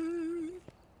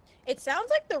 It sounds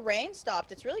like the rain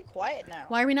stopped. It's really quiet now.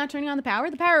 Why are we not turning on the power?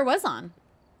 The power was on.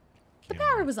 The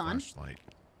power was on. Flashlight.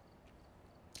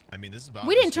 I mean, this is about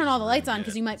We as didn't turn good as all the we're lights gonna on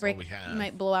because get. you might That's all break, we you have.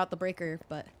 might blow out the breaker,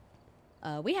 but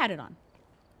we had it on.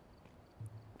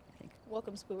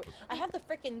 Welcome, Squidward. I have the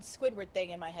freaking Squidward thing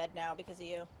in my head now because of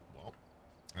you. Well,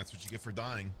 that's what you get for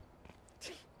dying.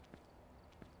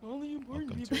 Only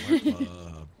Welcome to our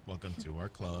club. Welcome to our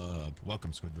club.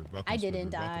 Welcome, Squidward. Welcome, I didn't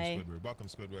Squidward. die. Welcome, Squidward. Welcome,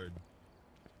 Squidward.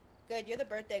 Good, you're the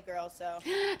birthday girl, so.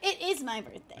 It is my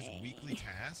There's birthday. weekly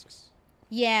tasks?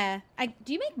 Yeah.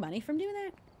 Do you make money from doing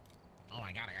that? Oh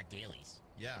my god, I got dailies.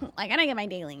 Yeah. I gotta get my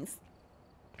dailies.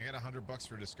 I got $100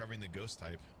 for discovering the ghost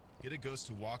type. Get a ghost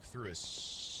to walk through a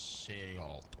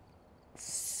salt.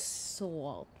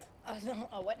 Salt.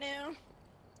 What now?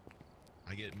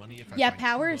 I get money if I Yeah, find two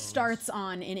power bones. starts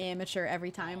on in amateur every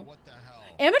Oh, time. what the hell?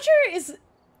 Amateur is...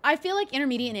 I feel like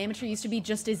intermediate and amateur used to be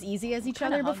just as easy as each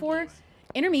Kinda other before. hungies.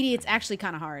 Intermediate's actually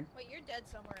kind of hard. Wait, you're dead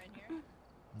somewhere in here.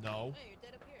 No. Hey, you're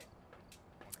dead up here.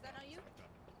 Is that not you?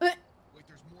 Wait,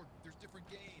 there's different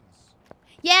games.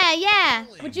 Yeah.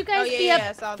 Really? Would you guys yeah, be yeah, up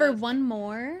I saw for those. one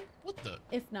more? What the?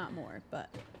 If not more, but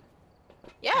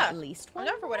Yeah. at least I'm one.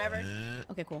 down for whatever.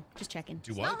 Okay, cool. Just checking.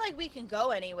 Do It's what? not like we can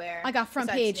go anywhere. I got front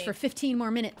besides page Sneak. for 15 more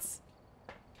minutes.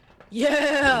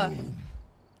 Yeah.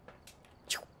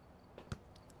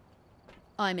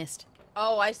 Oh, I missed.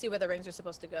 Oh, I see where the rings are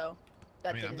supposed to go.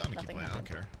 That I mean, I'm didn't. done to keep Nothing playing. I don't happened.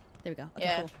 care. There we go. Okay,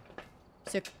 Yeah. cool.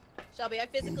 Sick. Shelby, I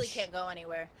physically can't go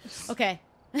anywhere. Okay.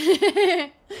 Like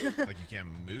you can't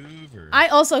move, or I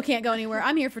also can't go anywhere.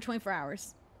 I'm here for 24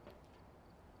 hours.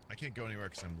 I can't go anywhere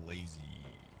because I'm lazy.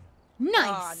 Nice.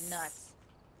 Aw, nuts.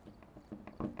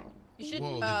 You should.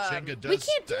 Whoa, the Jenga does we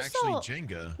can't do actually salt.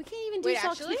 Jenga. We can't even do Wait,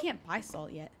 salt 'cause we actually? can't buy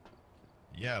salt yet.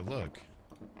 Yeah, look.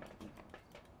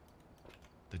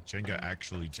 The Jenga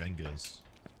actually Jengas.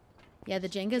 Yeah, the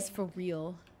Jenga's for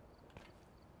real.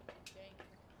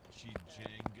 She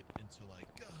jeng into like.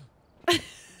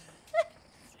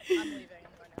 I'm leaving.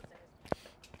 I'm going downstairs.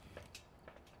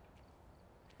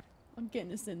 I'm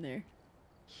getting us in there.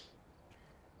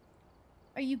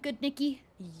 Are you good, Nikki?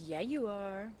 Yeah, you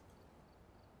are.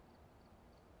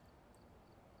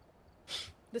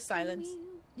 The silence.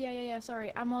 Yeah.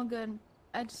 Sorry, I'm all good.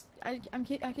 I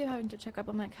keep having to check up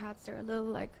on my cats. They're a little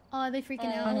like Oh, are they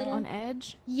freaking out a little? on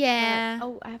edge. Yeah.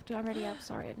 Oh, I have to. I'm already up.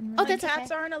 Sorry, I didn't Oh, realize. that's My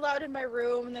cats okay. aren't allowed in my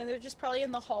room, and then they're just probably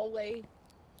in the hallway.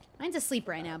 Mine's asleep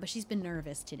right now, but she's been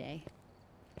nervous today.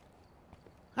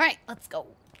 All right, let's go.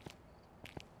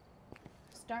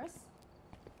 Stars?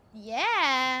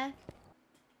 Yeah.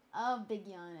 Oh, Big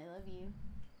Yawn, I love you.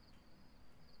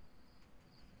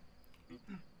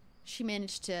 She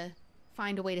managed to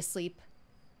find a way to sleep.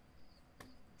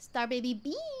 Star Baby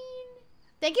Bean.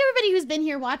 Thank you everybody who's been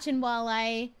here watching while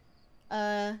I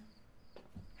had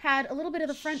a little bit of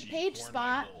the front page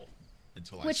spot,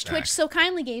 which Twitch so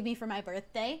kindly gave me for my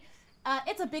birthday.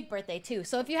 It's a big birthday too,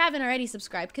 so if you haven't already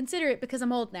subscribed, consider it because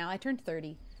I'm old now. I turned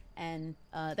 30, and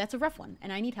that's a rough one,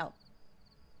 and I need help.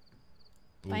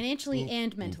 Financially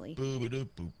and mentally.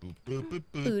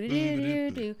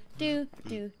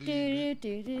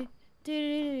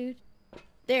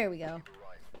 There we go.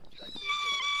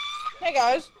 Hey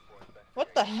guys,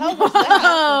 what the hell was that?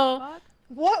 Oh.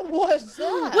 What was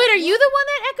that? Wait, are you the one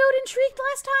that echoed and shrieked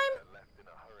last time?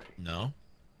 No.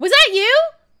 Was that you?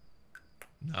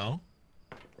 No.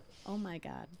 Oh my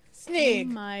god. Sneak.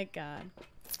 Oh my god.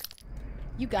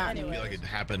 You got I me. feel like it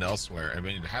happened elsewhere. I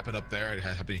mean, it happened up there. It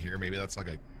happened here. Maybe that's like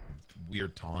a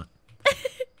weird taunt.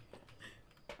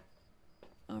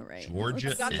 All right.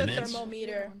 Georgia Got the Emmett?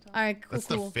 thermometer. All right, cool, That's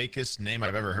cool. the fakest name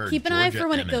I've ever heard. Keep an eye Georgia for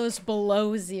when Emmett. it goes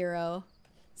below 0.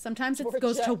 Sometimes it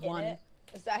goes to Georgia 1. Emmett?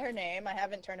 Is that her name? I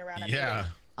haven't turned around. Yeah.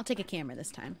 I'll take a camera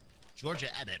this time. Georgia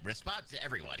Emmett, respond to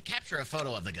everyone. Capture a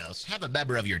photo of the ghost. Have a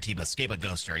member of your team escape a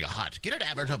ghost during a hunt. Get an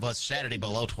average of a sanity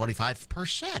below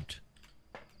 25%.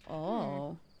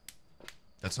 Oh.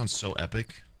 That sounds so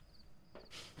epic.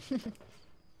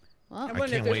 Well, I wonder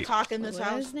if can't there's wait. cock in this what is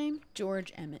house. his name?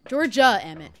 George Emmett. Georgia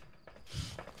Emmett.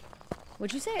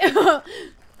 What'd you say?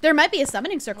 There might be a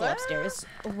summoning circle What? upstairs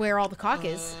where all the cock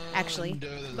is, actually.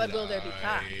 But will there be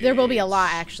cock? There will be a lot,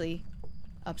 actually,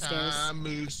 upstairs. I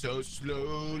move so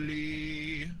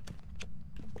slowly in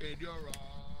your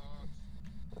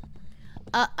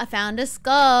arms. I found a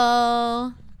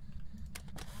skull.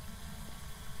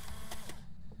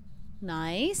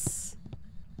 Nice.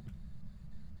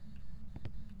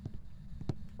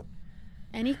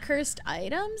 Any cursed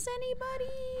items,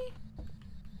 anybody?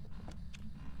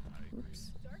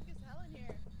 Oops. Dark as hell in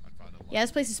here. Yeah,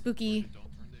 this place is spooky. Don't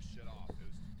turn this shit off. It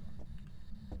was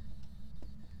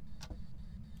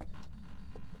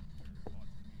too dark.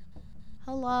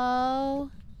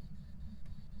 Hello?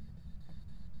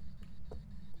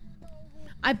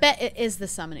 I bet it is the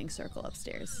summoning circle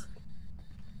upstairs.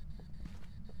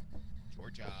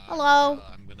 Georgia. Hello?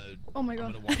 I'm gonna. Oh my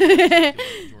god. I'm gonna walk to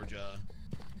Georgia.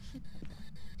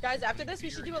 Guys, after this, we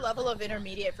should do a level of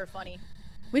intermediate for funny.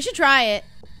 We should try it.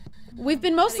 We've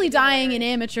been mostly dying in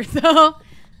amateur, though.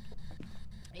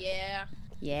 Yeah.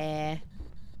 Yeah.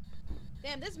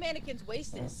 Damn, this mannequin's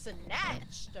waist is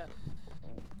snatched.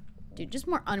 Dude, just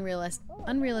more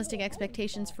unrealistic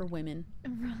expectations for women.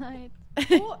 Right.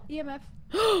 Oh, EMF.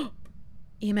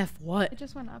 EMF what? It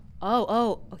just went up.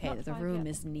 Oh, okay, Not the 5 room yet,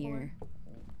 is near.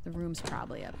 The room's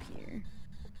probably up here.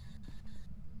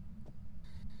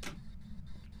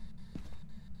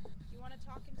 You want to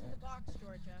talk into the box,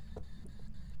 Georgia?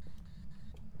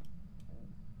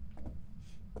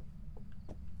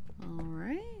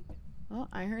 Alright. Oh,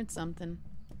 I heard something.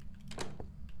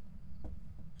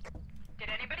 Did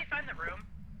anybody find the room?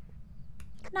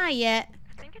 Not yet.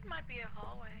 I think it might be a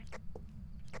hallway.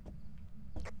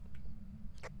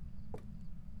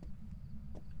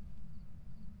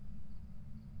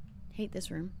 Hate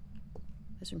this room.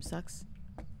 This room sucks.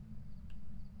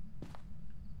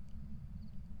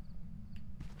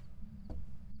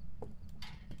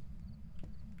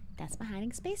 That's my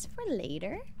hiding space for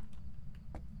later.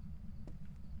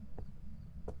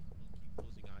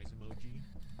 Closing eyes emoji.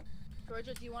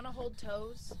 Georgia, do you want to hold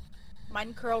toes?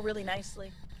 Mine curl really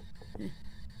nicely.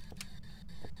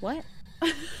 What?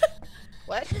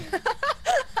 What?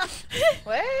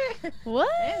 What? What?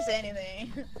 I didn't say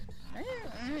anything. I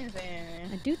didn't say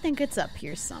anything. I do think it's up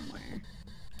here somewhere.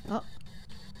 Oh,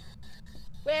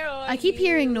 Where are I keep you?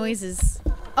 hearing noises.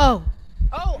 Oh,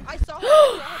 Oh, I saw her. I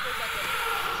saw her for a second.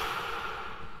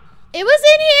 it was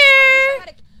in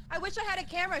here! I wish I had a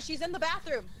camera. She's in the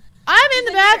bathroom. I'm in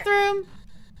the in here. bathroom.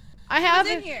 I She's have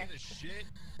in it. here. Shit.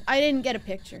 I didn't get a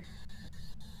picture.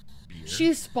 Beer.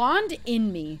 She spawned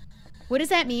in me. What does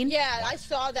that mean? Yeah, I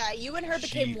saw that. You and her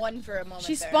became She- one for a moment.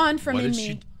 She there. spawned from What in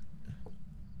did me.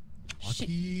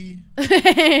 Lucky.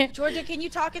 Georgia, can you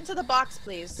talk into the box,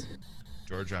 please?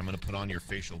 Georgia, I'm gonna put on your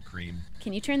facial cream.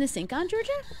 Can you turn the sink on, Georgia?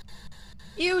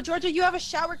 Ew, Georgia, you have a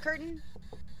shower curtain.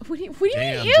 What do you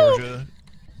Damn, mean, you? Georgia.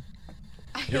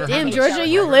 I You ever Damn, had a Georgia, shower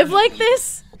you curtain? live like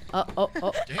this? Oh.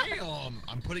 Damn!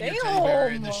 I'm putting your teddy bear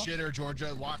in the Damn. shitter,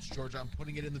 Georgia. Watch, Georgia. I'm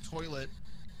putting it in the toilet.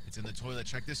 It's in the toilet.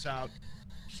 Check this out.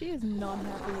 She is not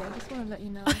happy. I just want to let you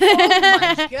know.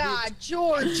 Oh my god,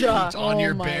 Georgia. It's on Oh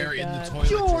your my bear in the God. toilet,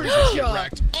 Georgia. Get Georgia.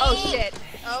 wrecked. Oh shit.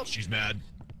 Oh. She's mad.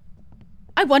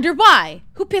 I wonder why.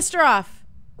 Who pissed her off?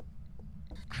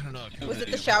 I don't know. Was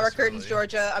it the shower curtains,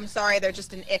 Georgia? I'm sorry, they're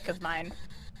just an ick of mine.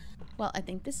 Well, I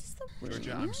think this is the room.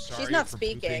 Georgia, I'm sorry not for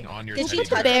speaking. pooping on your Did teddy you put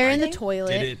the bear. bear in I the think-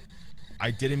 toilet? I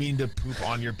didn't mean to poop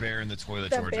on your bear in the toilet,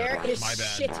 The Georgia. bear is My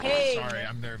bad. shitting. Sorry,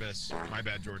 I'm nervous. My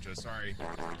bad, Georgia. Sorry.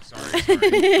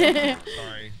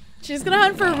 Sorry. She's gonna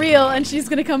hunt for real, and she's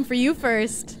gonna come for you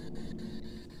first.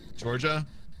 Georgia,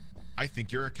 I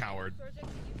think you're a coward. Georgia, can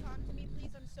you talk to me, please?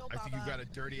 I'm so I think you've got a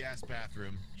dirty ass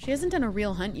bathroom. She hasn't done a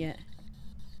real hunt yet.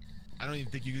 I don't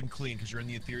even think you can clean because you're in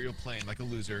the ethereal plane like a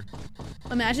loser.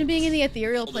 Imagine being in the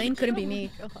ethereal plane. Couldn't be me.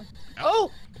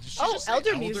 Oh, Did she oh, just say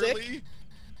elder music. elderly?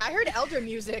 I heard elder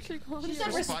music. She She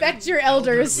said responded respect your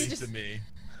elders. elderly to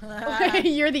me.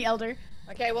 You're the elder.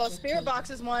 Okay, well, spirit box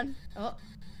is one. Oh.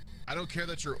 I don't care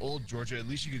that you're old, Georgia. At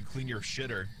least you could clean your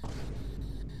shitter.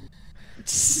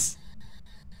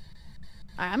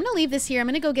 Alright, I'm gonna leave this here. I'm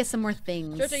gonna go get some more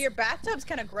things. Georgia, your bathtub's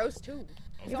kind of gross too.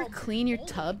 You ever clean your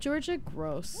tub, Georgia?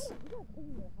 Gross.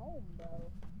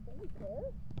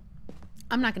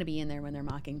 I'm not gonna be in there when they're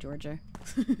mocking Georgia.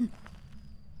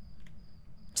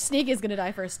 Sneak is gonna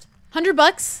die first. $100?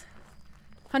 $100.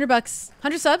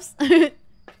 100 subs?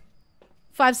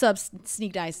 5 subs.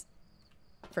 Sneak dies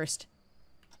first.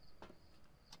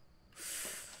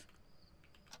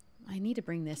 I need to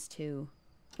bring this too.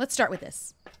 Let's start with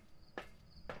this.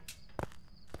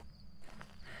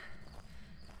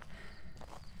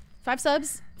 Five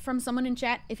subs from someone in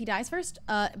chat if he dies first.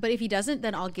 But if he doesn't,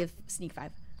 then I'll give Sneak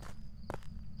 5.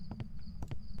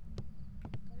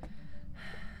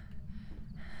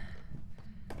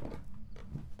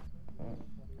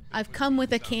 I've come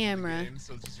with a camera. Game,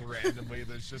 so just randomly,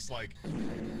 there's just like,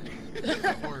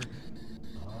 or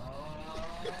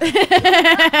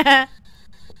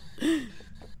just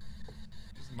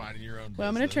minding your own business. Well,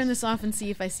 I'm gonna turn this off and see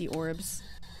if I see orbs.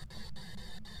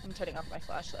 I'm turning off my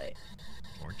flashlight.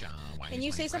 Georgia, why Can is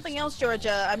you my say breath something so else, cold?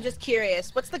 Georgia? I'm just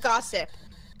curious. What's the gossip?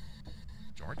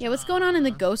 Georgia. Yeah, what's going on in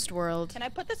the ghost world? Can I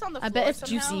put this on the I floor bet it's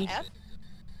somehow? juicy. F?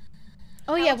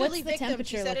 Oh yeah, Elderly what's the victim,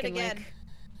 temperature she said it looking again. like?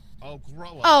 Oh, grow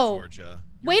up, Oh, Georgia.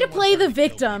 way You're to the one play the trying kill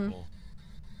victim. people.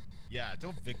 Yeah,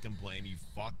 don't victim blame, you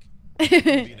fuck.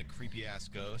 Being a creepy ass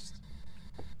ghost.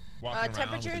 Walking around with a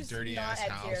Temperature's dirty not ass at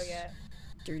house. 0 yet.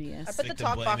 Dirty I ass. put the Victim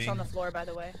talk box blaming. on the floor, by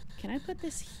the way. Can I put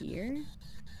this here?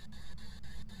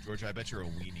 Georgia, I bet you're a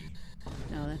weenie.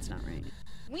 No, that's not right.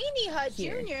 Weenie Hut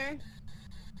Here. Jr.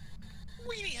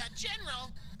 Weenie Hut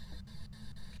General.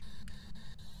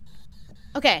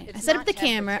 Okay, It's I set not up the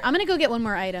camera. temperature. I'm gonna go get one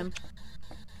more item.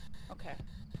 Okay.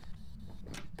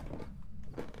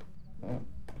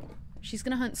 She's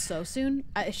gonna hunt so soon.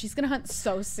 She's gonna hunt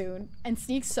so soon. And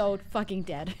Sneak's so fucking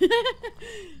dead.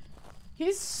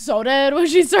 He's so dead when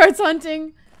she starts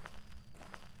hunting.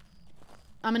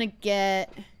 I'm gonna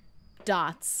get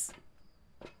dots.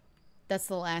 That's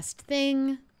the last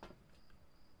thing.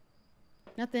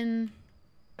 Nothing.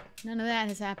 None of that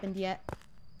has happened yet.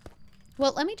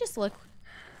 Well, let me just look.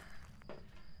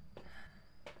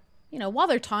 You know, while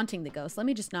they're taunting the ghost, let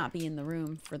me just not be in the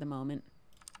room for the moment.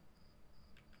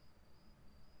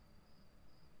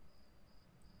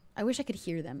 I wish I could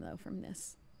hear them, though, from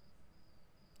this.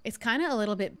 It's kind of a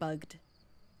little bit bugged.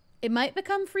 It might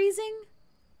become freezing.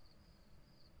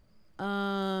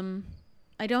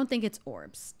 I don't think it's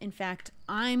orbs. In fact,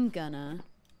 I don't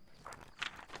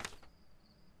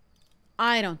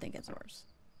think it's orbs.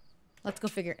 Let's go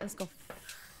figure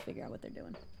out what they're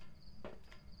doing.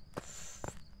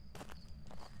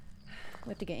 We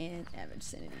have to get average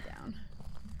sanity down.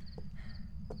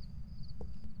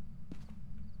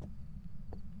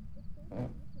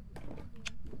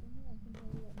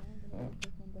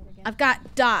 I've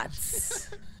got dots.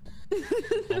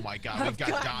 Oh my god, we've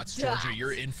got dots, Georgia.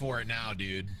 You're in for it now,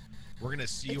 dude. We're gonna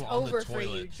see you It's on over the for you,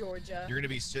 toilet. Georgia. You're gonna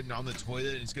be sitting on the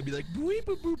toilet and it's gonna be like bleep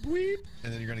boop boop bleep,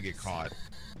 and then you're gonna get caught.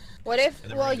 What if,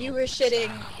 And then while we're gonna you go, were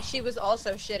shitting, she was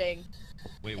also shitting?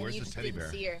 Wait, and where's you the just teddy didn't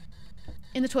bear? see her?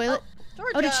 In the toilet?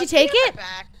 Georgia, did she give take her it?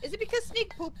 Back. Is it because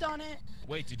Sneak pooped on it?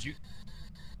 Wait, you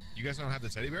guys don't have the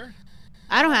teddy bear?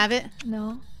 I don't have it.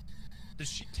 No. Does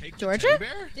she take Georgia? the teddy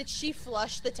bear? Did she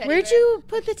flush the teddy Where'd bear? you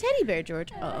put the teddy bear,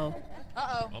 George? Uh-oh.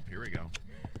 Uh-oh. Oh, here we go.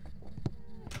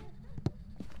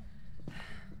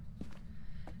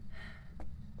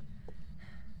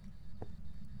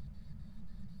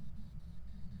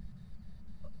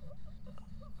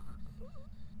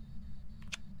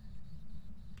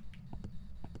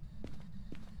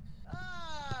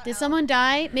 Did someone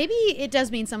die? Maybe it does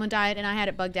mean someone died and I had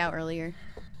it bugged out earlier.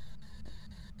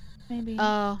 Maybe.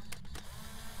 Oh.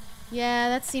 Yeah,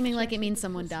 that's seeming like it means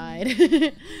someone died.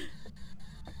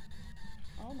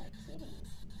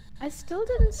 I still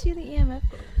didn't see the EMF.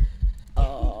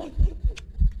 Oh.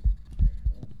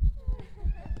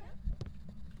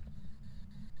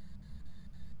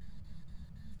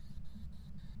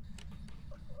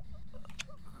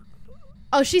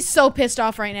 Oh, she's so pissed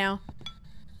off right now.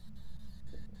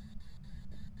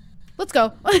 Let's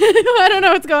go. I don't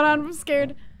know what's going on. I'm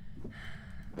scared.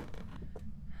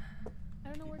 I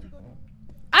don't know where to go.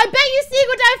 I bet you Sneeg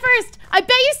would die first. I bet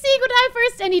you Sneeg would die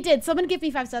first, and he did. Someone give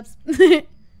me 5 subs.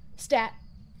 Stat.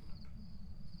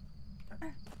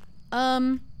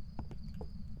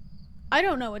 I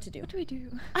don't know what to do. What do we do?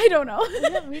 I don't know.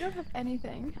 We don't have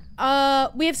anything.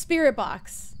 We have spirit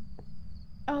box,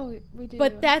 Oh, we do.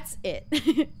 but that's it.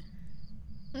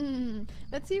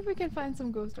 Let's see if we can find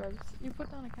some ghost orbs. You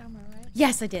put down a camera, right?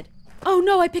 Yes, I did. Oh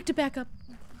no, I picked it back up.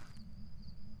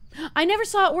 I never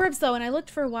saw orbs though, and I looked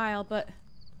for a while, but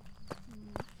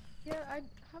Yeah, I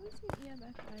haven't seen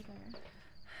EMF either.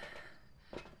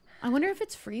 I wonder if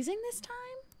it's freezing this time.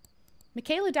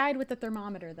 Michaela died with the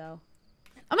thermometer though.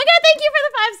 Oh my god, thank you for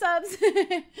the 5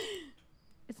 subs.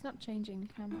 It's not changing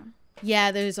camera.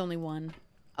 Yeah, there's only one.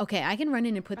 Okay, I can run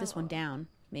in and put this one down,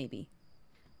 maybe.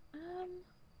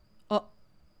 Oh.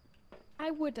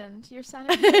 I wouldn't. Your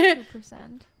sanity is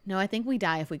 2%. No, I think we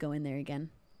die if we go in there again.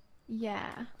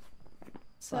 Yeah.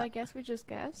 So What? I guess we just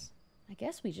guess. I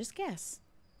guess we just guess.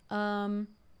 I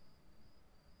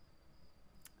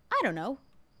don't know.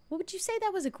 What would you say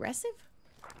that was aggressive?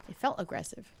 It felt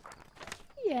aggressive.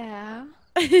 Yeah.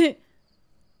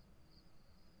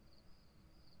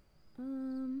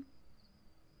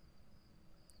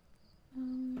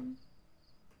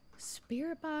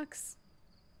 Spirit box.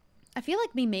 I feel like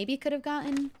we maybe could have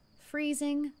gotten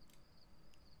freezing.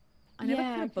 I never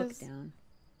Yeah, put a book 'cause down.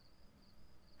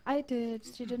 I did.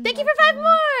 She didn't. Thank you like for 5 them.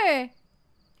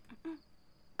 more!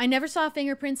 I never saw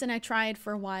fingerprints and I tried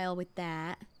for a while with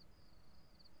that.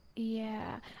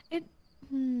 Yeah. It.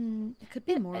 It could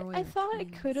be more. I thought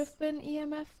it could have been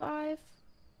EMF 5.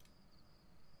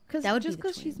 Cause That would be just the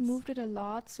because she's twins. moved it a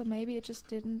lot, so maybe it just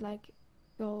didn't like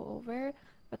go over.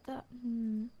 But that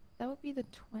would be the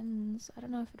twins. I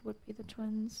don't know if it would be the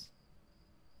twins.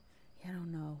 Yeah, I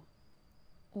don't know.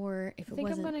 Or if I it think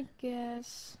wasn't. I'm gonna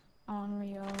guess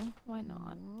Onryo. Why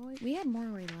not? Moroi? We had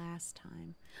Moroi last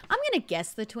time. I'm gonna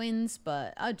guess the twins,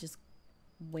 but I'll just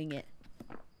wing it.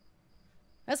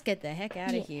 Let's get the heck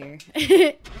out of here.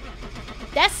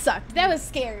 That sucked. That was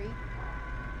scary.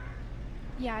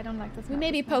 Yeah, I don't like this. We map.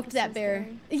 maybe This map poked is that so bear.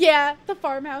 scary. Yeah, the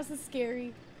farmhouse is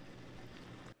scary.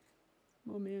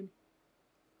 Oh man.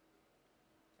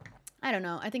 I don't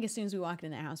know. I think as soon as we walked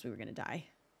in that house, we were gonna die.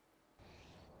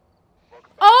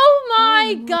 Oh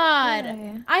my Oh, god!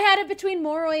 okay. I had it between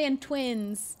Moroi and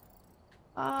twins.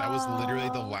 That was literally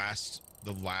the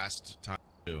last time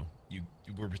too. You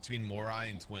were between Morai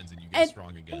and twins, and you get And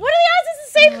strong again. what are the odds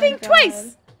it's the same Oh my thing God.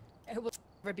 twice? It will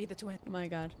never be the twin. Oh my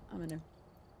god, I'm gonna.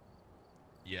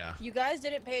 Yeah, You guys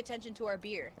didn't pay attention to our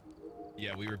beer.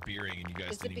 yeah, we were beering, and you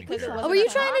guys Is it didn't even because it care. wasn't Oh, were you a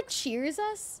trying to cock? cheers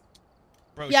us?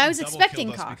 Bro, Yeah, I she was double expecting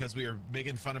killed us cock. because we were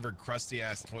making fun of her crusty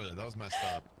ass toilet. That was messed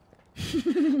up.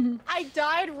 I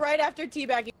died right after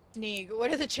teabagging Sneeg.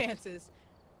 What are the chances?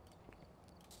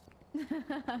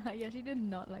 Yeah, she did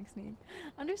not like Sneak.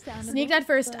 Understandable. Sneak died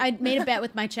first. but- I made a bet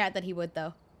with my chat that he would,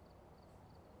 though.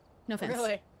 No offense.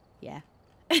 Really? Yeah.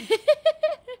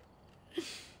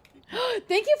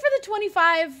 Thank you for the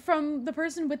 25 from the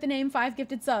person with the name 5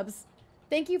 gifted subs.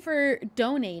 Thank you for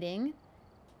donating.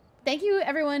 Thank you,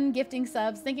 everyone gifting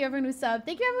subs. Thank you, everyone who subbed.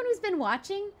 Thank you, everyone who's been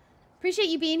watching. Appreciate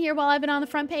you being here while I've been on the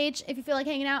front page. If you feel like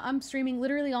hanging out, I'm streaming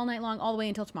literally all night long, all the way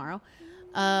until tomorrow.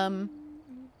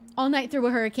 All night through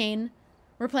a hurricane.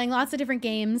 We're playing lots of different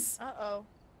games. Uh-oh.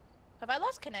 Have I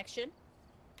lost connection?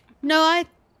 No, I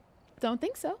don't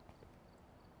think so.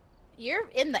 You're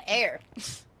in the air.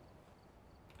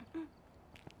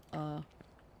 Oh.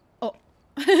 Oh,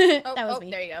 That was oh,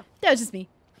 me. there you go. That was just me.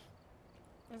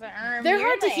 I was like, They're you're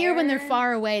hard in to the hear when they're air.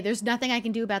 far away. There's nothing I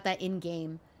can do about that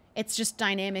in-game. It's just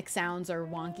dynamic sounds are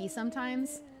wonky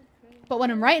sometimes. But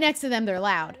when I'm right next to them, they're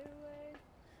loud.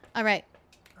 All right.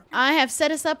 I have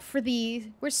set us up for the...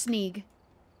 Where's Sneeg?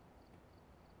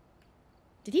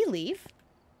 Did he leave?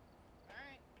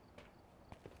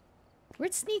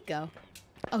 Where'd Sneeg go?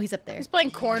 Oh, he's up there. He's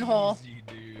playing cornhole. Easy,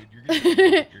 dude.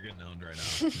 You're getting owned right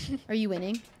now. Are you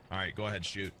winning? All right, go ahead,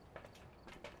 shoot.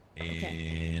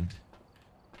 And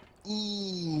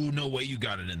ooh, no way you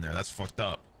got it in there. That's fucked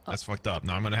up. That's fucked up.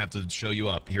 Now I'm gonna have to show you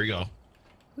up. Here you go.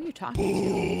 Who are you talking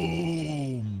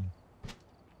to? Boom.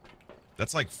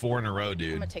 That's like 4 in a row, I'm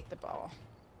dude. gonna take the ball.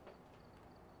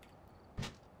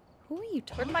 Who are you Where'd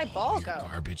talking my ball You're go?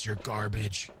 garbage. You're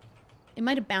garbage. It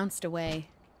might have bounced away.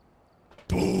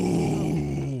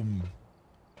 Boom.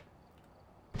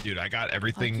 Dude, I got Oh,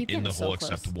 everything keep in the getting so hole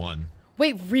except close. 1.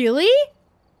 Wait, really?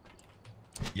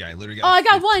 Yeah, I literally Oh, got. I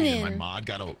got 15, one and in.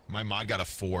 My mod got a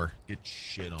 4. Get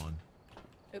shit on.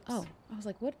 Oops. Oh, I was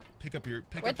like, what? Pick up your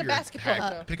Where'd the basketball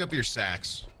go? pick up your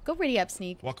sacks. Go ready up,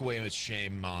 Sneak. Walk away with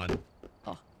shame, Mon.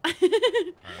 Oh. All right,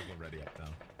 I'll go ready up now.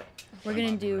 We're My gonna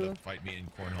Mon do wanted to fight me in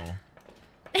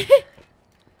cornhole.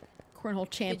 cornhole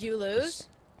champ. Did you lose?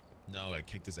 No, I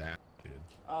kicked his ass, dude.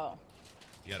 Oh.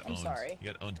 He got I'm owned. sorry. He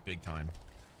got owned big time.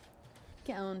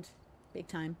 Get owned, big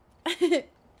time.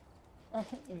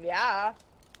 Yeah.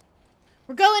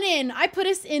 We're going in. I put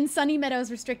us in Sunny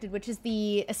Meadows Restricted, which is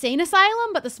the insane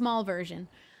asylum, but the small version.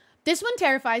 This one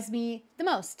terrifies me the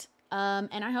most. And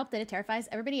I hope that it terrifies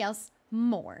everybody else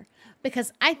more.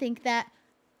 Because I think that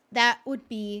that would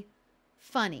be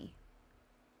funny.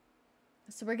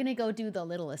 So we're going to go do the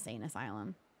little insane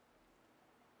asylum.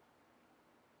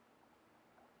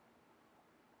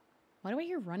 Why do I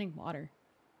hear running water?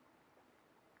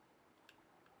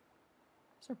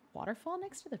 Is there a waterfall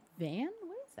next to the van?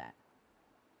 What is that?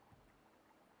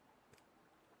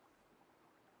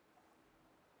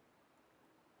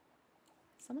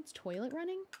 Someone's toilet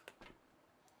running?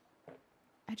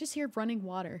 I just hear running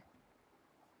water.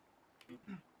 We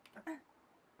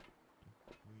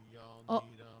all Oh.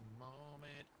 need a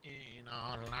moment in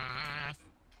our life.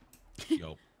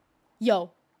 Yo.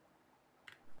 Yo.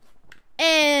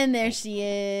 And there she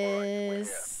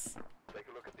is.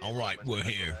 All right, we're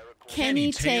here.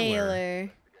 Kenny Taylor.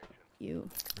 You.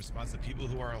 Response to people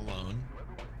who are alone.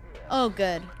 Oh,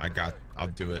 good. I'll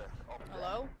do it.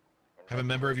 Hello? Have a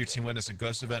member of your team witness a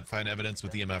ghost event, find evidence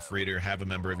with EMF reader, have a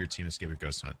member of your team escape a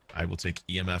ghost hunt. I will take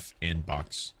EMF in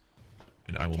box.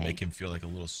 And I will Okay. make him feel like a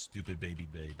little stupid baby.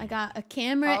 I got a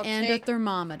camera I'll and take- a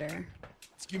thermometer.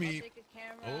 Excuse me. Take a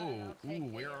camera, Oh, I'll take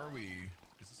where it. are we?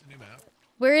 Is this a new map?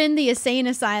 We're in the insane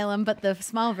asylum, but the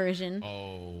small version.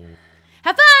 Oh,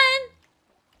 Have fun!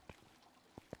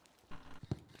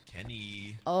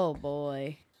 Kenny. Oh,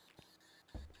 boy.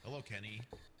 Hello, Kenny.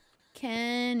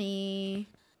 Kenny.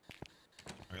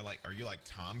 Are you like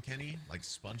Tom Kenny? Like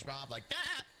SpongeBob? Like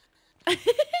that?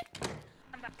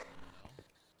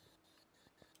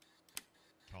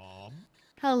 Tom?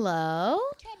 Hello?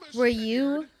 Thomas Were you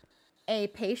Hilliard. a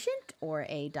patient or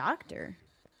a doctor?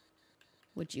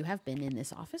 Would you have been in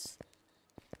this office?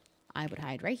 I would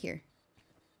hide right here.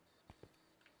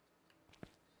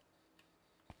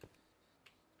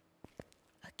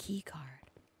 A key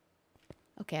card.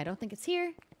 Okay, I don't think it's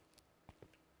here.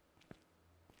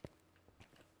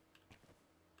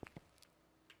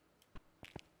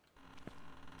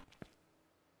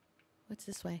 What's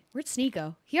this way? Where'd Sneak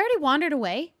go? He already wandered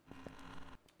away.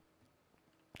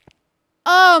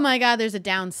 Oh my god, there's a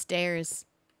downstairs.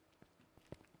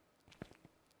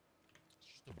 It's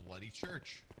just a bloody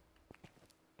church.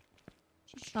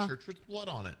 It's just Oh. a church with blood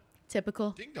on it.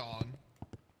 Typical. Ding dong.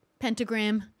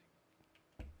 Pentagram.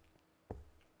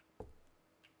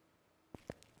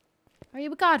 Are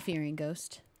you a God-fearing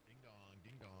ghost? Ding dong,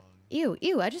 ding dong. Ew,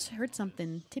 ew, I just heard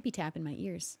something tippy-tap in my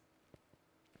ears.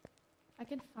 I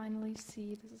can finally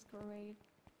see. This is great.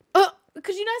 Oh,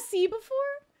 could you not see before?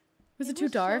 Was it too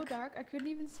was dark? So dark. I couldn't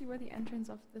even see where the entrance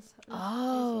of this.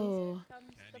 Oh.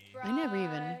 Comes the Kenny. I never even-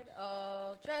 bride,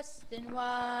 all dressed in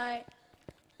white.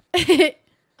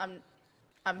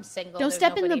 I'm single. Don't there's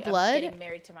step in the nobody- I'm blood. getting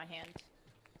married to my hand.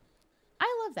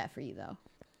 I love that for you, though.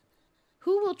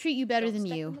 Who will treat you better Don't than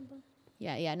step in you? the blood.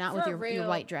 Yeah, not with For your real.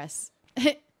 white dress.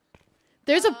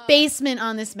 There's a basement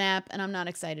on this map, and I'm not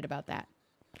excited about that.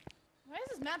 Why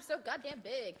is this map so goddamn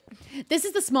big? This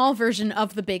is the small version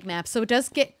of the big map, so it does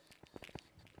get...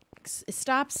 It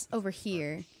stops over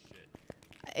here.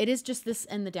 It is just this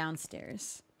and the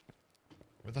downstairs.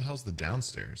 Where the hell's the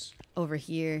downstairs? Over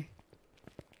here.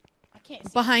 I can't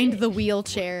see Behind shit. the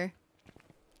wheelchair.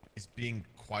 He's being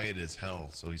quiet as hell,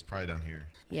 so he's probably down here.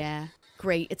 Yeah.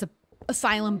 Great. It's a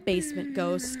asylum basement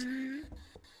ghost.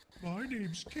 My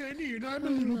name's Kenny, and I'm a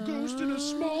little ghost in a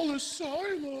small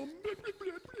asylum.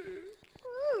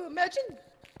 Ooh, imagine.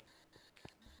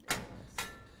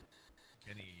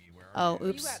 Kenny, where are Oh, you?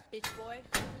 oops. You at, bitch boy.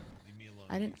 Leave me alone.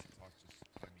 I didn't- You should talk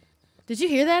just by me. Did you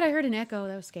hear that? I heard an echo.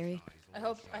 That was scary. I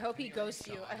hope he goes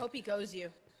to you. I hope he goes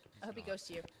you. I hope he goes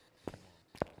to you.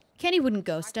 Kenny wouldn't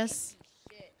ghost us.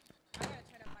 Shit. I gotta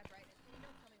turn up my brightness. Can you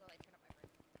don't tell me while I turn up my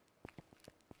brightness?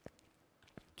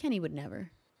 Kenny would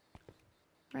never.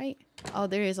 Right? Oh,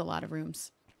 there is a lot of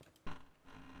rooms.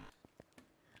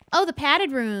 Oh, the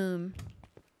padded room.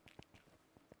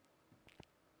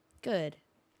 Good.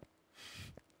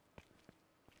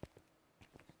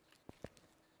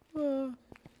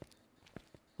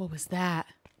 What was that?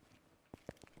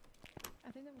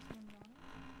 I think there was one wrong.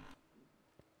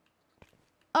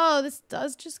 Oh, this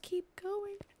does just keep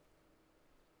going.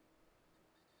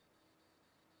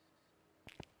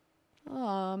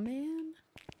 Oh, man.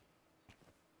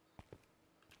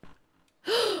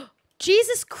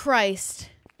 Jesus Christ.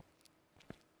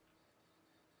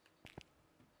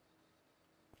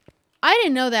 I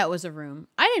didn't know that was a room.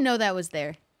 I didn't know that was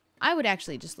there. I would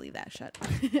actually just leave that shut.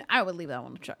 I would leave that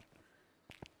one shut.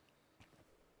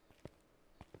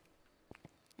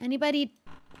 Anybody?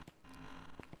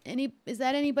 Is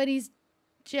that anybody's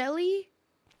jelly?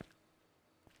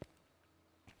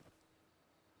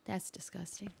 That's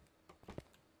disgusting.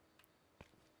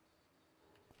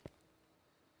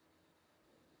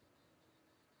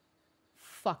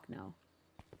 Fuck no.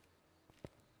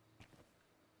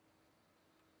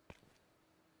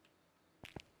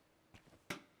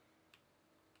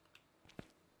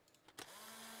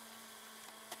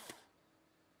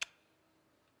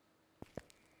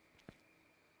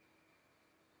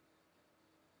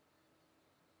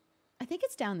 I think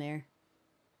it's down there.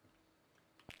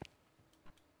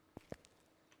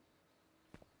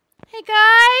 Hey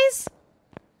guys!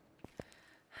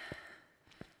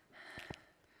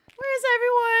 Where's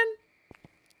everyone?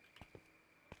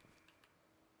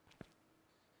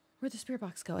 Where'd the spirit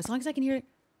box go? As long as I can hear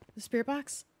the spirit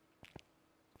box.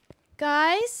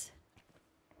 Guys?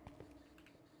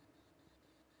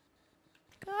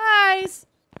 Guys!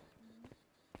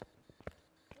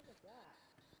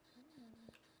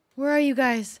 Where are you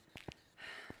guys?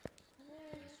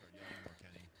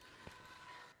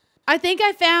 I think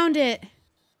I found it.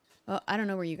 Oh, I don't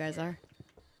know where you guys are.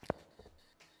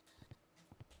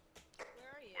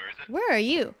 Where are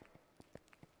you?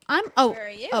 I'm. Oh. Where are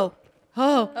you? Oh.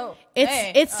 Oh.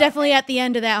 It's definitely at the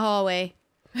end of that hallway.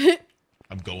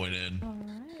 I'm going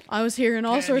in. I was hearing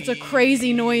all sorts of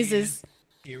crazy noises.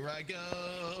 Here I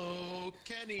go,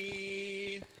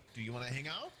 Kenny. Do you want to hang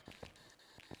out?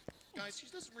 Guys, she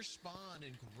doesn't respond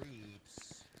in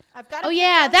groups. I've got. Oh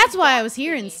yeah, that's why I was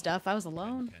hearing stuff. I was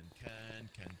alone.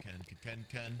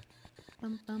 Ken.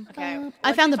 Bum, bum, Okay. bum.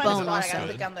 I found the bone I also. gotta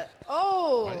click on the.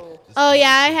 Oh. Oh yeah,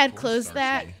 I had closed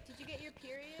that. Did you get your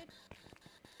period?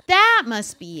 That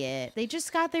must be it. They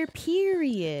just got their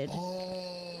period.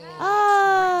 Oh.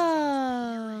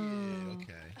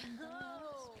 Okay.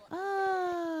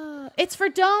 Oh. It's for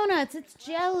donuts. It's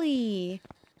jelly.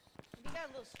 You got a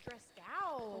little stressed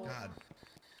out. God.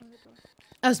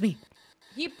 That was me.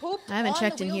 He pooped. I haven't on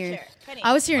checked the in here. wheelchair. Kenny,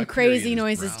 I was hearing My period crazy is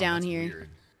noises brown, down that's here.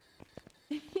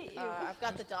 weird. I've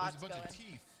got the dots There's a bunch going. of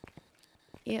teeth.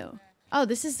 Ew. Oh,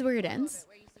 this is where it ends?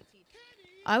 Where you see teeth.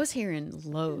 I was hearing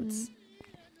loads.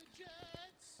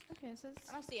 Okay, so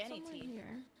I don't see any somewhere teeth. here.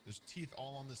 There's teeth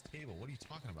all on this table. What are you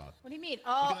talking about? What do you mean? Look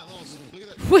Oh. at that look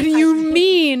at that. What do you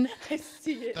mean? I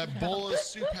see it. That bowl of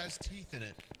soup has teeth in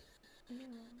it.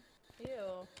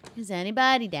 Ew. Is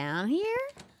anybody down here?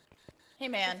 Hey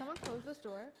Did man. someone close this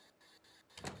door?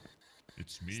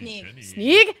 It's me, Sneak. Kenny.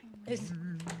 Sneak? Hey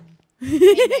man.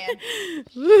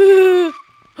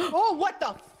 Oh, what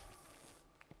the?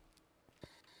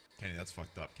 Kenny, that's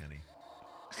fucked up, Kenny.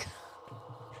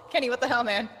 Kenny, what the hell,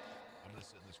 man? I'm gonna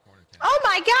sit in this corner, Kenny. Oh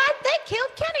my God! They killed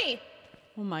Kenny.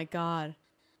 Oh my god.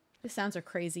 The sounds are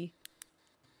crazy.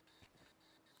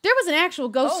 There was an actual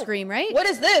ghost Oh, scream, right? What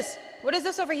is this? What is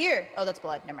this over here? Oh, that's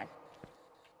blood. Never mind.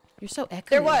 You're so echoey.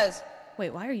 There was.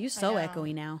 Wait, why are you so know.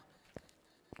 echoey now?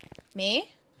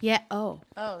 Me? Yeah, oh.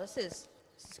 Oh, this is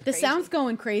The crazy. sound's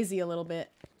going crazy a little bit.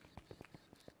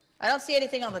 I don't see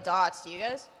anything on the dots. Do you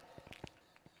guys?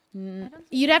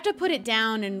 You'd have to put it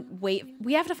down and wait.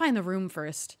 We have to find the room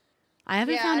first. I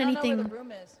haven't Yeah, found I don't anything. know where the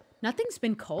room is. Nothing's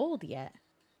been cold yet.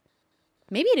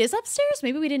 Maybe it is upstairs?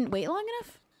 Maybe we didn't wait long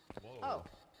enough? Oh,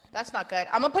 that's not good.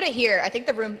 I'm gonna put it here. I think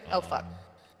the room. Oh fuck.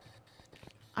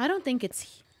 I don't think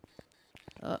it's...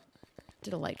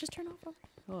 did a light just turn off?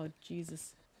 Oh,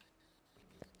 Jesus.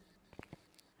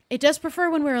 It does prefer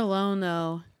when we're alone,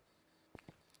 though.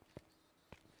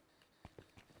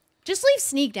 Just leave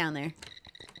Sneak down there.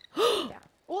 Yeah.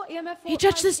 Oh, EMF 4. He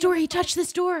touched this door. He touched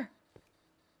this door.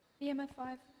 EMF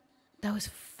 5. That was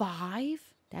 5?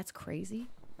 That's crazy.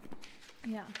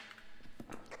 Yeah.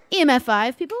 EMF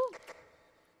 5, people.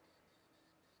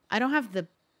 I don't have the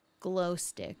glow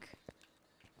stick.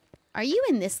 Are you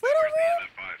in this little room?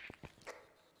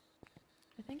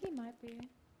 I think he might be.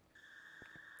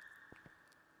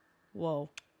 Whoa.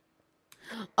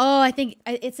 Oh, I think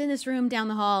it's in this room down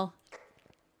the hall.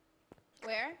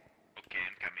 Where? Okay,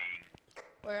 I'm coming.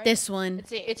 Where? This one.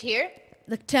 It's here.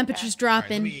 The temperature's All right,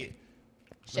 dropping. let me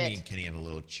Shit. and Kenny have a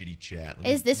little chitty chat.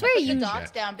 Is this where Put the you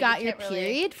dots down, but got you your can't really-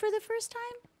 period for the first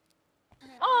time?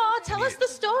 Oh, tell us the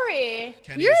story.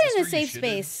 Kenny, You're is this in a where you safe shitted?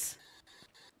 space.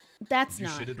 That's You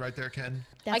not. shitted right there, Ken?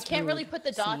 That's I can't really rude, put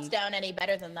the dots Sneak. down any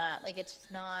better than that. Like it's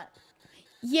just not.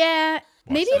 Yeah,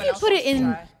 maybe if Someone you else put it wants to in.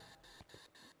 try.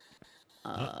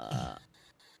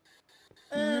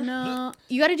 No.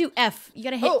 You gotta do F. You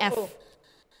gotta hit F.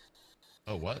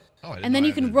 Oh, what? Oh, I didn't And then know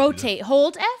you I can had to do that. rotate.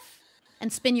 Hold F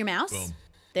and spin your mouse. Boom.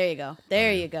 There you go.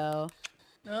 There you go.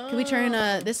 Can we turn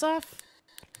this off?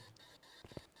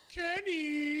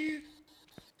 Kenny.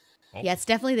 Oh, Yeah, it's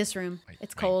definitely this room.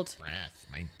 It's cold.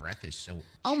 My breath is so.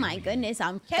 Oh my chilly. goodness,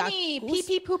 I'm Kenny, pee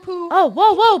pee poo poo. Oh,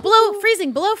 whoa, whoa, below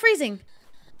freezing, below freezing.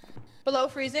 Below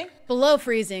freezing. Below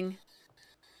freezing.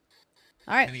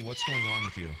 All right. Kenny, what's going on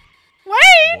with you? Why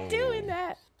are you Whoa. doing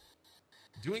that?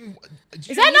 Doing? Is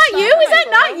that not you? Is that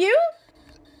not you?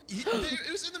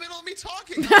 It was in the middle of me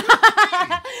talking.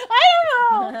 I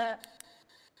don't know.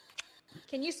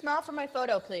 Can you smile for my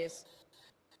photo, please?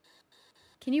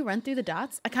 Can you run through the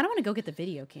dots? I kind of want to go get the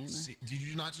video camera. See, did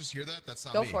you not just hear that? That's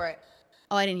not Go me. for it.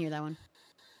 Oh, I didn't hear that one.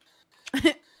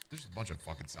 There's a bunch of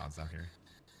fucking sounds out here.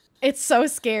 It's so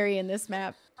scary in this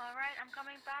map. All right, I'm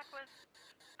coming back with.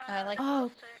 I like.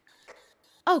 Oh. Stick.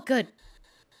 Oh, good.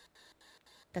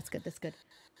 That's good. That's good.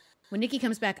 When Nikki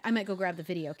comes back, I might go grab the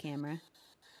video camera.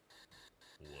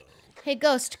 Hey,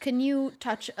 Ghost, can you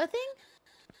touch a thing?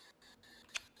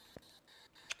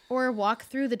 Or walk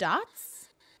through the dots?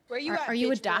 Where you at? Are you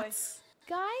a bitch boy? dots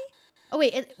guy? Oh,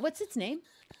 wait. What's its name?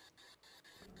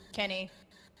 Kenny.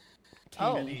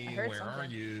 Kenny, I heard where are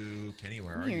something. you? Kenny,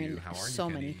 where I'm are you? hearing How are you, so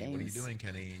Kenny? many What are you things. doing,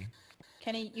 Kenny?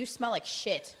 Kenny, you smell like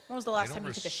shit. When was the last time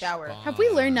you took a shower? Have we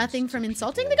learned nothing from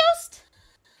insulting the ghost?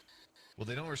 Well,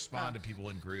 they don't respond to people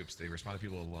in groups. They respond to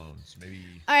people alone. So maybe.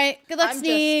 All right. Good luck, I'm just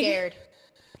Sneeg. scared.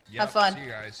 Yep, Have fun. See you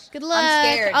guys. Good luck.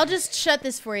 scared. I'll just shut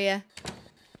this for you. Yep,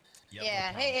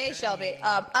 Yeah. no Hey, problem. Shelby.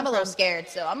 I'm a little scared,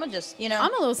 so I'm gonna just, I'm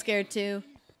a little scared too.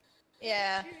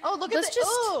 Yeah. Oh, look Let's at just-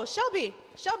 Oh, Shelby.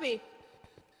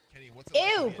 Kenny, what's it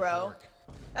like to Ew, be at bro. work?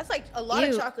 That's like a lot Ew.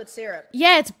 of chocolate syrup.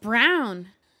 Yeah, it's brown.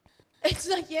 It's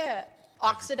like, yeah,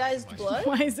 oxidized blood.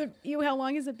 Why is it? How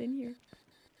long has it been here?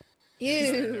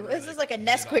 Ew. This is like a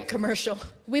Nesquik commercial.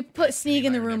 We put Kenny Sneeg and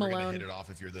in I the are room never gonna alone. Hit it off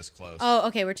if you're this close. Oh,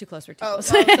 okay. We're too close. We're too Oh, close.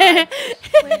 sorry.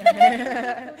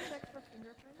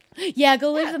 Yeah,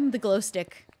 go leave them the glow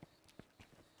stick.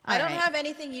 I don't Alright. have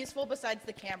anything useful besides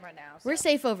the camera now. So. We're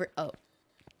safe over. Oh,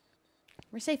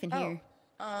 we're safe in Oh. here.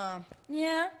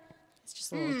 Yeah. It's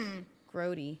just a little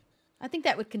grody. I think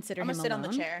that would consider I'm him gonna sit on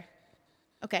alone. the chair.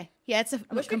 Okay. Yeah, it's a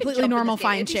I wish we could completely jump in normal this game.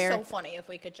 fine It'd be chair. so funny if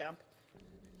we could jump.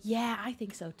 Yeah, I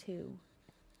think so too.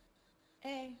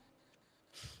 Hey.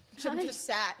 Hi. I'm just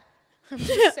sat. I'm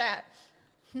just sat.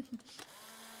 There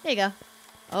you go.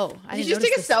 Oh, I Did didn't you just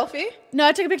take a notice selfie? No,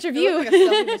 I took a picture of You you. look like a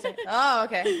selfie person. Oh,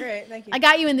 okay. Great. Thank you. I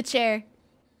got you in the chair.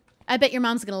 I bet your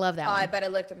mom's gonna love that Oh, I one. bet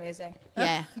it looked amazing.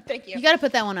 Yeah. Thank you. You gotta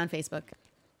put that one on Facebook.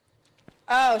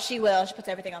 Oh, she will. She puts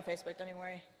everything on Facebook. Don't even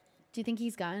worry. Do you think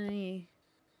he's gotten any?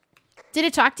 Did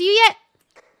it talk to you yet?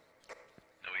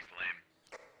 No, he's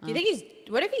lame. Do you think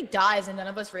he's? What if he dies and none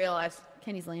of us realize?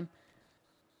 Kenny's lame.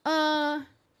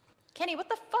 Kenny, what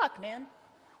the fuck, man?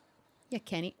 Yeah,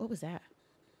 Kenny. What was that?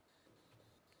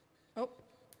 Oh,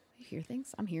 You hear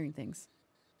things? I'm hearing things.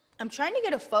 I'm trying to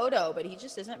get a photo, but he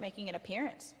just isn't making an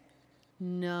appearance.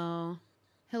 No.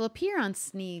 He'll appear on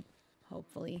Sneak,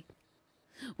 hopefully.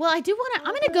 Well, I do want to.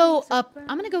 I'm gonna go up.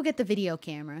 I'm gonna go get the video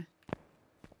camera.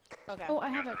 Okay. Oh, I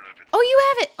have it. Oh, you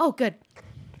have it. Oh, good.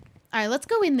 All right, let's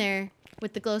go in there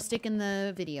with the glow stick and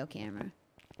the video camera.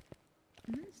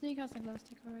 Sneak has a glow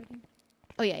stick already.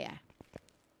 Oh yeah, yeah.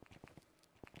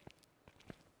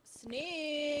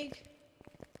 Sneak.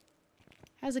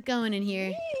 How's it going in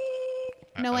here?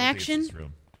 I No don't think it's action? this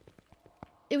room.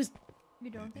 It was. You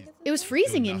don't think it's It was okay?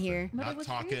 freezing Doing in nothing. here. But it Not was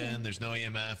talking. freezing. There's no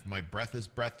EMF. My breath is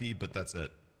breathy, but that's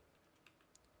it.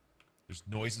 There's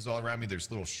noises all around me. There's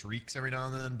little shrieks every now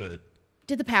and then, but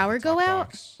Did the power go talk out?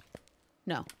 box.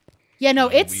 No. Yeah, no.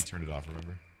 We It's turned it off.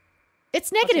 Remember?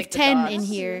 it's negative take the 10 dots. in Yes,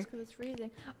 it here. is, 'cause it's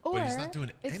freezing. Or But he's not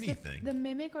doing it's anything. The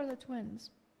mimic or the twins.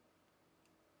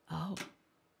 Oh.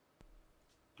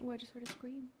 Oh, I just heard a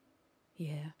scream.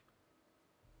 Yeah.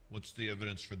 What's the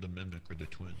evidence for the mimic or the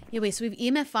twin? Yeah. Wait. So we have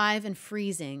EMF 5 and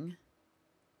freezing.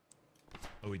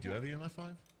 Oh, we do have EMF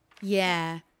 5?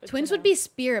 Yeah. Good to Twins know. would be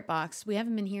Spirit Box. We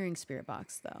haven't been hearing Spirit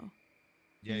Box though.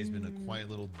 Yeah, he's been a quiet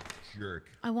little jerk.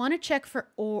 I want to check for.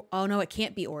 Oh no, it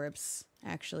can't be orbs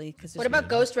actually because What about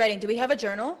ghostwriting? Do we have a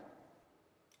journal?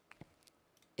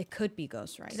 it could be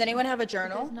ghostwriting. Does anyone have a There's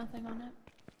journal? nothing on it.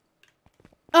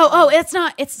 Oh, it's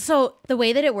not. It's so the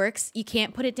way that it works, you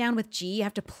can't put it down with G. You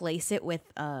have to place it with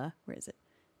where is it?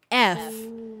 F.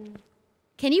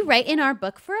 Can you write in our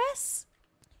book for us?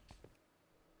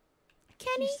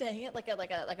 Kenny? You're saying it like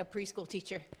a preschool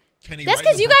teacher. Kenny, That's write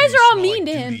in 'cause the you book guys that are all smell mean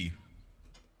like to him. duty.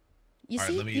 You All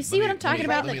right, see? let me- You see let what me- I'm talking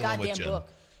let about? me the along with goddamn Jim.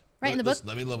 book. Right in the book.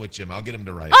 Let me live with Jim. I'll get him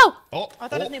to write. Oh! Oh! I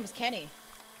thought oh. his name was Kenny.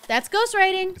 That's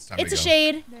ghostwriting. It's time to It's a go.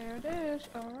 shade. There it is.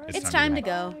 Alright. It's time to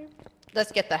go. Let's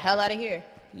get the hell out of here.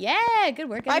 Yeah, good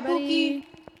work, Bye, everybody.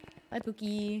 Bye,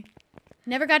 Pookie.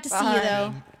 Never got to see you, Bye.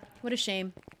 though. What a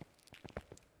shame.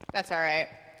 That's all right.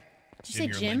 Did you say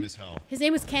you're Jim? lame as hell. His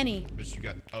name was Kenny. Bitch, you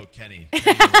got. Oh, Kenny.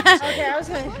 Okay, I was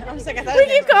like, I thought We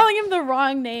keep calling him the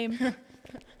wrong name.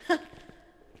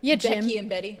 Yeah, Jim. Becky and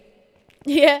Betty.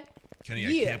 Yeah. Kenny, I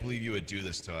Yeah. can't believe you would do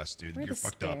this to us, dude. Where are You're the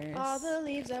fucked up. stairs? All the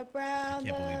leaves are brown.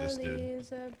 Can't believe this, the dude.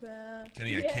 leaves are brown.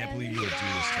 Kenny, I can't believe you would do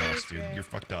this to us, dude. You're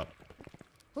fucked up.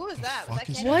 Who was that? fuck Was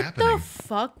is that Kenny? What happening? the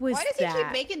fuck was Why does he keep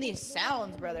that? making these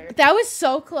sounds, brother? That was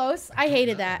so close. I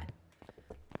hated that.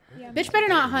 Yeah, Bitch better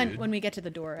not There, hunt dude. when we get to the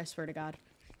door, I swear to God.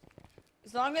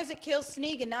 As long as it kills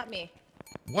Sneeg and not me.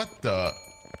 What the?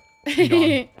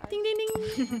 ding, ding,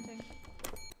 ding.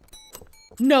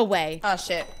 No way. Oh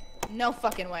shit. No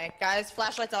fucking way. Guys,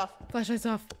 flashlights off. Flashlights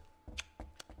off.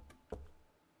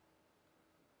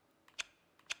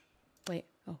 Wait.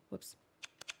 Oh, whoops.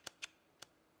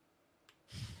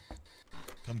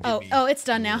 Come get me. Oh, it's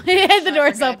done now. Little bitch. The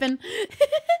door's Okay. open.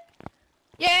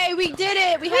 Yay, we did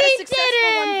it! We had We a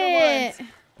successful one did for it!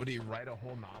 once. Would he write a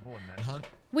whole novel and then hunt?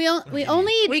 We you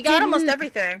only We got almost didn't-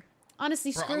 everything.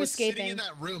 Honestly, Bro, I screw was sitting escaping. in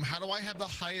that room. How do I have the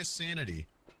highest sanity?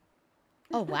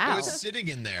 Oh I wow. was sitting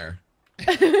in there.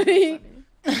 Maybe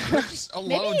Just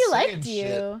alone he saying liked shit.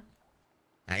 you.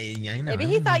 I know. Maybe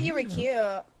he thought you were cute.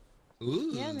 Ooh.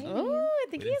 Yeah, maybe. Oh, I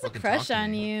think They he didn't has a fucking crush talk to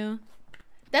on me. you.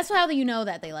 That's how you know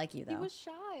that they like you, He though. was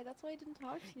shy. That's why he didn't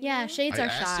talk to you. Yeah, shades I are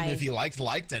asked him shy. if he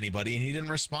liked anybody, and he didn't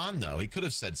respond. Though he could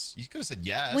have said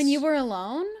yes. When you were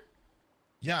alone,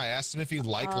 Yeah, I asked him if he Oh.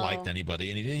 liked anybody,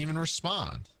 and he didn't even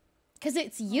respond. because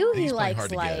it's you I think he he's playing likes. hard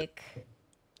to get. Like,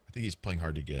 I think he's playing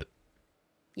hard to get.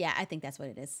 yeah, I think that's what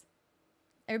it is.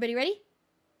 Everybody ready?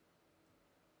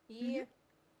 Yeah.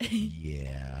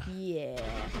 Yeah. Yeah.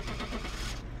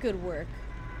 Good work.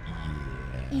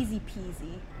 Yeah. Easy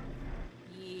peasy.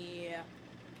 Yeah.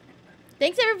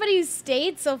 Thanks everybody who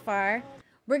stayed so far.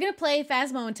 We're gonna play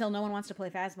Phasmo until no one wants to play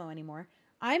Phasmo anymore.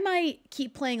 I might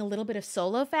keep playing a little bit of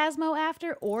solo Phasmo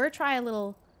after, or try a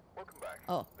little. Welcome back.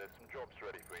 Oh. There's some jobs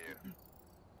ready for you.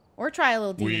 Or try a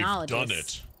little We've demonologist. done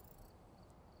it.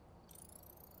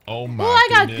 Oh my Oh, I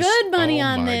got goodness. good money Oh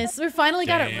on my this. We finally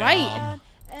got it right. damn.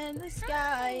 And the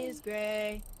sky is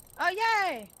gray. Oh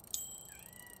yay!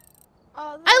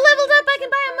 All the I leveled up. I leaves can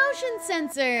are buy a motion brown.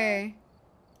 sensor.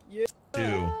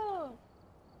 Two. Oh,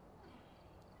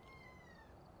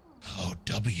 Oh,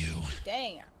 W.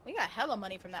 dang. We got hella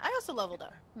money from that. I also leveled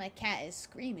up. My cat is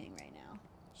screaming right now.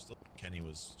 Still, Kenny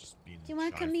was just being. Do you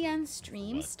want to shy come be for- on for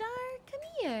stream, what? Star? Come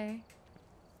here.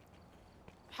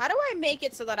 How do I make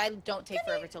it so that I don't take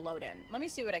forever to load in? Let me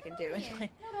see what I can do. No,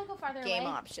 don't go farther Game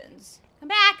away. options. Come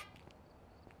back.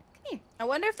 Come here. I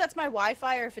wonder if that's my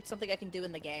Wi-Fi or if it's something I can do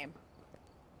in the game.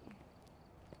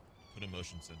 Put a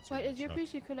motion sensor. Wait, in is your Chuck.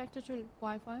 PC connected to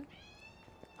Wi-Fi?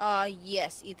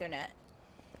 Yes, Ethernet.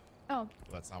 Oh, Well,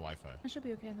 that's not Wi-Fi. that should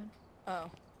be okay then.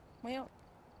 Oh, well,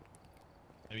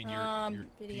 I mean, your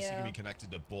PC video. can be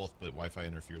connected to both, but Wi-Fi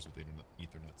interferes with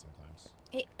Ethernet sometimes.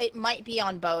 it might be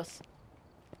on both.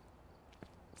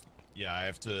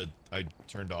 Yeah, I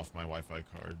turned off my Wi-Fi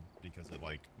card because it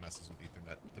like messes with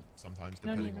Ethernet sometimes, I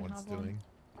don't depending even on what it's have one. doing.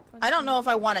 I don't know if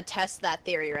I want to test that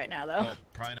theory right now, though. Well,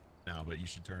 probably not now, but you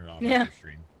should turn it off Yeah. after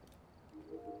stream.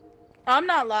 I'm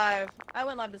not live. I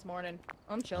went live this morning.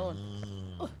 I'm chilling.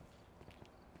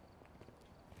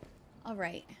 All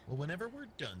right. Well, whenever we're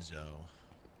done,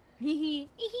 Zoe.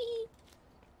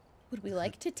 Would we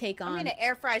like to take I'm on? gonna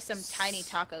air fry some tiny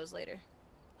tacos later.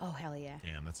 Oh hell yeah!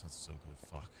 Damn, that sounds so good.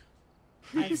 Fuck.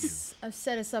 I've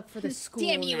set us up for the school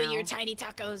Damn you now. and your tiny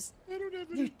tacos.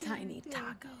 Your tiny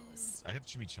tacos. I have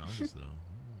chimichangas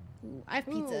though. Ooh, I have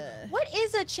pizza. What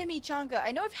is a chimichanga?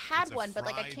 I know I've had It's a one, but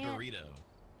like I fried can't. burrito.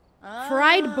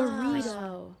 Fried Ah.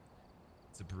 burrito.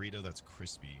 It's a burrito that's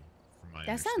crispy. From my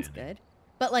That sounds understanding. good.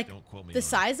 But like Don't quote me the on it.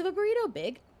 size of a burrito,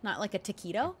 big, not like a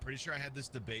taquito. Pretty sure I had this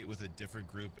debate with a different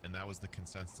group, and that was the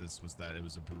consensus: was that it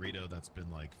was a burrito that's been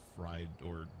like fried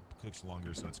or cooked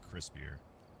longer, so it's crispier.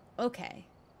 Okay,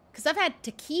 because I've had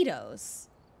taquitos.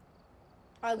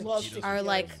 I love Taquitos are taquitos.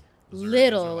 like Those are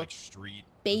little like street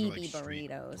baby street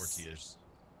burritos. tortillas.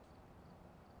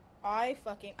 I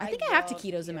fucking. I think I have love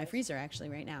taquitos in my freezer actually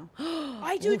right now.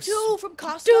 I do Oh, too from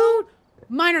Costco. Dude,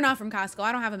 mine are not from Costco.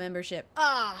 I don't have a membership.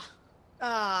 I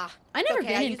I never okay,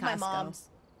 been I in use Costco. my mom's.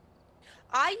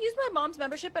 I use my mom's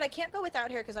membership, but I can't go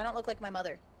without her because I don't look like my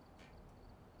mother.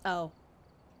 Oh,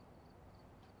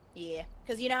 Yeah,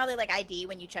 because you know how they like ID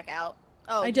when you check out.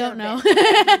 Oh, I you've don't never know. been.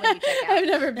 When you check out. I've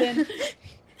never been.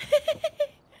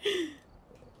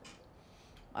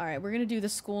 All right, we're gonna do the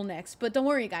school next, but don't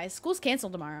worry, guys. School's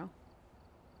canceled tomorrow.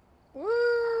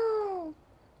 Woo!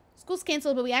 School's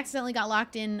canceled, but we accidentally got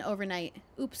locked in overnight.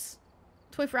 Oops.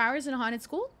 24 hours in a haunted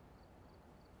school?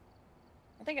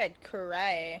 I think I'd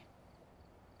cry.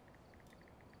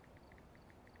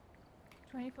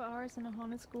 24 hours in a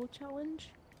haunted school challenge.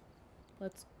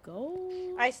 Let's go.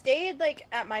 I stayed like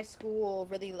at my school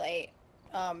really late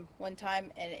one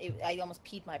time, and I almost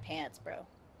peed my pants, bro.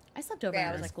 I slept over Yeah, I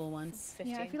at was my like school once.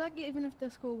 15. Yeah, I feel like even if the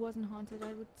school wasn't haunted,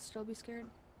 I would still be scared.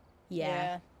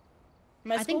 Yeah.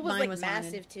 My I school think was mine like was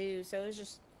massive haunted. too, so it was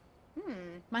just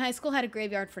My high school had a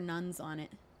graveyard for nuns on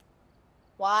it.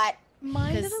 What?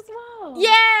 Mine did 'Cause- as well.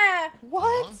 Yeah!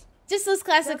 What? Huh? Just those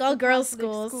classic That's all the girls Catholic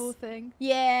schools. school thing.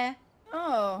 Yeah.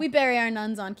 Oh. We bury our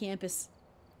nuns on campus.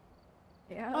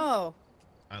 Yeah. Oh.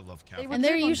 I love They Catholic. were And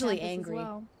they're cheap on usually campus as angry.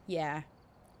 well. Yeah.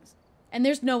 And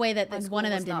there's no way that My one of school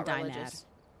them was didn't not die religious.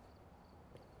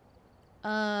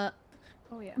 mad.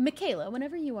 Oh yeah. Michaela,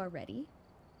 whenever you are ready.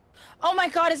 Oh my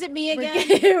God! Is it me We're,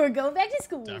 again? we're going back to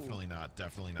school. Definitely not.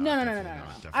 Definitely not. No, no, no, no, definitely no,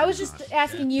 no. not, I was definitely just not,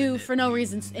 asking you for no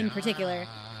reasons in definitely particular.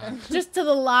 not. Just to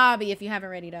the lobby if you haven't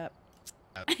readied up.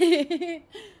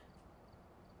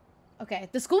 Okay,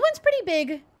 the school one's pretty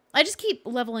big. I just keep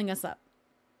leveling us up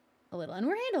a little, and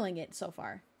we're handling it so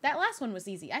far. That last one was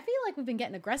easy. I feel like we've been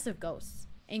getting aggressive ghosts.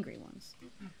 Angry ones.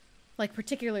 Like,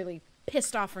 particularly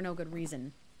pissed off for no good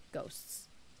reason ghosts.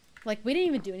 Like, we didn't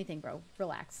even do anything, bro.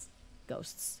 Relax.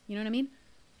 Ghosts. You know what I mean?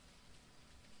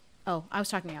 Oh, I was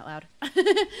talking out loud.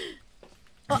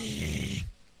 Oh.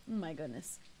 My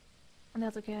goodness. And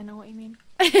that's okay. I know what you mean.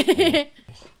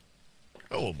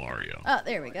 Oh, Mario. Oh,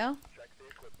 there we go.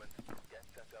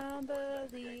 The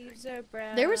leaves are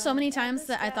brown. There were so many and times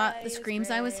that I thought the sky is screams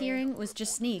I was gray. hearing was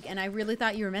just Sneak, and I really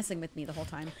thought you were messing with me the whole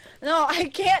time. No, I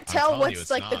can't tell telling you, what's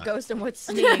it's like the not. ghost and what's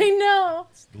I Sneak. know.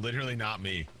 Literally not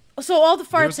me. So all the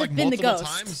There farts was, like, have been the multiple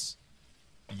ghost. times.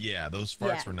 Yeah, those farts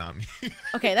Yeah. were not me.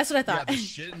 Okay, that's what I Yeah, thought. the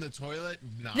shit in the toilet?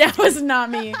 Not That me. was not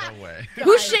me. No way.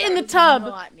 Who Guys, shit in that the was tub?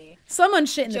 Not me. Someone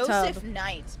shit in the Joseph tub.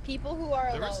 Knight. People who are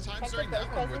There alone. was times Check during the that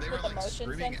ghost one where they presence were with the like motion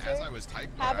screaming as sensor. I was typing.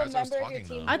 Have a As I was member of your talking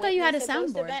team though. I thought you had a witness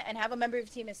ghost soundboard. event and have a member of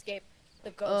your team escape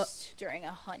the ghost during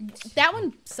a hunt. That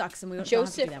one sucks, and we don't have to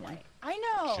Joseph do that one. Knight. I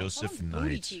know. Joseph Someone's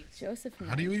booty Knight. cheeks. Joseph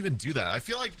How do you Knight. even do that? I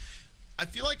feel like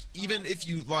even if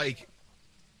you like,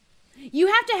 You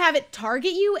have to have it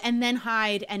target you and then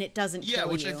hide, and it doesn't yeah, kill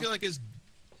which you. I feel like is,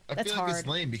 That's it's hard.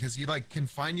 lame because he like can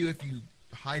find you if you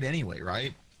hide anyway,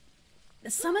 right?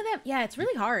 Some of them, yeah, it's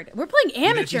really hard. We're playing Even if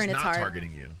amateur, he's and it's not hard.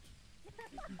 targeting you.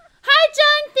 Hi,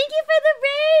 John. Thank you for the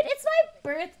raid. It's my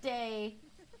birthday.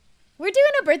 We're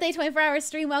doing a birthday 24-hour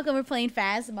stream. Welcome. We're playing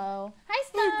Phasmo. Hi,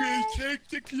 Star. take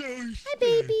the clothes. Hi,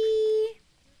 baby.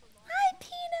 Hi,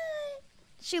 Peanut.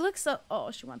 She looks so... Oh,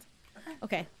 she wants...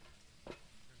 Okay.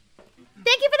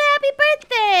 Thank you for the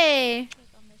happy birthday.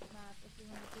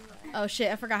 Oh,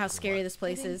 shit. I forgot how scary this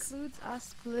place It is. includes us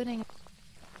splitting.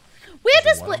 We have to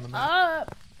There's a what split on the map?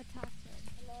 up.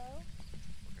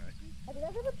 Have you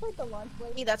ever played the lunch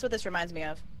lady? That's what this reminds me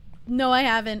of. No, I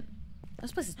haven't.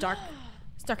 This place is dark.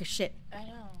 It's dark as shit. I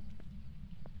know.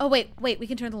 Oh, wait. Wait. We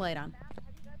can turn the light on.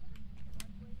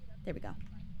 There we go.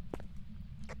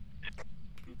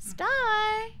 Star.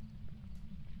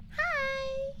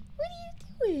 Hi. What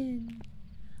are you doing?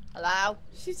 Hello?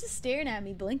 She's just staring at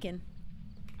me, blinking.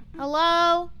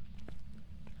 Hello?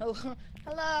 Oh,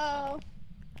 hello?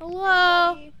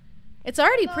 Hello? Buddy. It's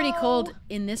already pretty Hello? cold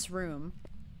in this room.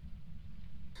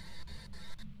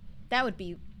 That would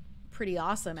be pretty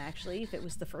awesome, actually, if it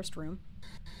was the first room.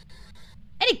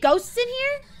 Any ghosts in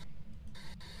here?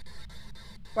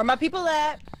 Where my people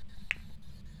at?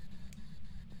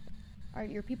 Are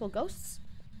your people ghosts?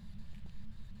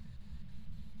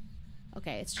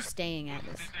 Okay, it's just staying at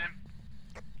this.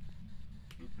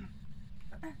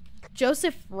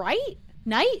 Joseph Wright?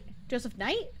 Knight? Joseph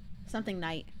Knight? Something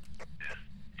Knight.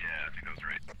 Yeah, I think that was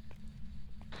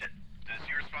right. Does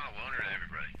you respond alone or to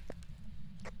everybody?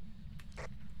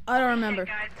 I don't remember.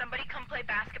 Hey guys, somebody come play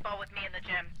basketball with me in the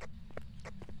gym.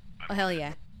 Oh, hell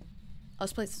yeah. Oh,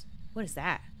 this place... What is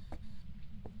that?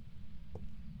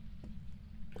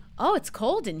 Oh, it's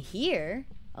cold in here.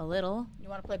 A little. You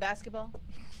want to play basketball?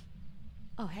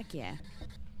 Oh, heck yeah.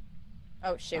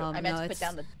 Oh shoot! No, I meant to put it's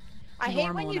down the. I hate when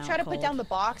normal you now, try to put cold. down the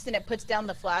box and it puts down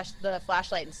the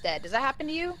flashlight instead. Does that happen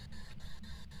to you?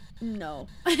 No.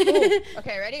 Ooh.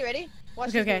 Okay, ready? Watch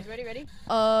Okay, these okay. moves. Ready?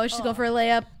 Oh, she's going for a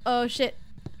layup. Oh, shit.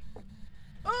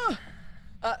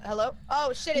 Hello?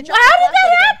 Oh shit! It How dropped did the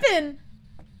flashlight that again.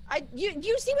 happen?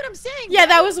 You see what I'm saying? Yeah, right?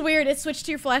 that was weird. It switched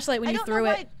to your flashlight when I you don't threw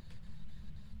know it.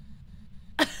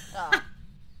 why.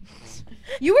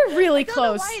 You were really I don't know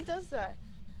close. why it does that.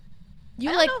 You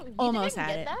I don't like know, you think I almost can had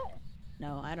get it. That?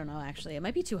 No, I don't know actually. It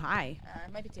might be too high.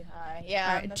 It might be too high. Yeah.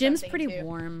 All right, that's what I'm gym's thinking, pretty too.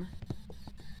 warm.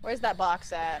 Where's that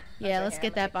box at? Yeah, That's let's right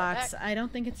get here. that I'm gonna box. take I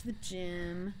don't think it's the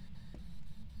gym.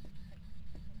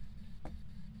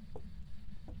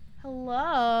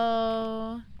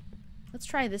 Hello. Let's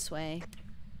try this way.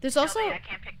 There's also. I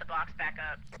can't pick the box back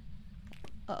up.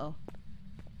 Uh-oh.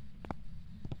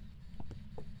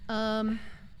 I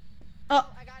Oh,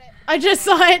 got it. I just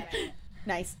saw it.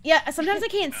 Nice. Yeah, sometimes I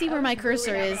can't see where my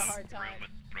cursor Really is. having a hard time. Room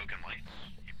with broken lights.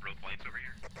 You broke lights over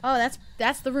here? Oh,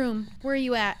 that's the room. Where are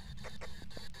you at?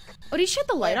 Oh, did he shut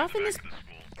the light off in this? Back to the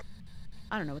school.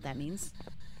 I don't know what that means.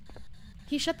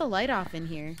 He shut the light off in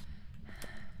here.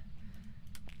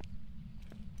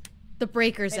 The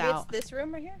breaker's Maybe out. it's this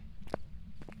room right here?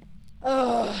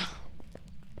 Ugh.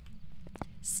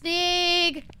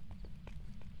 Sneeg!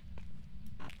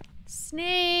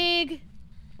 Sneeg!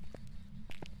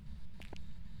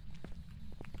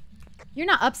 You're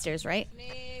not upstairs, right?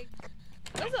 Sneak.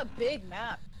 That's a big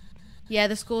map. Yeah,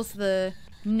 the school's the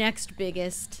next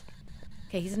biggest.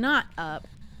 Okay, he's not up.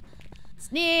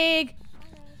 Sneeg!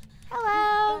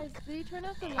 Hello! Guys, did you turn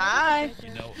off the light? Hi.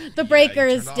 You know, The yeah, breaker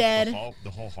you is turned off dead. The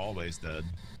whole hallway's dead.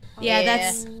 Yeah, Yeah.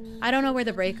 that's... I don't know where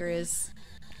the breaker is.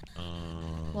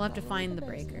 We'll have to find the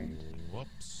breaker.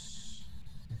 Whoops.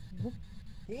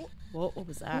 Whoa, what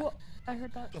was that? Whoa, I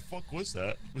heard that. What the fuck was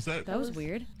that? Was that? That was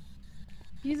weird.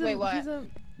 He's a, Wait, what? He's a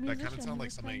That musician. kind of sounded He like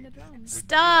was playing something. the drums. Would you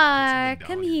Star, put something down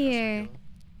come on your desk here. again?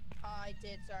 I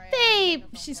did, sorry. Babe!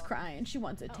 She's crying. She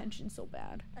wants attention so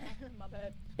bad. My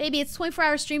bad. Baby, it's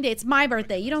 24-hour stream day. It's my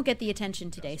birthday. You don't get the attention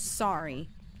today. Sorry.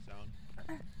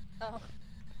 Sound? Oh.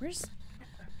 Where's...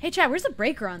 Hey, chat, where's the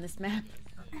breaker on this map?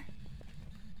 Is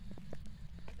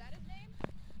that his name?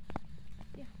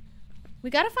 We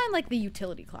gotta find, like, the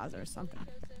utility closet or something.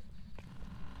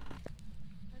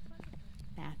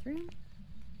 Bathroom?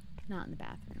 Not in the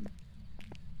bathroom.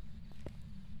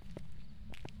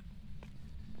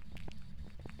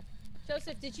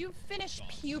 Joseph, did you finish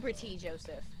puberty,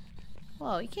 Joseph?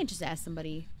 Whoa, you can't just ask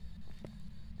somebody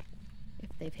if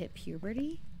they've hit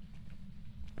puberty.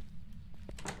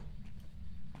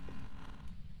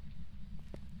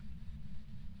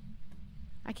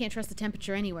 I can't trust the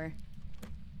temperature anywhere.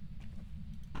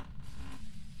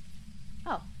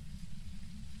 Oh.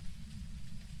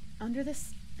 Under the...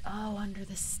 Oh, under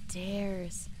the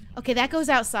stairs. Okay, that goes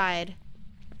outside.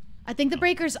 I think the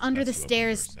breaker's under the That's the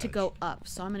stairs upper to edge. go up,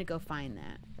 so I'm gonna go find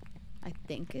that. I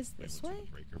think is Wait, this let's way? turn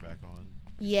the breaker back on.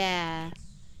 Yeah.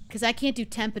 Because I can't do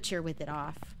temperature with it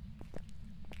off.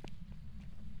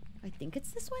 I think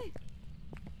it's this way.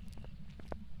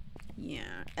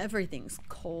 Yeah, everything's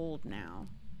cold now.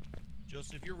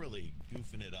 Joseph, you're really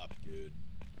goofing it up, dude.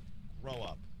 Grow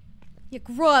up. Yeah,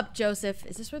 grow up, Joseph.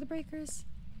 Is this where the breaker is?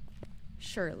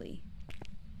 Surely.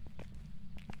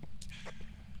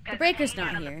 The breaker's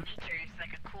not here.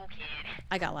 Like a cool kid.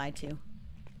 I got lied to.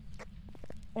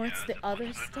 Or it's the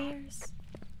other stairs.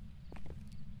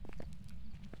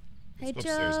 Hey, Let's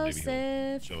go upstairs and maybe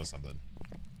he'll Joseph. show us something.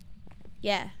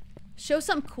 Yeah. Show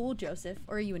something cool, Joseph.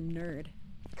 Or are you a nerd?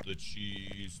 The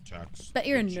cheese tax. Bet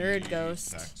you're a the nerd cheese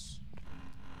ghost. tax.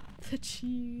 The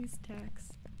cheese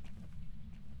tax.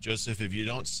 Joseph, if you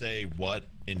don't say what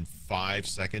in 5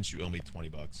 seconds, you owe me 20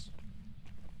 bucks.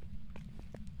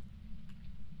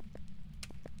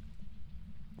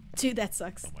 Dude, that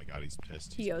sucks. Oh my god, he's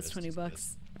pissed. He He's owes pissed, 20 he's bucks.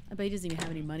 pissed. I bet he doesn't even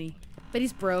have any money. But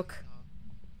he's broke.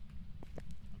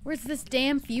 Where's this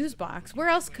damn fuse box? Where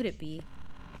else could it be?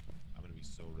 I'm gonna be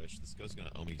so rich. This guy's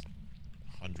gonna owe me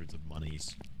hundreds of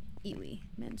monies. Iwi,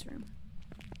 men's room.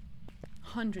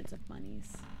 Hundreds of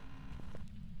monies.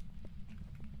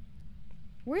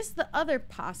 Where's the other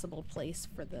possible place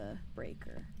for the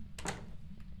breaker?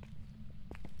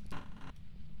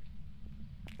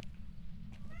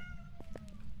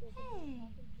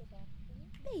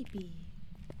 Hey, baby.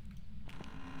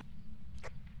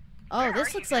 Oh,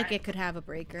 this looks like it could have a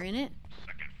breaker in it.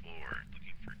 Second floor,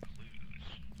 looking for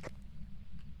clues.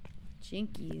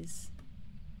 Jinkies.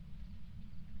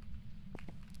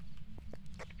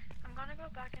 I'm gonna go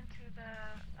back into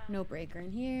the No breaker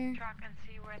in here. truck and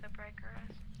see where the breaker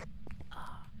is.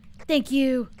 Thank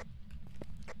you.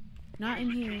 Not in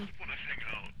here. Just wanna hang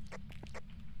out.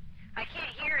 I can't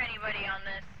hear anybody on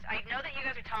this. I know that you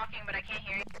guys are talking, but I can't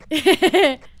hear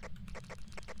you.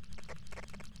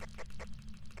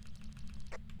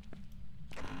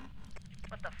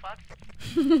 What the fuck?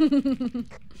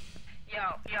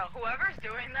 Yo, whoever's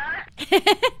doing that.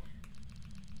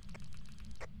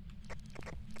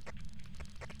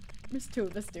 There's two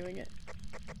of us doing it.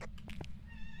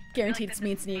 Guaranteed it's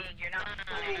me and Sneak. You're not.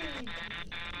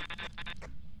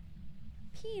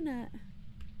 Peanut.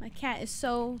 My cat is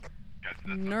so That's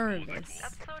nervous.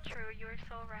 That's so true. You were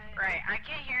so right. Right, I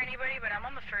can't hear anybody, but I'm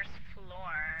on the first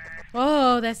floor.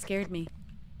 Oh, that scared me.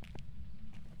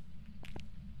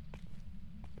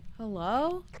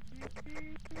 Hello? Did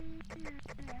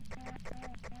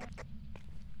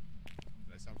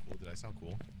I sound cool? Did I sound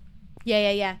cool?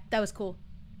 Yeah. That was cool.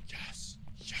 Yes.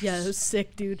 Yeah, it was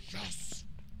sick, dude. Yes.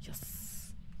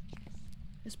 Yes.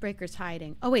 This breaker's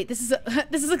hiding. Oh wait, this is a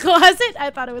this is a closet? I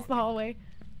thought it was the hallway.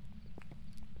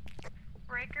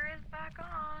 Breaker is back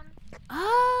on.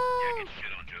 Oh. Yeah, get shit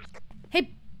on, Joseph.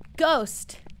 Hey,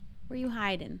 ghost. Where you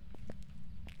hiding?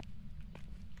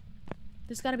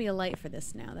 There's got to be a light for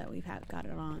this now that we've got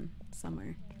it on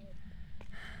somewhere.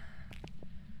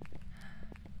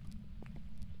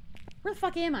 Where the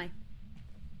fuck am I?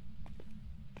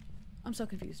 I'm so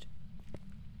confused.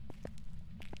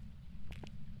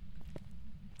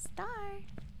 Star.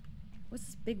 What's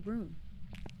this big room?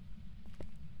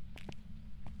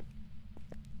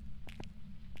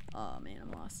 Oh man,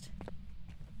 I'm lost.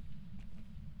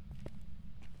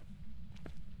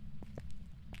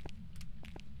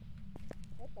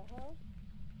 What the hell?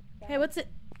 Hey, what's it?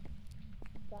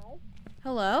 Guys?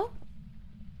 Hello?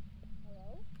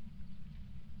 Hello?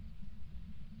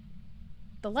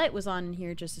 The light was on in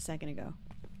here just a second ago.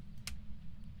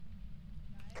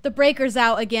 The breaker's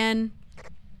out again.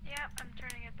 Yep, I'm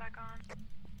turning it back on.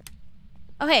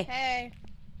 Oh, hey. Hey,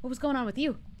 What was going on with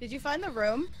you? did you find the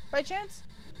room by chance?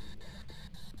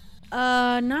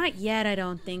 Not yet, I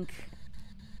don't think.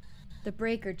 The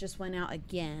breaker just went out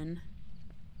again.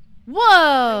 Do we know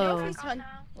Whoa! if he's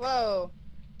Whoa.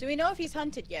 Do we know if he's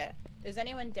hunted yet? Is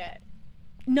anyone dead?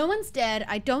 No one's dead.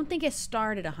 I don't think it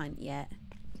started a hunt yet.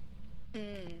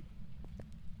 Hmm.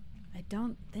 I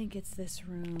don't think it's this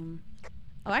room.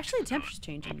 Oh, actually, the temperature's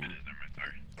changing now.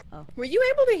 Sorry. Were you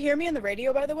able to hear me on the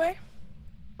radio, by the way?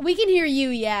 We can hear you,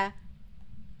 yeah.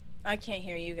 I can't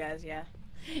hear you guys, yeah.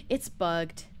 It's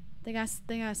bugged. They got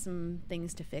some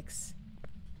things to fix.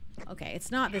 Okay,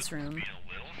 it's not this room. Being a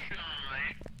little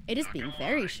shy. It is being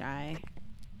very shy.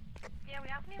 Yeah, we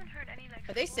haven't even heard any like.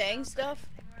 Are they school saying bells or stuff?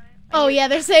 anything, right? Oh yeah,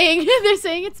 they're saying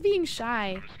it's being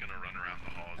shy. I'm just gonna run around the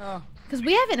halls. Oh. Cause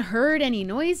we haven't heard any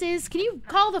noises. Can you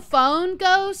call the phone,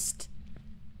 Ghost?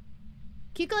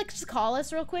 Can you like just call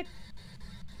us real quick?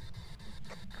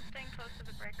 I'm staying close to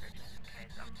the breaker just in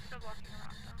case. I'm still walking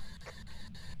around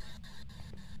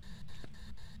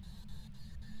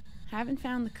though. Haven't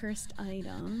found the cursed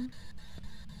item.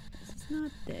 This is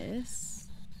not this.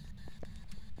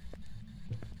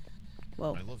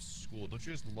 Whoa. I love school. Don't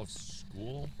you just love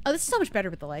school? Oh, this is so much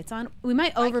better with the lights on. We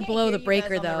might I can't overblow hear the you breaker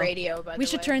guys on the though. radio, by We the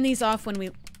should way. turn these off when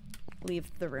we leave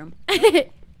the room.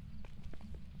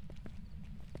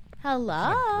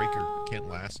 Hello. That breaker can't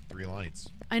last 3 lights.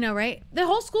 I know, right? The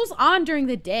whole school's on during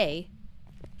the day.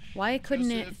 Why couldn't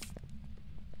Joseph,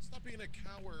 stop being a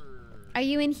coward. Are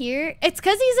you in here? It's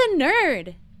because he's a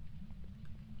nerd.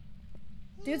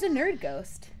 Dude's a nerd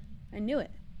ghost. I knew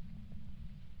it.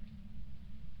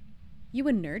 You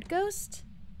a nerd ghost?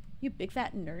 You big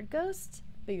fat nerd ghost?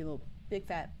 Big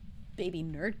fat baby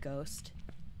nerd ghost.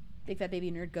 Big fat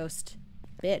baby nerd ghost.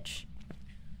 Bitch.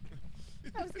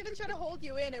 I was gonna try to hold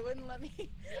you in, it wouldn't let me. What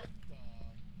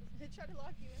I tried to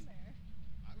lock you in there.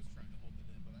 I was trying to hold it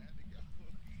in, but I had to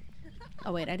go.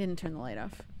 Oh wait, I didn't turn the light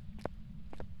off.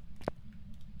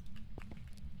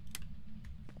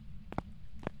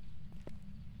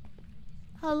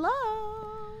 Hello?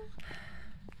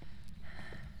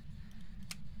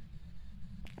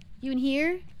 You in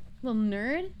here? Little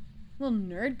nerd? Little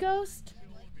nerd ghost?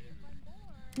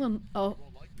 Little, oh. You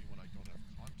won't like me when I don't have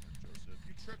content, Joseph.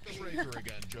 You tripped the breaker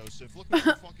again, Joseph. Look what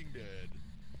you fucking did.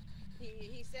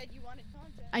 He said you wanted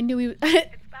content. I knew he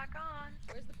It's back on.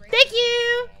 Where's the break? Thank you!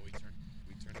 Oh, we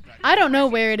turned it back. I don't know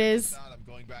where it is. I'm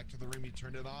going back to the room. You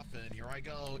turned it off, and here I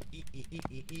go.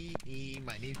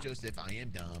 My name's Joseph. I am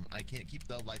dumb. I can't keep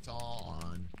the lights all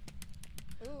on.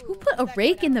 Ooh, Who put a that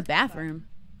rake guy in the was fun. bathroom?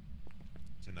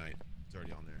 Tonight. It's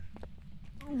already on there.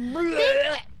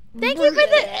 Thank you for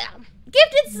the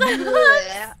gifted subs!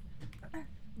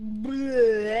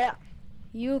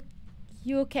 You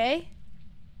okay?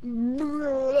 Whoa,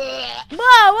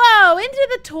 into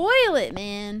the toilet,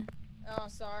 man. Oh,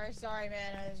 sorry,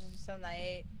 man. I was just something I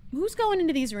ate. Who's going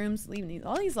into these rooms, leaving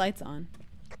all these lights on?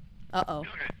 Uh-oh. I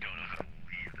feel like I don't know how to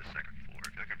leave the second floor. I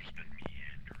feel like I've just been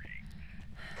meandering.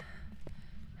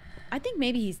 I think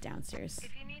maybe he's downstairs.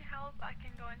 If you need help, I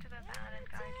can go into the van and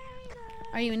guide you.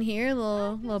 Are you in here,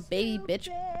 little baby bitch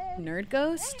nerd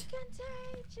ghost?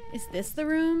 Is this the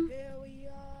room? Here we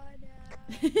are now.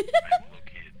 I've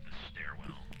located the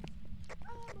stairwell.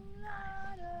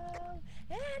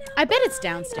 I I bet it's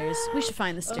downstairs. We should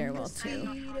find the stairwell too.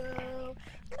 Mosquito,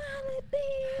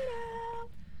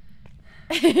 my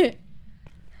libido.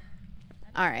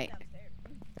 All right.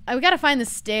 We gotta find the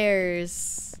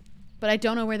stairs, but I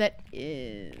don't know where that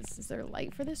is. Is there a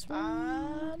light for this room?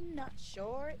 I'm not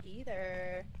sure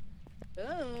either.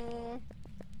 Ooh.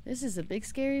 This is a big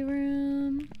scary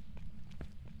room.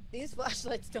 These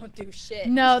flashlights don't do shit.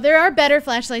 No, there are better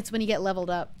flashlights when you get leveled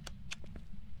up.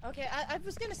 Okay, I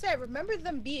was gonna say, I remember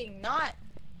them being not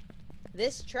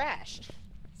this trash.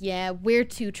 Yeah, we're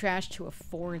too trash to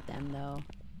afford them, though.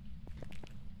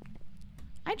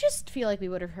 I just feel like we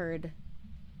would have heard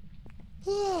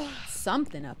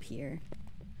something up here.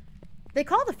 They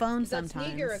call the phone sometimes. That's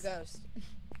Sneak or a ghost?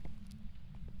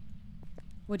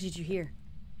 What did you hear?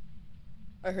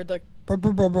 I heard like,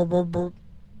 That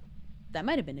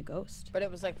might have been a ghost. but it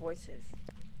was like voices.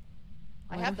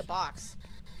 I have the box.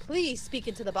 Please speak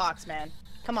into the box, man.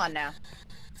 Come on now.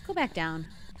 Let's go back down.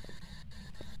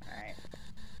 Alright.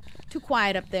 Too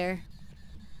quiet up there.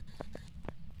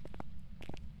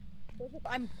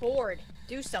 I'm bored.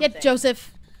 Do something. Get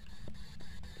Joseph.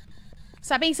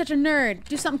 Stop being such a nerd.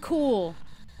 Do something cool.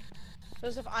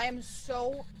 Joseph, I am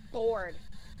so bored.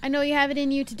 I know you have it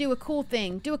in you to do a cool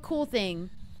thing. Do a cool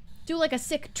thing. Do like a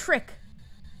sick trick.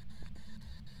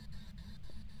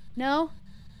 No?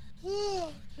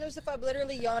 Joseph, I'm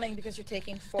literally yawning because you're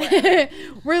taking forever.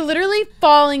 We're literally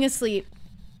falling asleep.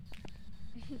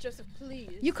 Joseph,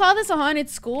 please. You call this a haunted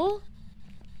school?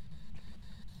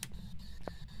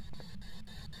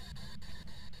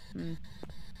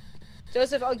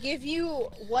 Joseph, I'll give you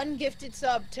 1 gifted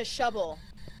sub to Shubble.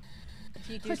 If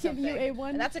you do I'll give something. you a 1.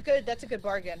 And that's a good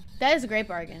bargain. That is a great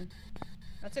bargain.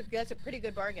 That's a pretty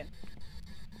good bargain.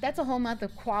 That's a whole month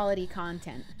of quality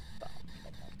content.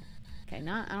 Okay,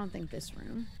 I don't think this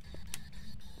room.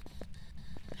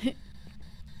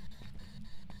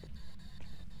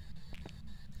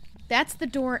 That's the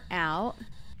door out.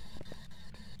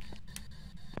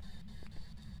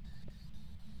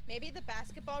 Maybe the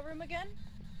basketball room again?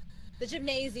 The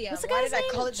gymnasium. What's the Why guy's did I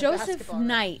name? call it the Joseph basketball room?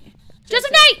 Knight.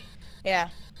 Joseph Knight! Yeah.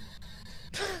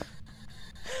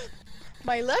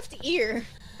 My left ear.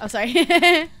 Oh, sorry. Dude,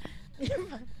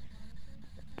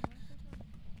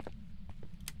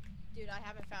 I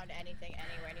haven't found anything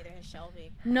anywhere. Neither has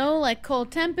Shelby. No, like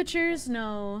cold temperatures,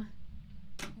 no.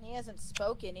 He hasn't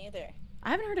spoken either. I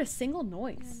haven't heard a single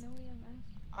noise.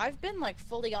 I've been like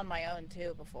fully on my own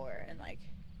too before, and like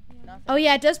nothing. Oh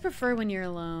yeah, it does prefer when you're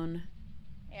alone.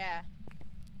 Yeah.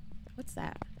 What's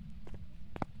that?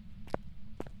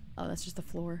 Oh, that's just the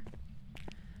floor.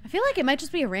 I feel like it might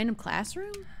just be a random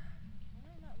classroom. I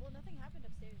don't know. Well, nothing happened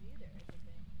upstairs either. Is the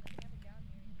thing. Nothing happened down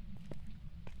here.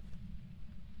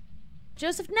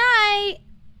 Joseph Knight!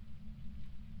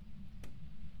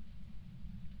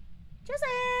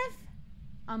 Joseph!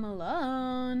 I'm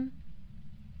alone.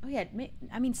 Oh yeah,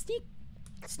 I mean, Sneak,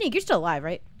 you're still alive,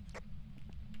 right?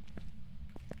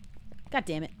 God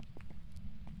damn it.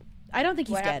 I don't think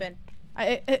he's What dead.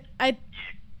 happened?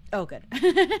 Oh, good.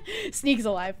 Sneak's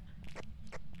alive.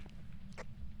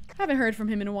 Haven't heard from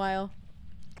him in a while.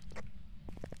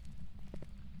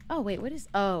 Oh, wait, what is...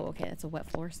 Oh, okay, that's a wet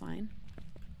floor sign.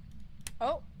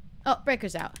 Oh. Oh,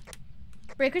 breaker's out.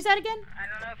 Breaker's out again? I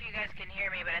don't know if you guys can hear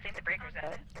me, but I think the breaker's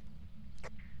out.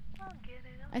 I'll get it.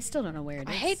 I still don't know where it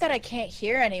is. I hate that I can't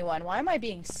hear anyone. Why am I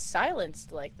being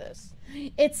silenced like this?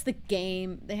 It's the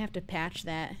game. They have to patch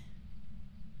that.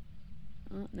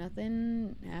 Oh,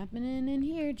 nothing happening in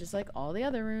here, just like all the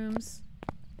other rooms.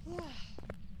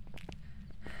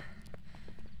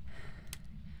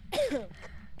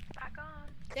 Back on.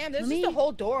 Damn, there's Let just a me-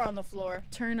 whole door on the floor.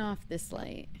 Turn off this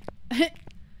light.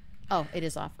 Oh, it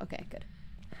is off. Okay, good.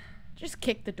 Just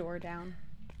kick the door down.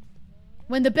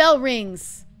 When the bell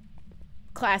rings,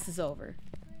 class is over.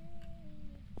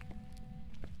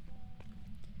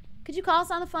 Could you call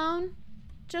us on the phone,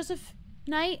 Joseph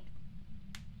Knight?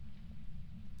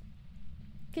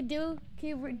 Can you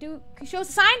show us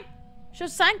a sign? Show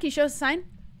us a sign? Can you show us a sign?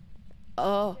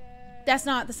 Oh, that's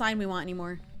not the sign we want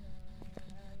anymore.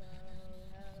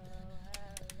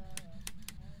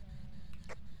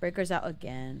 Breaker's out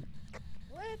again.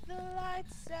 With the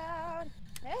lights out,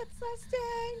 it's less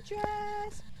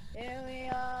dangerous. Here we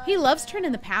are. He loves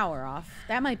turning the power off.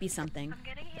 That might be something. I'm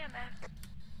getting EMF.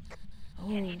 Oh.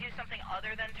 Can you do something other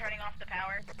than turning off the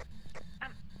power?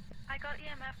 I got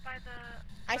EMF by the...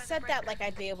 I said that like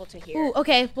I'd be able to hear. Ooh,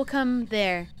 okay, we'll come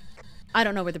there. I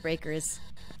don't know where the breaker is.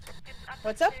 It's up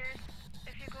What's the up? stairs.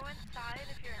 If you go inside,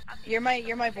 if you're up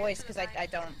You're my voice because I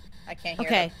can't hear.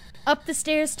 Okay, up the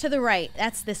stairs to the right.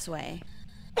 That's this way,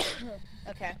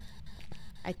 Okay.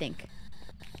 I think.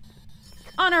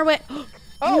 On our way. Oh,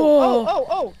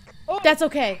 Whoa. oh. That's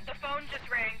okay. The phone just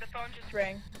rang. The phone just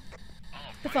Ring.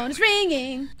 The phone is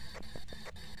ringing.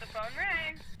 The phone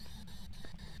rang.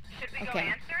 Should we go Okay.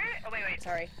 answer it? Oh, wait.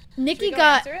 Sorry. Nikki go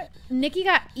got answer it? Nikki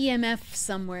got EMF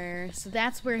somewhere, so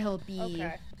that's where he'll be.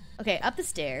 Okay. Okay, up the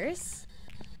stairs.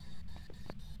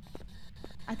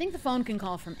 I think the phone can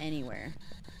call from anywhere.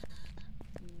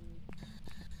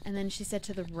 And then she said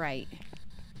to the right.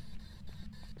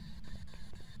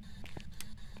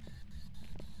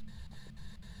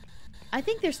 I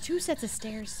think there's 2 sets of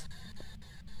stairs.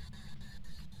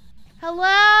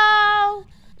 Hello?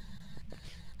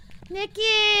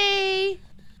 Nikki?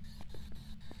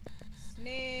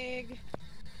 Sneeg.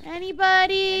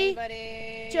 Anybody?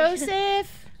 Anybody?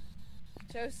 Joseph?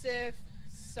 Joseph.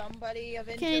 Somebody of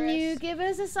interest. Can you give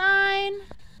us a sign?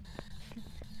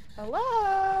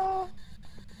 Hello?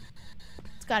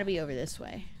 It's gotta be over this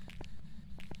way.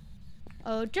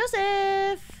 Oh,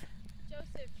 Joseph!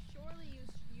 Joseph, surely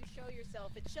you show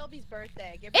yourself. It's Shelby's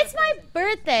birthday. Give her It's a my present.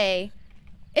 birthday!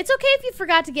 It's okay if you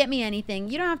forgot to get me anything.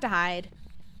 You don't have to hide.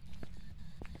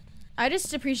 I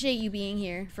just appreciate you being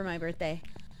here for my birthday.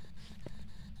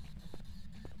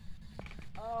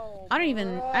 Oh, I don't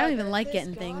even brother, like this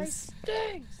getting guy things.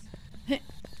 Stinks.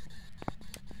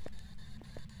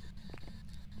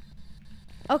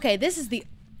 Okay, is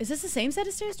this the same set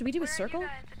of stairs? Did we do a Where are circle? you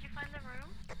guys? Did you find the room?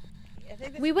 I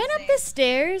think this We is went up same. the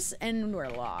stairs and we're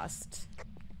lost.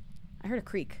 I heard a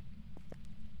creak.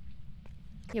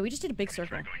 Yeah, we just did a big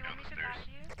circle. Do you want me to guide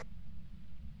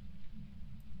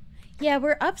you? Yeah,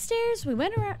 we're upstairs. We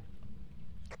went around.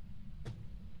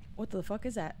 What the fuck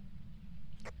is that?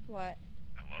 What?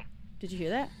 Hello? Did you hear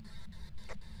that?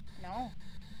 No.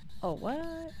 Oh, what?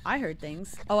 I heard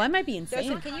things. Oh, I might be insane.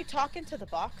 Joseph, can you talk into the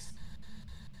box?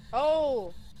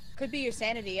 Oh, could be your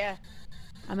sanity, yeah.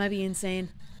 I might be insane.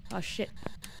 Oh, shit.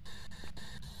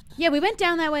 Yeah, we went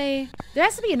down that way. There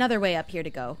has to be another way up here to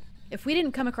go. If we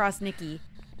didn't come across Nikki.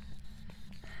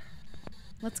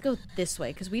 Let's go this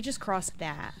way, because we just crossed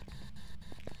that.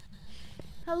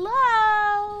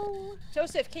 Hello?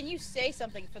 Joseph, can you say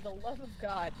something for the love of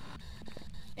God?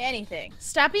 Anything.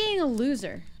 Stop being a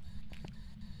loser.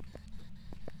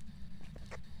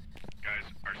 Guys,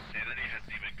 our sanity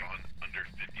hasn't even gone under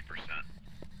 50%.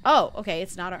 Oh, okay.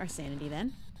 It's not our sanity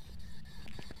then.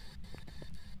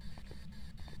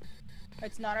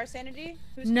 It's not our sanity?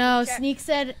 Who's No, check? Sneak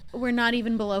said we're not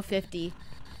even below 50.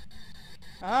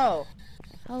 Oh.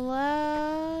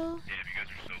 Hello? Damn, you guys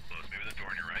are so close. Maybe the door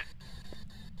on your right.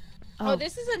 Oh,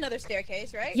 this is another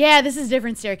staircase, right? Yeah, this is a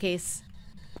different staircase.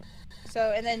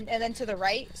 So and then to the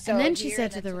right. So And then she here, said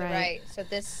and to then the right. So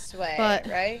this way, But-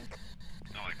 right?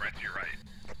 No, like right to your right.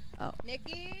 Oh,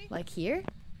 Nikki. like here?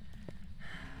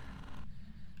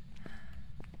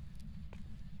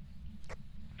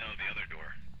 No, the other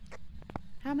door.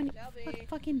 How many? Shelby. What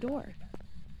fucking door?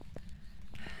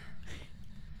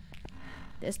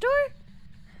 This door?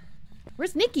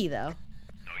 Where's Nikki though?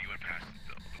 No, you went past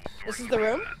the door. This you is the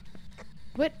went room? past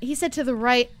What? He said to the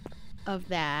right of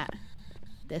that.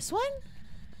 This one?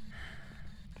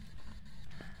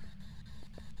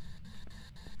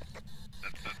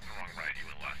 that. That's the wrong right. You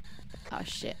went left. Oh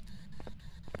shit.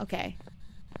 Okay.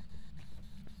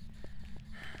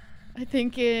 I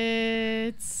think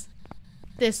it's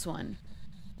this one.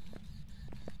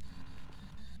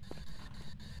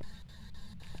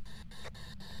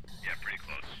 Yeah, pretty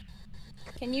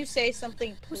close. Can you say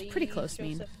something, What's please? pretty close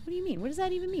mean? Joseph? What do you mean? What does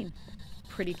that even mean?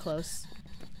 Pretty close.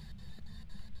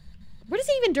 What is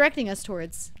he even directing us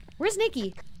towards? Where's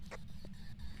Nikki?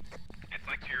 It's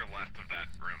like to your left of that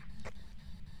room.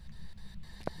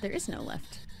 There is no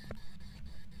left.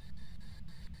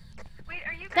 Wait,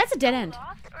 are you guys That's a dead still end.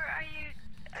 lost, or are you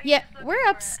Yeah, just looking we're for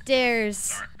it? upstairs.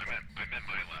 Sorry, I meant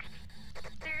my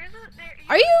left. There is a, there,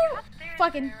 Are you have stairs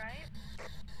fucking- there, right?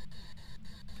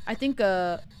 I think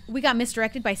we got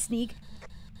misdirected by Sneak.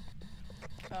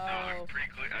 No, Oh. they're pretty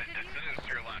clear. I said it was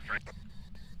to your left, right?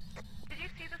 Did you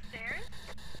see the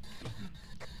stairs?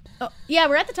 Oh, yeah,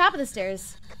 we're at the top of the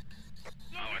stairs.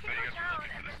 Yeah, Oh, I you thought can you go guys were down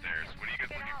looking for and the then stairs. What are you guys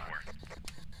get looking out.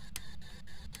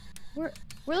 for?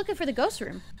 We're looking for the ghost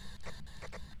room.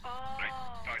 Oh. I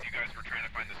thought you guys were trying to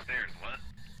find the stairs. What?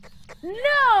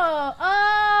 No!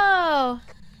 Oh!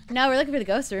 No, we're looking for the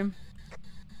ghost room.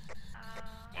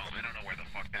 Well, I don't know where the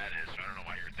fuck that is, so I don't know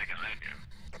why you're thinking I knew.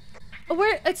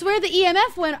 It's where the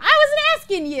EMF went. I wasn't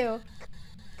asking you!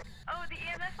 Oh, the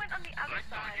EMF went on the other I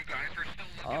thought side. you guys were still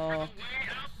looking Oh. for the way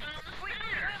out down the Wait,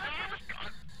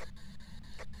 stairs.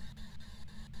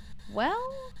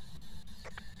 Well,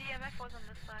 The EMF was on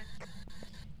this side.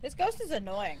 This ghost is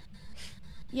annoying.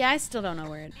 yeah, I still don't know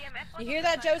where it. The EMF was You on hear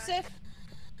this that, side, guys. Joseph?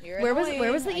 You're Where was annoying.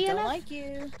 the I don't EMF? like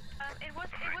you. It was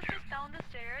just down the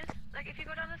stairs. Like if you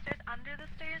go down the stairs under the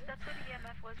stairs, that's where the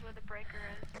EMF was, where the breaker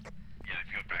is. Yeah,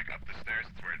 if you go back up the stairs,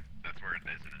 that's where it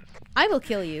is. I will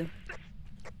kill you.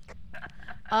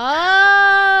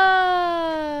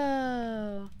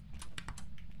 Oh.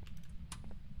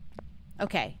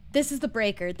 Okay, this is the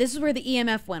breaker. This is where the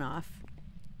EMF went off.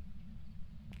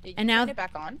 Did you And now turn it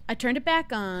back on? I turned it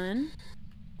back on.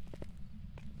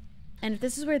 And if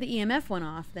this is where the EMF went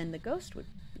off, then the ghost would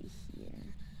be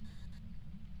here.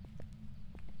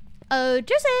 Oh,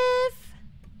 Joseph!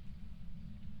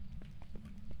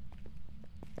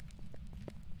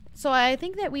 So I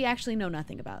think that we actually know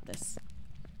nothing about this.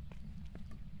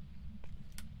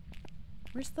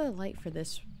 Where's the light for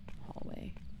this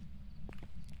hallway?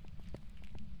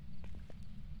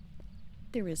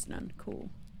 There is none. Cool.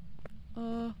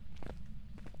 The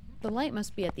light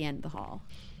must be at the end of the hall.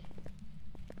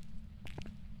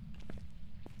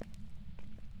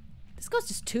 This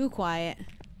ghost is too quiet.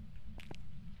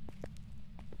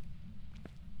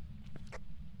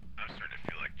 I'm starting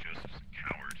to feel like Joseph's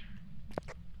a coward.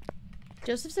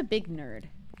 Joseph's a big nerd.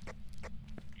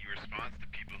 He responds to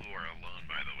people who are alone,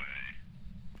 by the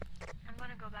way. I'm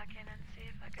gonna go back in and see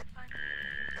if I can find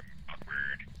it.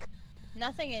 Awkward.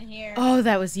 Nothing in here. Oh,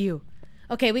 that was you.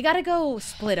 Okay, we gotta go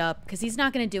split up, because he's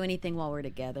not gonna do anything while we're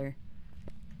together.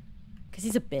 Because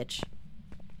he's a bitch.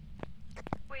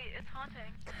 Wait, it's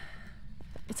haunting.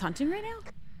 It's hunting right now?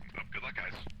 Oh, good luck,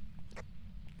 guys.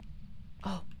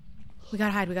 Oh. We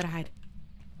gotta hide, we gotta hide.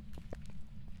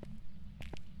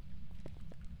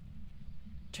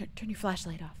 Turn your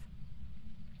flashlight off.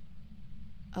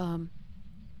 Oh,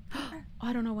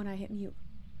 I don't know when I hit mute.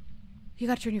 You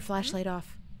gotta turn your flashlight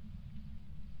off.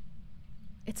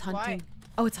 It's hunting. Why?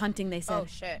 Oh, it's hunting, they said. Oh,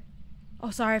 shit.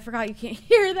 Oh, sorry, I forgot you can't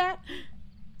hear that.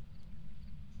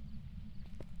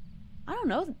 I don't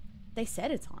know. They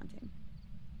said it's haunting.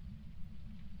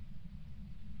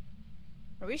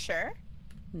 Are we sure?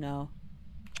 No.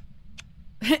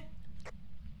 You guys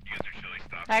are chilly.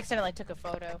 Stop. I accidentally took a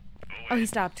photo. Oh, he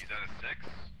stopped. He's at a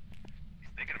 6. He's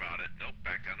thinking about it. Nope,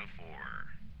 back down to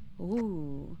 4.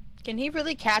 Ooh. Can he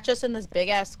really catch us in this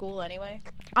big-ass school anyway?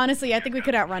 Honestly, I think we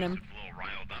could outrun him. A little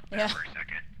riled up Yeah. there for a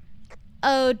second.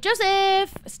 Oh,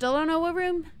 Joseph! Still don't know what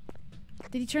room.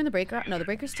 Did he turn the breaker on? No, the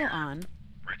breaker's still on.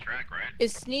 Right track, right?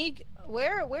 Is Sneeg...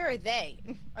 Where are they?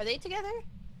 Are they together?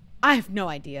 I have no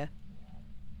idea.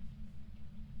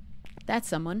 That's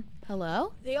someone.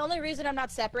 Hello? The only reason I'm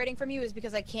not separating from you is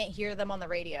because I can't hear them on the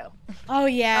radio. Oh,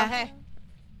 yeah. Hey.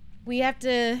 We have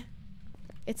to...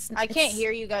 I can't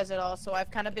hear you guys at all, so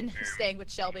I've kind of been staying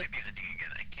with Shelby. Maybe hunting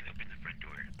again. I can't open the front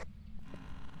door.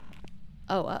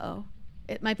 Oh, uh-oh.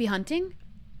 It might be hunting?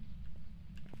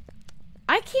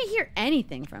 I can't hear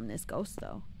anything from this ghost,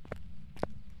 though.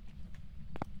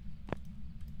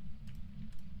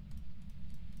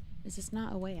 Is this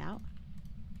not a way out?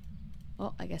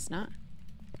 Well, I guess not.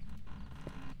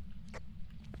 I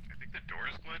think the door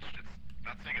is glitched. It's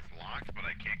not saying it's locked, but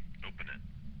I can't open it.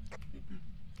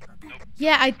 Nope.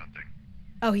 Yeah, Hunting.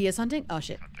 Oh, he is hunting? Oh,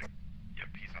 shit. Hunting. Yep,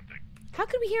 he's hunting. How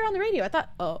could we hear on the radio? I thought...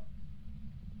 Oh.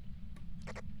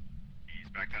 He's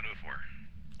back down to a 4.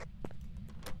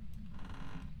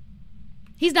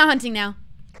 He's not hunting now.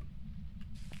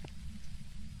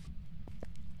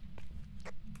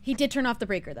 He did turn off the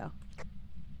breaker, though.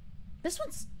 This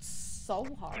one's so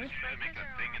What hard. did you do to make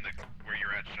that thing in the where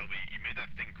you're at, Shelby? You made that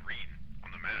thing green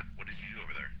on the map. What did you do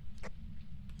over there?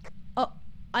 Oh,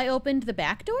 I opened the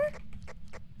back door?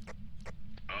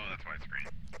 Oh, that's why it's green.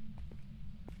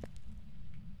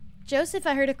 Joseph,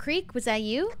 I heard a creak. Was that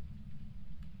you?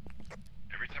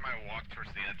 Every time I walk towards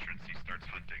the entrance, he starts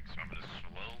hunting. So I'm gonna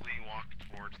slowly walk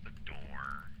towards the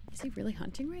door. Is he really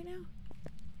hunting right now?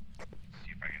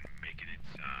 See if I can make it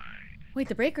inside. Wait,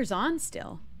 the breaker's on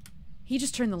still. He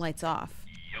just turned the lights off.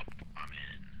 Yup, I'm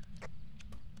in.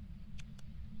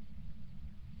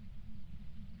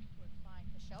 We're fine,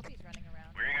 because Shelby's running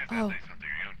around. Where are you guys Oh. at? Say something.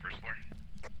 Are you on first floor?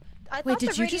 I Wait, thought did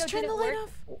the you radio just turn the didn't light work.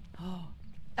 off? Oh.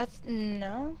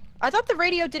 No. I thought the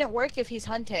radio didn't work if he's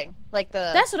hunting. Like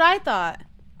the... That's what I thought.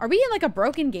 Are we in like a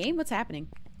broken game? What's happening?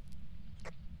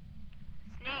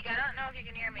 Sneak, I don't know if you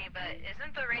can hear me, but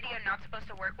isn't the radio not supposed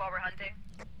to work while we're hunting?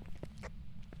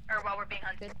 Or while we're being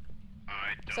hunted?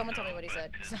 I don't Someone know, told me what he but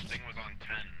said. His thing was on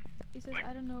 10. He says, Like,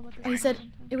 I don't know about this. He said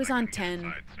sometimes. it was on Like, from the 10,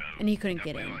 inside, so and he couldn't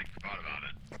get definitely, in. Like, thought about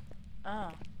it.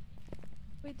 Oh.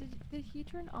 Wait, did he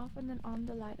turn off and then on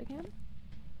the light again?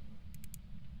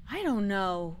 I don't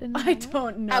know. Didn't I know?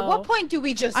 don't know. At what point do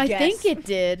we just I guess? think it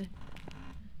did.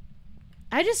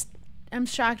 I'm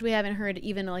shocked we haven't heard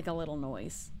even like a little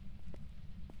noise.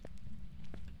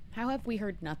 How have we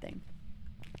heard nothing?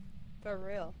 For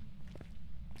real.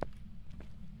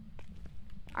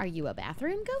 Are you a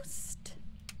bathroom ghost?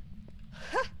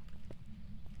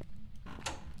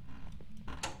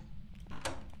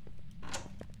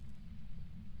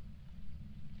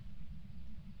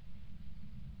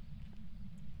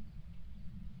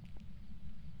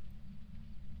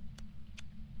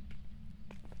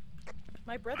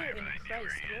 My brother in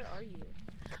Christ, where are you?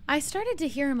 I started to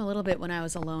hear him a little bit when I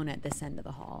was alone at this end of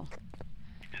the hall.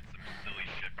 He did some silly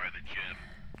shit by the gym.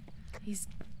 He's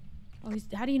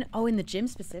how do you know? Oh, in the gym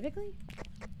specifically?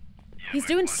 Yeah, He's my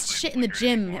doing flashlight shit in the flickered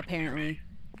and he gym, walked near me. apparently.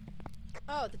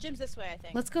 Oh, the gym's this way, I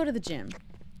think. Let's go to the gym.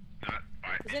 Not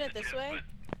by Isn't it the this gym, way?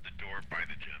 but the door by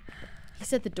the gym. He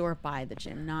said the door by the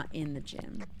gym, not in the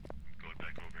gym. Going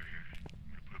back over here.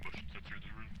 I'm gonna put a motion sensor in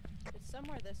the room. It's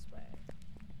somewhere this way.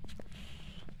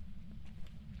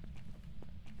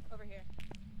 Over here.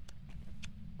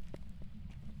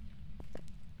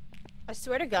 I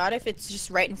swear to God, if it's just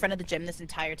right in front of the gym this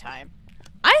entire time.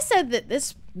 I said that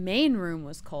this main room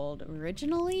was cold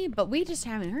originally, but we just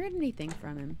haven't heard anything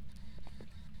from him.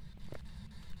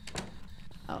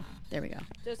 Oh, there we go.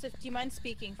 Joseph, do you mind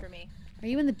speaking for me? Are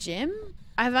you in the gym?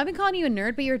 Have I been calling you a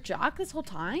nerd, but you're a jock this whole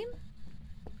time?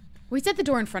 We said the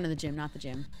door in front of the gym, not the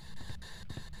gym.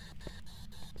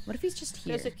 What if he's just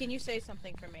here? Joseph, can you say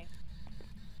something for me?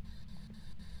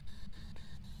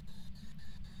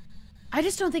 I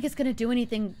just don't think it's gonna do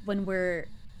anything when we're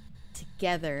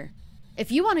together. If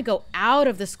you want to go out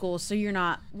of the school so you're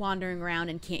not wandering around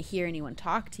and can't hear anyone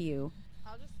talk to you.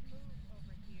 I'll just move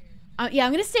over here. Yeah,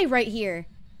 I'm gonna stay right here.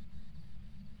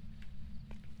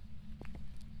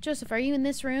 Joseph, are you in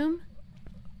this room?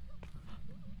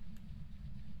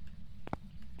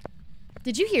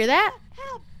 Did you hear that?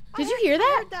 Help! Did you hear that?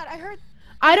 I heard that. I heard.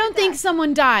 I don't think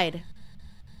someone died.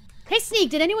 Hey, Sneak,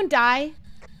 did anyone die?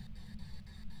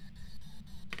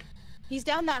 He's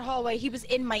down that hallway. He was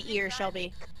in my ear,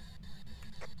 Shelby.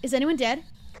 Is anyone dead?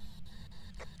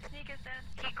 Sneak is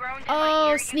dead. He groaned in my Oh,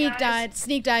 ear, you Sneak guys. died.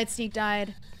 Sneak died. Sneak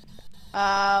died.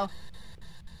 Oh.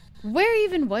 Where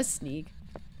even was Sneak?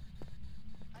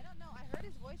 I don't know. I heard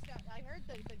his voice down. I heard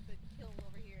the kill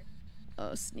over here.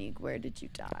 Oh, Sneak, where did you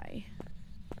die?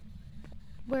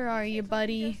 Where are you,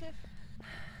 buddy? Joseph?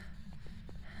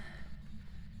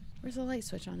 Where's the light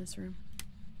switch on this room?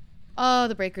 Oh,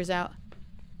 the breaker's out.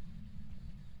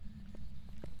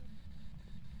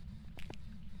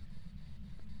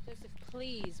 Joseph,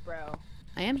 please, bro.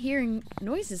 I am hearing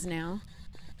noises now.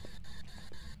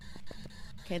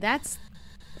 Okay, that's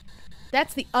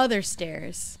the other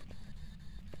stairs.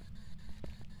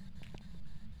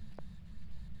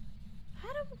 How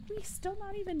do we still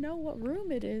not even know what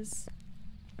room it is?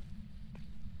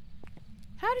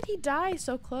 How did he die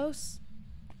so close?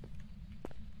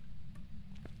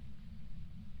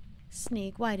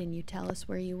 Sneak, why didn't you tell us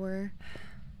where you were?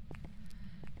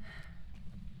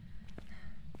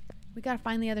 We gotta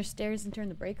find the other stairs and turn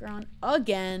the breaker on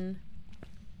again.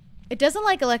 It doesn't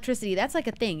like electricity. That's like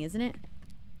a thing, isn't it?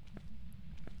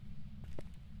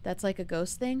 That's like a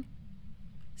ghost thing?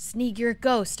 Sneak, you're a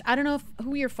ghost. I don't know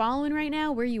who you're following right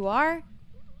now, where you are.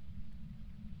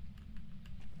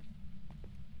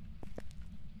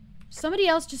 Somebody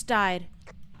else just died.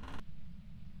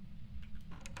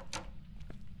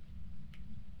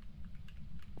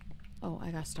 Oh,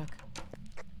 I got stuck.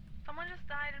 Someone just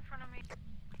died in front of me.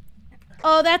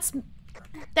 Oh,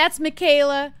 that's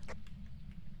Michaela.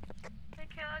 Hey,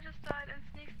 Kayla just died and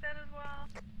Sneak's dead as well.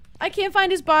 I can't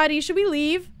find his body. Should we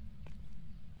leave?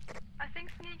 I think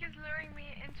Sneak is luring me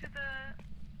into the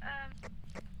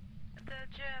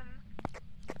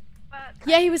gym. But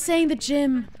Yeah, he was saying the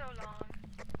gym. so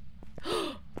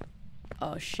long.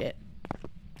 Oh, shit.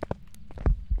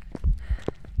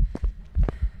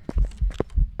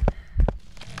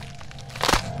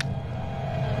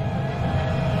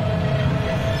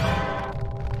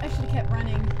 I should have kept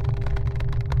running.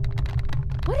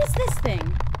 What is this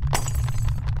thing?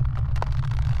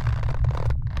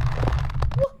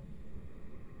 Woo.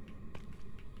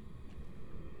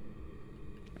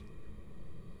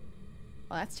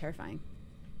 Oh, that's terrifying.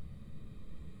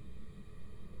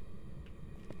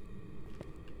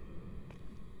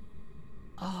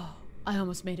 Oh, I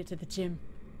almost made it to the gym.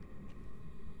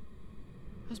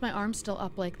 How's my arm still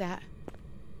up like that?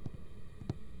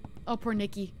 Oh, poor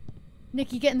Nikki.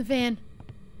 Nikki, get in the van.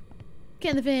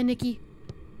 Get in the van, Nikki.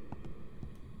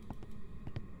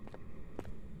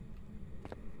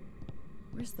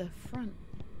 Where's the front?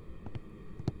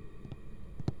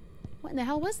 What in the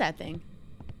hell was that thing?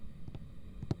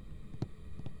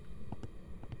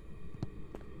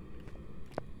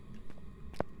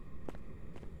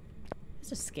 It's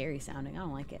just scary sounding. I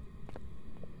don't like it.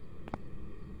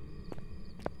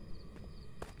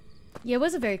 Yeah, it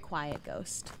was a very quiet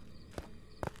ghost.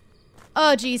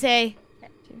 Oh, geez, hey.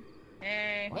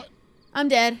 Hey. What? I'm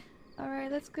dead.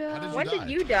 Alright, let's go. How did you When die? did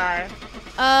you die?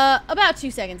 About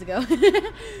 2 seconds ago.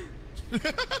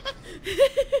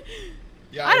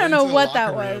 Yeah, I don't went know into the what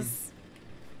that locker room. was.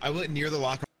 I went near the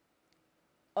locker.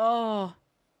 Oh.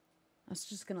 I was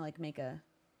just gonna, like, make a...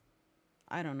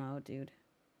 I don't know, dude.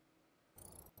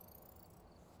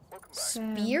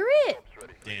 Spirit?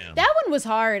 Damn. That one was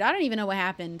hard. I don't even know what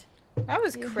happened. That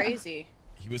was crazy.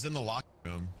 He was in the locker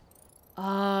room.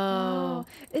 Oh.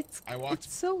 It's I walked.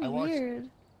 it's so I walked, weird.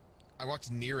 I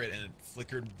walked near it and it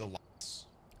flickered the lights.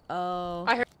 Oh.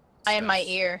 I heard in my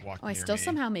ear. Walked Oh, I near still me.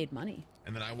 somehow made money.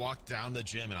 And then I walked down the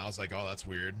gym and I was like, oh, that's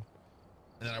weird.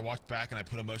 And then I walked back and I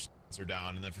put a motion sensor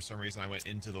down. And then for some reason I went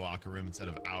into the locker room instead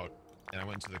of out. And I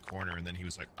went into the corner and then he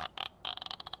was like,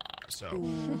 So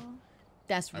Ooh.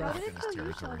 That's I rough. walked in his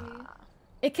territory.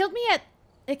 It killed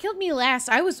me last.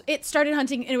 It started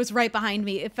hunting and it was right behind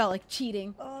me. It felt like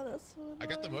cheating. Oh, that's so I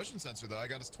got the motion sensor though. I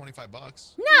got us $25.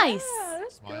 Nice. Yeah,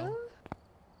 that's Smile. good.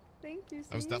 Thank you.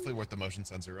 That was Steve. definitely worth the motion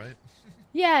sensor, right?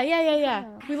 Yeah.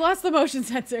 We lost the motion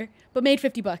sensor, but made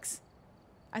 $50.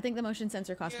 I think the motion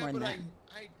sensor cost more than that.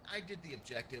 I did the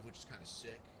objective, which is kind of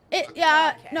sick.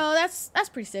 Yeah, Okay. no, that's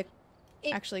pretty sick.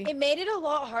 It, Actually. It made it a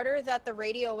lot harder that the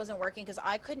radio wasn't working because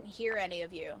I couldn't hear any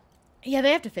of you. Yeah,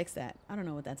 they have to fix that. I don't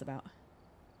know what that's about.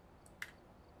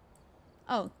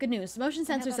 Oh, good news. The motion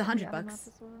I have sensor's that on the $100. other map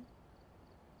as well.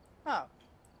 Oh.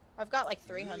 I've got like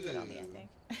 300 on me, I think.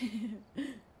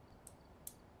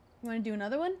 You want to do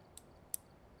another one?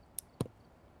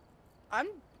 I'm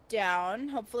down.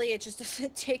 Hopefully it just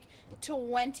doesn't take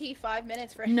 25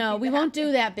 minutes for No, anything we to won't do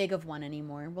happen. that big of one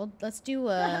anymore. Let's do Maybe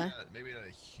not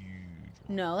a huge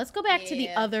one. no, let's go back to the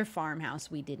Yeah. other farmhouse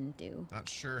we didn't do. Not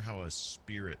sure how a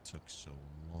spirit took so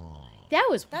long. That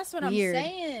was That's what weird. I'm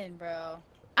saying, bro.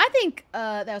 I think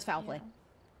that was foul play.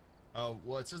 Oh,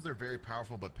 well, it says they're very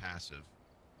powerful but passive.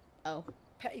 Oh.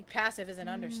 Passive is an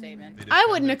understatement. They I defend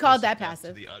wouldn't their have called personal that path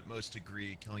passive. To the utmost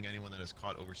degree, killing anyone that is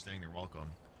caught overstaying their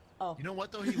welcome. Oh. You know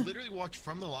what, though? He literally walked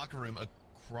from the locker room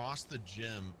across the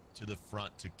gym to the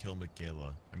front to kill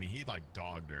Michaela. I mean, he, like,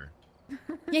 dogged her.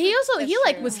 Yeah, he also That's he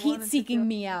like true. was I heat wanted to seeking kill-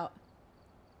 me out.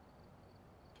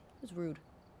 It was rude.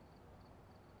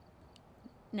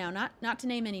 Now, not to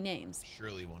name any names,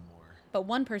 Surely one more. but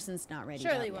one person's not ready.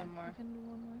 Surely yet. one more. I can do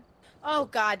one more. Oh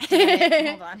god damn it.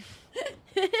 Hold on.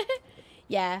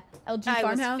 Yeah, LG I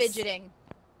farmhouse. was fidgeting.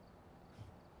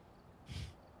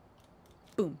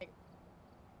 Boom.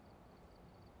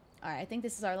 All right, I think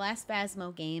this is our last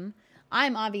Phasmo game.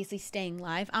 I'm obviously staying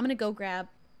live. I'm gonna go grab.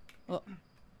 Oh.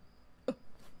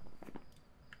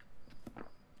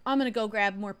 I'm gonna go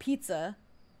grab more pizza,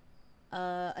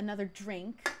 another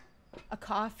drink, a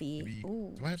coffee. Maybe,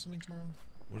 Ooh, do I have something tomorrow?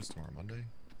 What is tomorrow, Monday?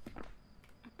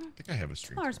 I think I have a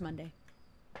stream. tomorrow's Monday.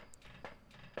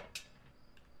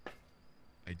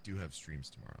 I do have streams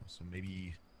tomorrow, so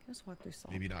maybe Just walk through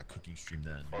salt. maybe not cooking stream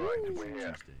then. Alright, Maybe we're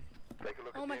here. Tuesday. Take a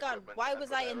look Oh at my the god, equipment why and was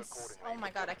put I that in accordingly Oh my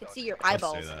to god, the I could see your Let's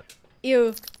eyeballs. say that.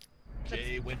 Ew.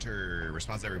 Jay Winter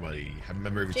responds to everybody. Have a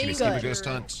member of your Jay team escape a Winter. ghost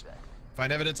hunt.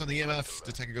 Find evidence on the EMF.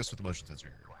 Detect a ghost with a motion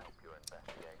sensor.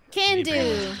 Can Need to bring a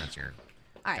do. motion sensor.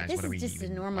 All right, Guys, this what are is we just a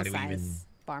even- normal why do we size even-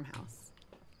 farmhouse.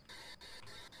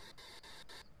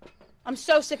 I'm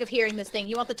so sick of hearing this thing.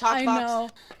 You want the talk I box? know.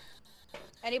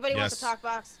 Anybody want the Yes. talk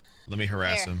box? Let me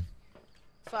harass There. him.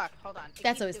 Fuck, hold on. It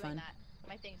That's keeps always doing fun. That.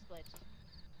 My thing's glitched.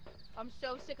 I'm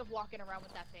so sick of walking around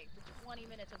with that thing for 20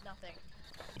 minutes of nothing.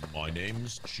 My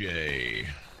name's Jay.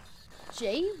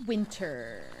 Jay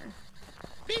Winter.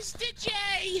 Mr.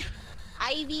 J!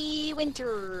 Ivy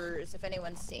Winters, if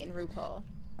anyone's seen RuPaul.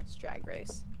 It's Drag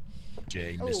Race.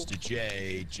 Jay, Oh. Mr.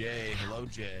 J. Jay, hello,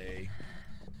 Jay.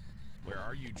 Where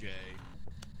are you, Jay?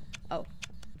 Oh,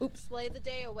 oops. Slay the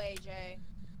day away, Jay.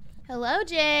 Hello,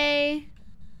 Jay.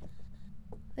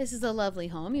 This is a lovely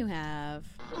home you have.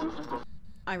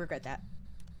 I regret that.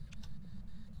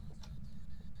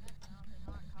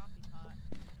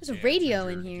 There's a Yeah, radio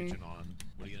turn in your here. kitchen on.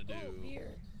 What are you gonna do?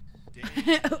 Beer.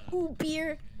 Damn. Ooh,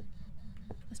 beer.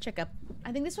 Let's check up.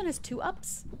 I think this one has 2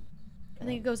 ups. I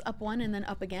think it goes up 1 and then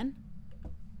up again.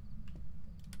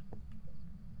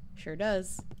 Sure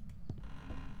does.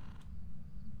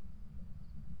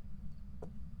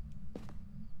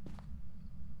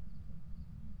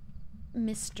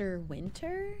 Mr.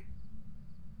 Winter?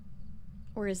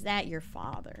 Or is that your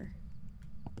father?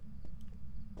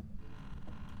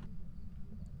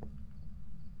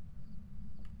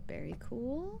 Very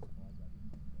cool.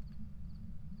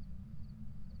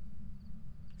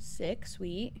 Sick,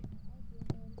 sweet.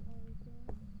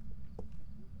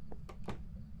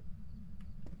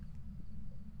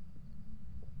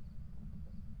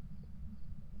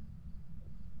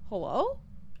 Hello?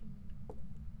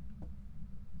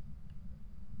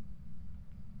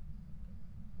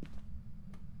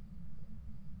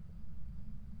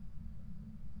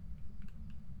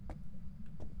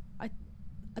 I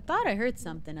thought I heard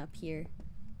something up here.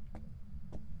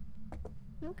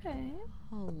 Okay.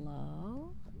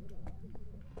 Hello?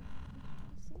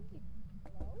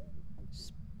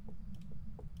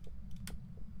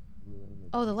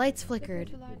 Oh, the lights flickered.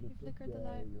 The light. He flickered the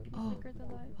light. He Oh. flickered the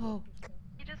light. Oh.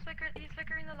 He just flickered. He's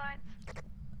flickering the lights.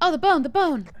 Oh, the bone, the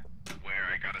bone. Where?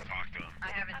 I gotta talk to him. I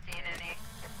haven't seen any.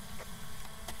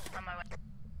 On my way.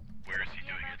 Where is he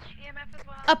doing it? EMF as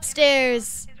well.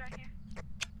 Upstairs. He's right here.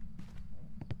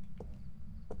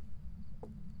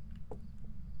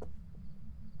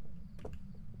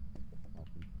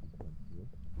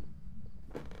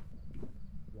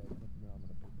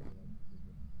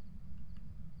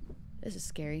 This is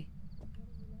scary.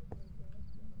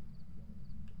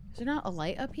 Is there not a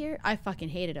light up here? I fucking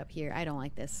hate it up here. I don't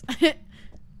like this.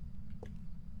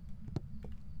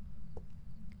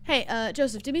 Hey,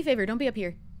 Joseph, do me a favor. Don't be up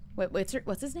here. Wait,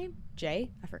 what's his name?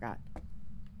 Jay? I forgot.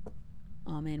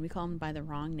 Oh man, we call him by the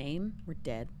wrong name. We're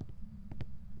dead.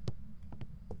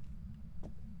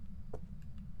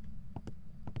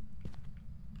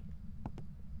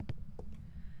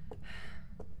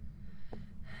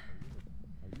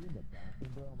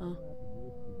 Oh.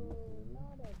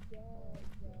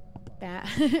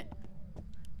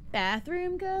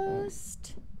 Bathroom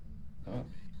ghost?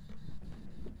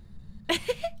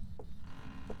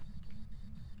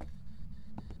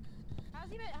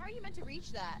 How are you meant to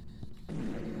reach that?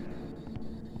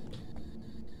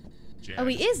 Jay, Oh,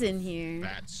 I he just is in here.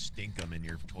 Fat stinkum in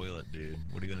your toilet, dude.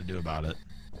 What are you gonna do about it?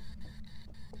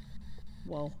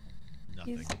 Whoa.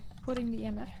 Nothing. He's putting the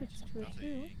EMF switch to it too.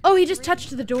 Nothing. Oh, he just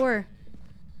touched the door.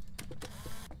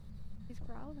 He's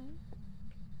growling.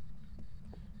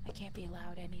 I can't be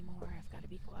loud anymore. I've got to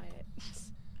be quiet.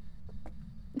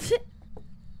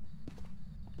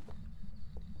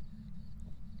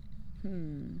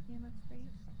 EMF free.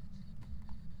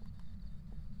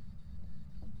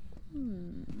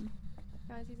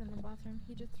 Guys, he's in the bathroom.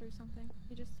 He just threw something.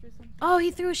 Oh,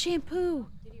 he threw a shampoo.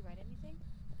 Did he write anything?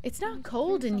 It's He not just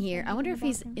cold threw in here. something I in wonder the if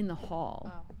he's bathroom. in the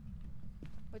hall. Oh.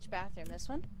 Which bathroom? This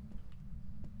one?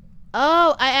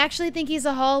 Oh, I actually think he's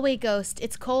a hallway ghost.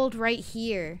 It's cold right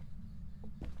here.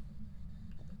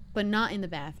 But not in the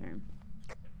bathroom.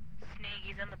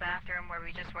 Sneaky's in the bathroom where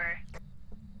we just were.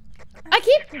 I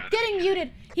keep getting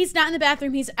muted. He's not in the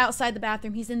bathroom. He's outside the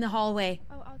bathroom. He's in the hallway.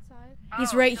 Oh, outside.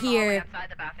 He's Oh, right in the hallway here.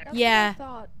 outside the bathroom. That's Yeah. What I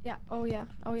thought. Yeah. Oh yeah.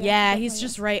 Oh yeah. Yeah, he's definitely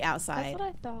just is. right That's outside. what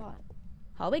I thought.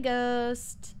 Hallway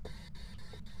ghost.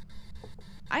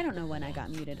 I don't know when I got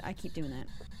muted. I keep doing that.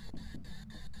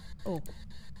 Oh.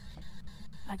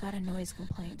 I got a noise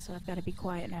complaint, so I've got to be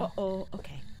quiet now. Uh-oh.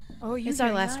 Okay. Oh, you It's our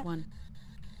hearing last that? one.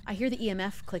 I hear the EMF What are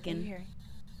you clicking. hearing?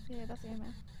 Yeah, that's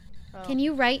EMF. Oh. Can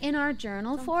you write in our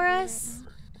journal Don't for do it us, right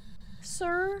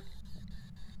sir?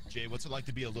 Jay, what's it like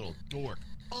to be a little dork?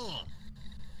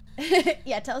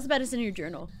 Yeah, tell us about us in your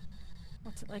journal.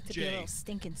 What's it like to be a Jay. little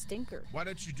stinking stinker? Why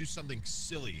don't you do something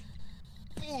silly?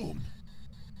 Boom!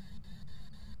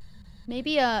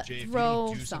 Maybe Jay, if you throw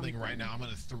don't do something. something right now, I'm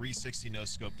gonna 360 no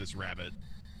scope this rabbit.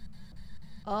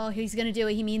 Oh, he's gonna do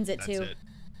it. He means it That's too. it.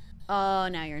 Oh,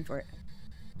 now you're in for it.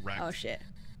 Wrecked. Oh shit.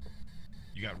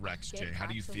 You got wrecked, Jay. Get How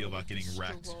do you feel about getting absolutely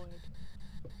wrecked? destroyed.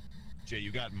 Jay,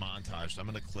 you got montaged. I'm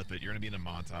gonna clip it. You're gonna be in a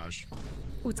montage.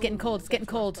 Ooh, it's getting cold. It's getting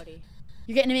That's rough, cold. buddy.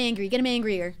 You're getting him angry. Get him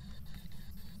angrier.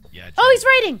 Yeah. Jay. Oh, he's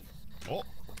writing. Oh,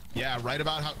 yeah. Right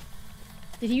about how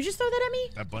Did you just throw that at me?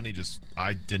 that bunny just.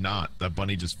 I did not. That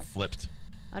bunny just flipped.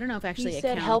 I don't know if actually He it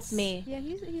said, counts. "Help me." Yeah,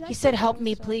 he He said, likes "Help to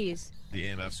me, stuff. please." The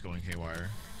AMF's going haywire.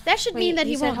 That should mean Wait, that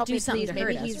you he said won't help do me, something please. to hurt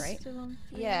Maybe us, he's- right?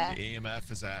 Yeah. The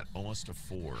AMF is at almost a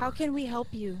 4. How can we help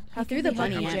you? How threw can the we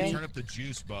help bunny you, at How about me. you Jay? turn up the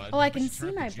juice, bud? Oh, I How about can you see turn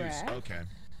up my the juice? breath. Okay.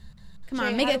 Come Jay,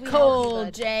 on, make how it do we help you, cold,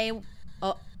 bud? Jay.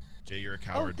 Oh, Jay, you're a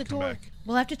coward. the Come door. back.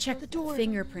 we'll have to check The door.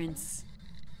 fingerprints.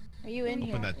 Are you in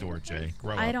here? Open that door, Jay.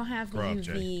 Grow up. I don't have Grow up, UV.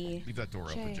 Jay. Leave that door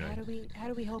Jay, open, Jay. how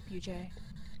do we help you, Jay?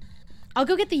 I'll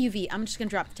go get the UV. I'm just gonna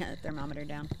drop the thermometer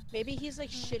down. Maybe he's like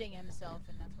shitting himself,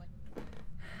 and that's why.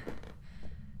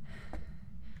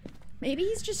 Maybe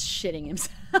he's just shitting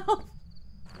himself.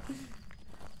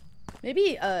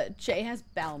 Maybe Jay has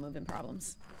bowel movement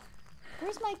problems.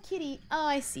 Where's my kitty? Oh,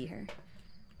 I see her.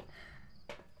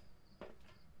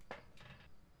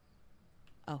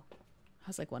 Oh. I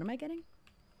was like, what am I getting?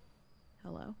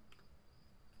 Hello.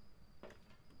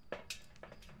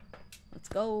 Let's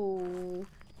go.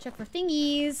 Check for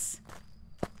thingies.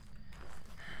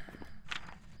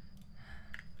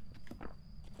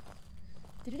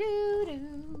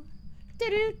 Do-do-do-do.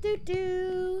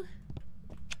 Do-do-do-do.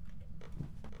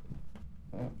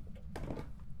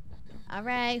 All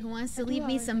right, who wants to leave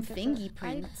me some fingy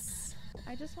prints?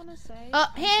 I just want to say. Oh,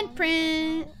 I'm calling it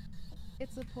handprint. right now,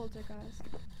 it's a poltergeist.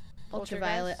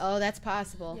 Ultraviolet. Oh, that's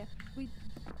possible. Yeah,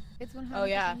 it's 100%. Oh,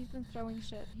 yeah. He's been throwing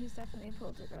shit. He's definitely a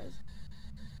poltergeist.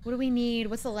 What do we need?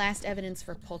 What's the last evidence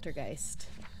for poltergeist?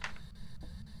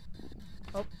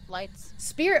 Oh, lights.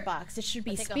 Spirit box. It should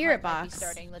be I think a spirit hunt might be box.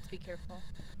 starting. Let's be careful.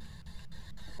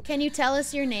 Can you tell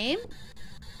us your name?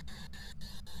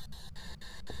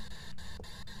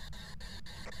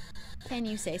 Can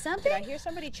you say something? Did I hear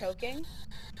somebody choking?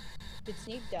 Did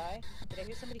Sneak die? Did I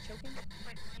hear somebody choking?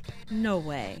 No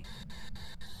way.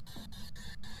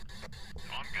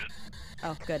 I'm good.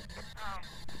 Oh, good. Oh.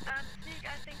 Sneak,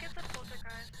 I think it's a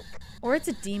poltergeist. Or it's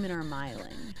a demon or a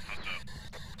myling. How's up?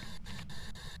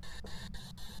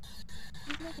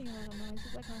 He's making a lot of noise.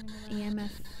 He's like running around.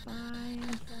 EMF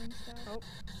 5. Throwing stuff. Oh.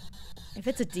 If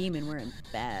it's a demon, we're in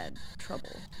bad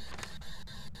trouble.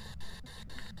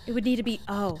 It would need to be...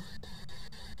 Oh.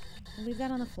 I'll leave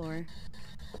that on the floor.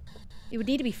 It would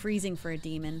need to be freezing for a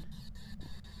demon.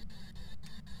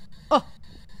 Oh!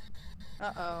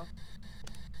 Uh-oh.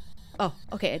 Oh,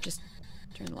 okay, I just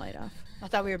turned the light off. I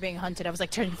thought we were being hunted. I was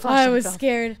like turning the I flashlight was off.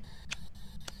 scared.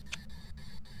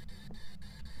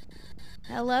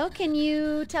 Hello, can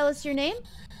you tell us your name?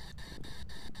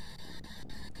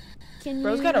 Can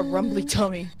Bro's you got a rumbly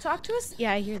tummy. talk to us?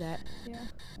 Yeah, I hear that. Yeah.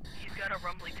 He's got a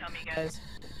rumbly tummy, guys.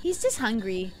 He's just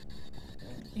hungry.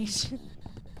 He's...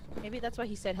 Maybe that's why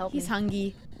he said help He's me.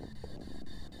 hungry.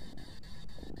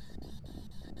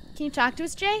 Can you talk to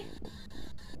us, Jay?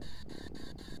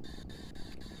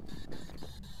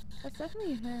 That's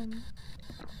definitely him.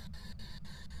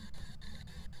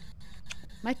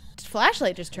 My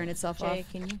flashlight just turned itself Jay,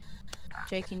 off.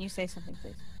 Jay, can you say something,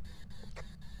 please?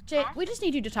 Jay, we just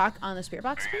need you to talk on the spirit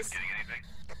box, Are you guys please. getting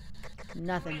anything?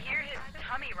 Nothing. We hear his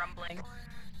tummy rumbling.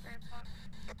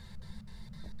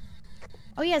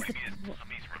 Oh, yes. Maybe his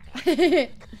tummy's rumbling.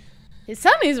 His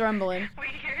tummy's rumbling. We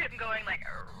hear him going like.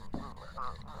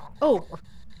 Oh.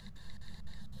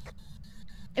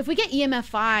 If we get EMF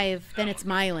 5, then it's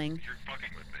myling. You're fucking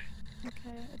with me.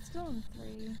 Okay, it's still in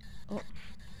 3.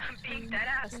 I'm being dead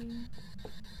ass. 3.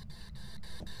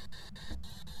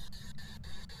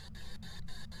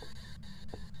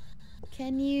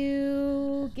 Can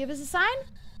you give us a sign?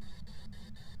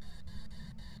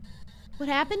 What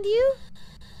happened to you?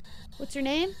 What's your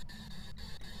name?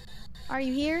 Are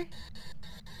you here?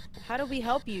 How do we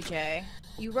help you, Jay?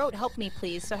 You wrote help me,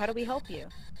 please, so how do we help you?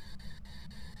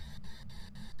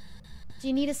 Do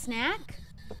you need a snack?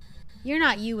 You're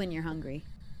not you when you're hungry.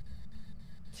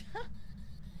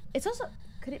 It's also...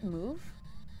 Could it move?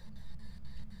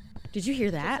 Did you hear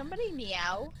Did that? somebody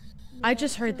meow? I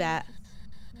just heard that.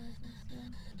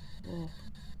 Yeah. Whoa.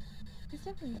 He's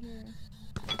definitely here.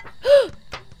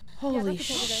 Holy that's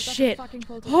a poltergeist. That's a shit. fucking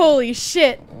poltergeist. Holy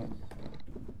shit.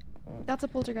 That's a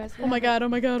poltergeist. Oh my god, oh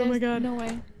my god, oh my There's god. No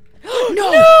way.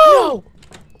 No! No!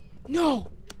 No!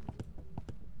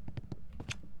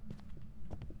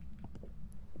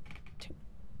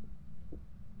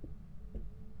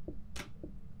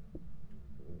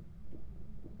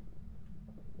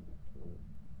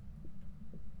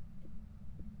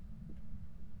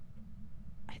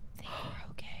 I think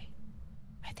we're okay.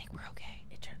 I think we're okay.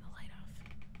 It turned the light off.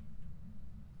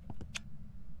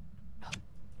 Oh.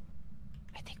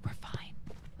 I think we're fine.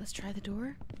 Let's try the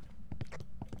door.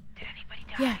 Did anybody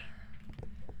die? Yeah.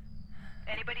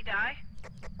 Anybody die?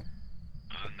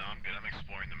 No, I'm good. I'm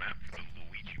exploring the map for the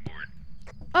Luigi board.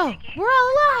 Oh, we're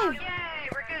all alive! Yay!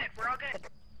 We're good. We're all good.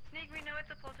 Sneak, we know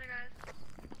it's a poltergeist.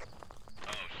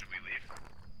 Oh, should we leave?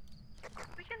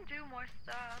 We can do more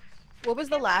stuff. What was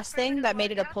the last thing that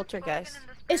made it a poltergeist?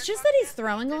 It's just that he's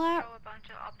throwing a lot. Throw a bunch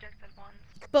of objects at once.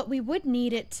 But we would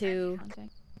need it to... Hunting.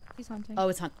 He's hunting. Oh,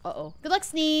 it's hunt. Uh-oh. Good luck,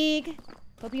 Sneeg.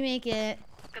 Hope you make it.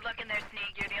 Good luck in there,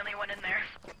 Sneak. You're the only one in there.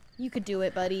 You could do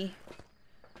it, buddy.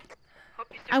 Hope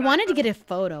you I wanted to get a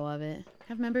photo of it.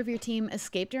 Have a member of your team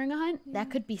escape during a hunt? That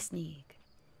could be Sneeg.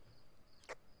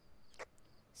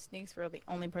 Sneak's really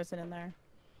the only person in there.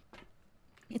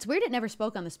 It's weird it never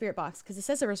spoke on the spirit box, because it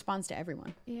says it responds to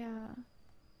everyone. Yeah.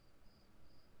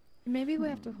 Maybe we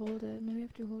have to hold it. Maybe we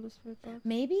have to hold a spirit box.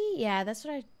 Maybe? Yeah, that's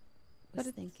what I But was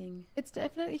it's- thinking. It's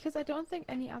definitely because I don't think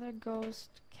any other ghost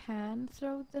can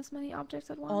throw this many objects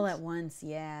at once. All at once,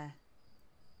 yeah.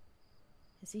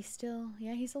 Is he still?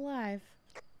 Yeah, he's alive.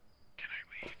 Can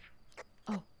I leave?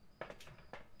 Oh.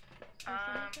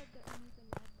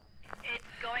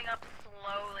 It's going up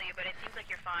slowly, but it seems like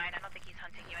you're fine. I don't think he's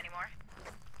hunting you anymore.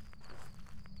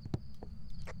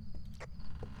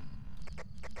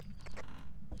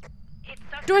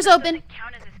 Doors That open. doesn't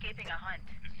count as escaping a hunt.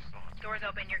 Doors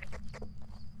open. You're.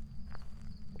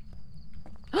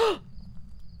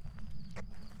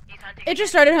 He's hunting. It just again.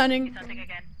 started hunting. He's hunting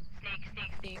again.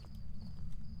 Sneak.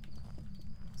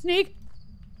 Sneak.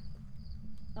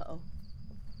 Uh-oh.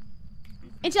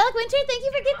 Angelic Winter, thank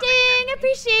you for gifting.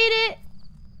 Appreciate it.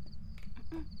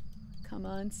 Come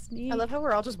on, Sneak. I love how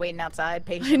we're all just waiting outside, I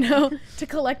patiently. know. To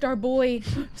collect our boy.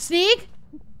 Sneak?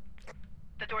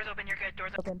 The door's open. You're good.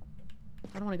 Door's open.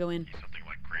 I don't want to go in. He's hunting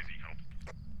like crazy. Help.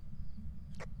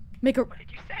 Make a What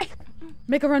did you say?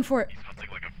 make a run for it. He's hunting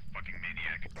like a fucking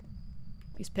maniac.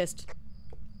 He's pissed.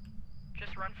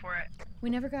 Just run for it. We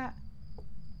never got.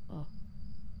 Oh.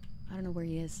 I don't know where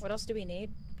he is. What else do we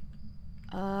need?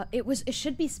 It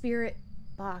should be spirit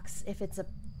box if it's a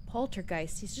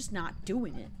poltergeist. He's just not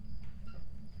doing it.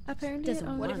 Apparently, it Doesn't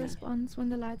only wanna. responds when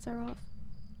the lights are off.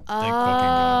 fucking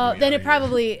God, Then we it outta here.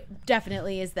 probably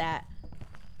definitely is that.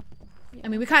 I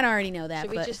mean, we kind of already know that,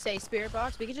 Should we but just say spirit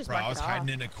box? We could just Bro, mark I was it hiding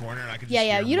off. in a corner and I could just yeah,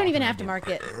 hear him you don't even walking have to around mark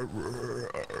it.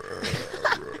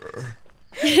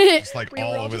 It's like We were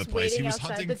all all over the just place. He waiting was outside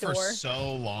hunting the for door.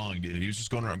 so long, dude. He was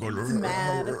just going around going.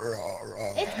 mad.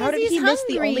 It's How did he miss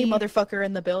the only motherfucker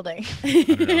in the building? I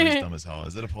don't know. He's dumb as hell.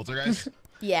 Is it a poltergeist?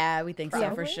 Yeah, we think so for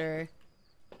Probably. sure.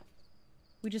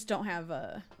 We just don't have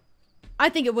a. I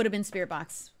think it would have been spirit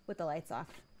box with the lights off.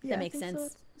 Yeah, That I makes think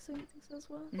sense. So I think so as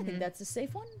well. I think that's a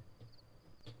safe one.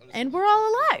 And we're all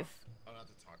alive. Oh, not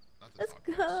to talk. Not to Let's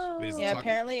talk. go. Wait, is it Yeah, talk-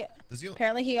 apparently Does he,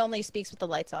 he only speaks with the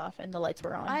lights off, and the lights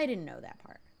were on. I didn't know that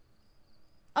part.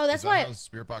 Oh, that's is that why. how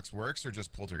Spirit Box works, or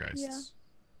just poltergeists? Yeah.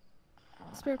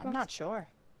 Spirit I'm box. not sure.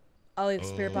 Oh, it's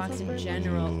spirit box in Oh.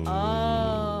 general. Oh.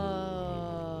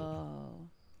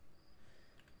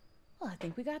 Well, I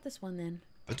think we got this one then.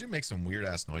 That dude makes some weird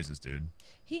ass noises, dude.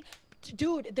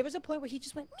 Dude, there was a point where he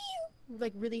just went meow,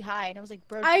 like really high, and I was like,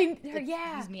 bro,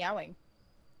 yeah. he's meowing.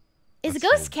 It's That's a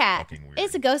ghost so cat. fucking weird.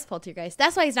 It's a ghost poltergeist.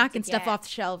 That's why he's knocking stuff cat. off the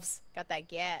shelves. Got that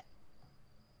gat.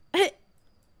 All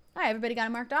right, everybody got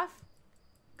it marked off?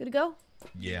 Good to go?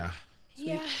 Yeah.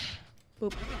 Yeah.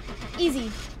 Boop.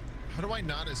 Easy. How do I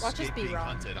not Watch us escape be being wrong.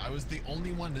 hunted? I was the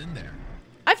only one in there.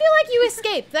 I feel like you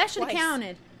escaped. That should have Twice.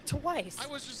 counted. Twice. I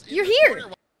was just. In You're the here.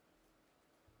 corner.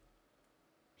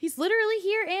 He's literally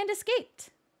here and escaped.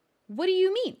 What do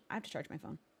you mean? I have to charge my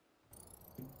phone.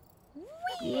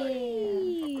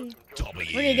 Whee!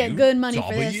 W. We're gonna get good money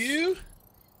for this. W?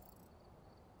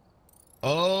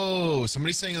 Oh,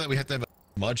 somebody's saying that we have to have a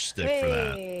smudge stick for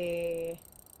that. Hey.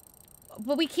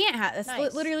 But we can't have. That's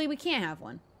Nice. literally we can't have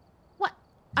one. What?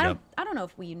 Yep. I don't know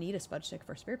if we need a smudge stick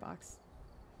for spirit box.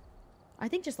 I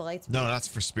think just the lights. No, that's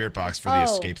for Spirit Box for the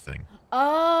Oh. escape thing.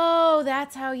 Oh,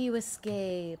 that's how you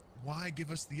escape. Why give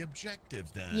us the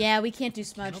objective then? Yeah, we can't do Can't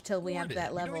smudge till we have afford it.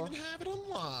 that We level. don't even have it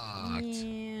unlocked.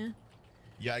 Yeah.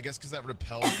 Yeah, I guess because that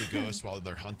repels the ghost while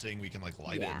they're hunting, we can like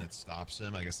light it Yeah. and it stops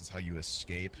him. I guess that's how you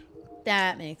escape.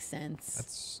 That makes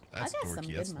sense. That's got some dorky.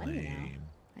 good That's money now. lame.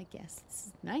 I guess this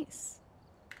is nice.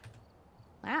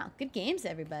 Wow, good games,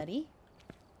 everybody.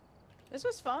 This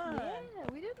was fun.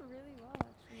 Yeah, we did really well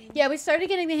actually. Yeah, we started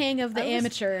getting the hang of the I was-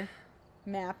 amateur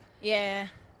map. Yeah.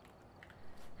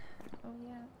 Oh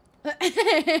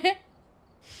yeah.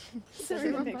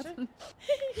 Sorry, Wrong picture. button.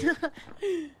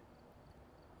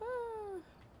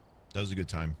 That was a good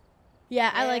time.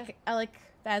 Yeah, Yeah. I like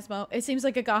Phasmo. It seems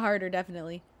like it got harder,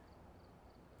 definitely.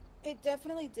 It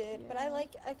definitely did, but I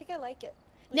think I like it.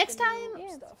 Next time,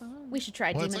 Yeah, it's fun. we should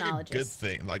try Well, it's Demonologist. like a good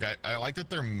thing. Like I like that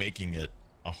they're making it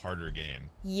a harder game.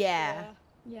 Yeah,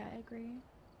 Yeah, I agree.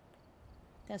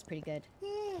 that's pretty good.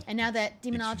 And now that Thanks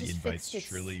for the Demonologist invites, fixed its...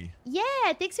 Shirley. Yeah,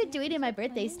 thanks for doing it in my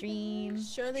birthday stream.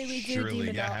 Surely we do.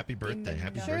 Shirley, yeah, happy birthday,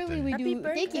 happy Surely birthday. we Happy do.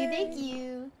 Thank you, thank birthday.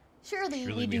 you. Surely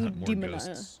Surely we we do hunt more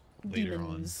ghosts later on.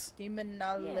 demons.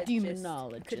 Demonologist. Couldn't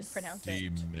Demonologist. pronounce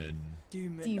it.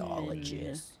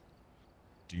 Demonologist.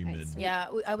 Demon. Nice. Yeah,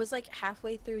 I was like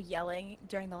halfway through yelling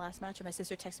during the last match, and my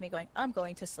sister texted me going, "I'm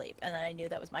going to sleep," and then I knew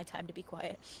that was my time to be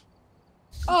quiet.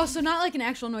 Oh, so not like an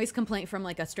actual noise complaint from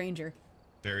like a stranger.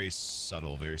 Very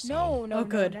subtle, very subtle. No, Oh,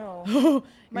 good. no. Your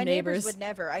My neighbors would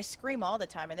never. I scream all the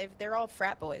time, and they're all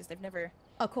frat boys. They've never.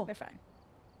 Oh, cool. They're fine.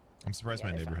 I'm surprised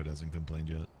Yeah, my they're fine. neighborhood hasn't complained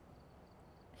yet.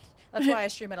 That's why I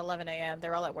stream at 11 a.m.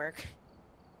 They're all at work.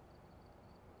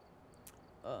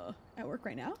 At work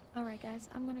right now? All right, guys,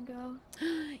 I'm gonna go.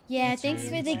 Yeah, That's thanks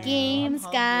really for the fun. games, I'm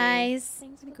hungry. guys.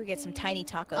 Thanks I think we get some tiny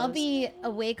tacos. I'll be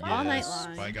awake all night Yes.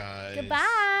 long. Bye, guys.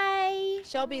 Goodbye.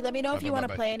 Shelby, let me know if Bye, you bye, want to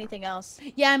bye, bye. play anything else.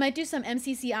 Yeah, I might do some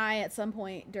MCCI at some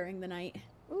point during the night.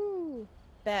 Ooh.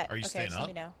 Bet. Are you okay, staying just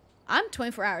let me up? know. I'm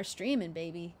 24 hours streaming,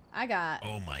 baby. I got.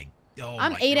 Oh my. Oh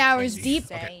I'm my 8 God, hours crazy. deep.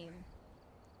 Okay. Insane.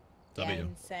 Yeah, W.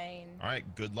 insane. All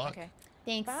right. Good luck. Okay.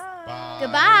 Thanks. Bye. Bye.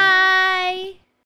 Goodbye.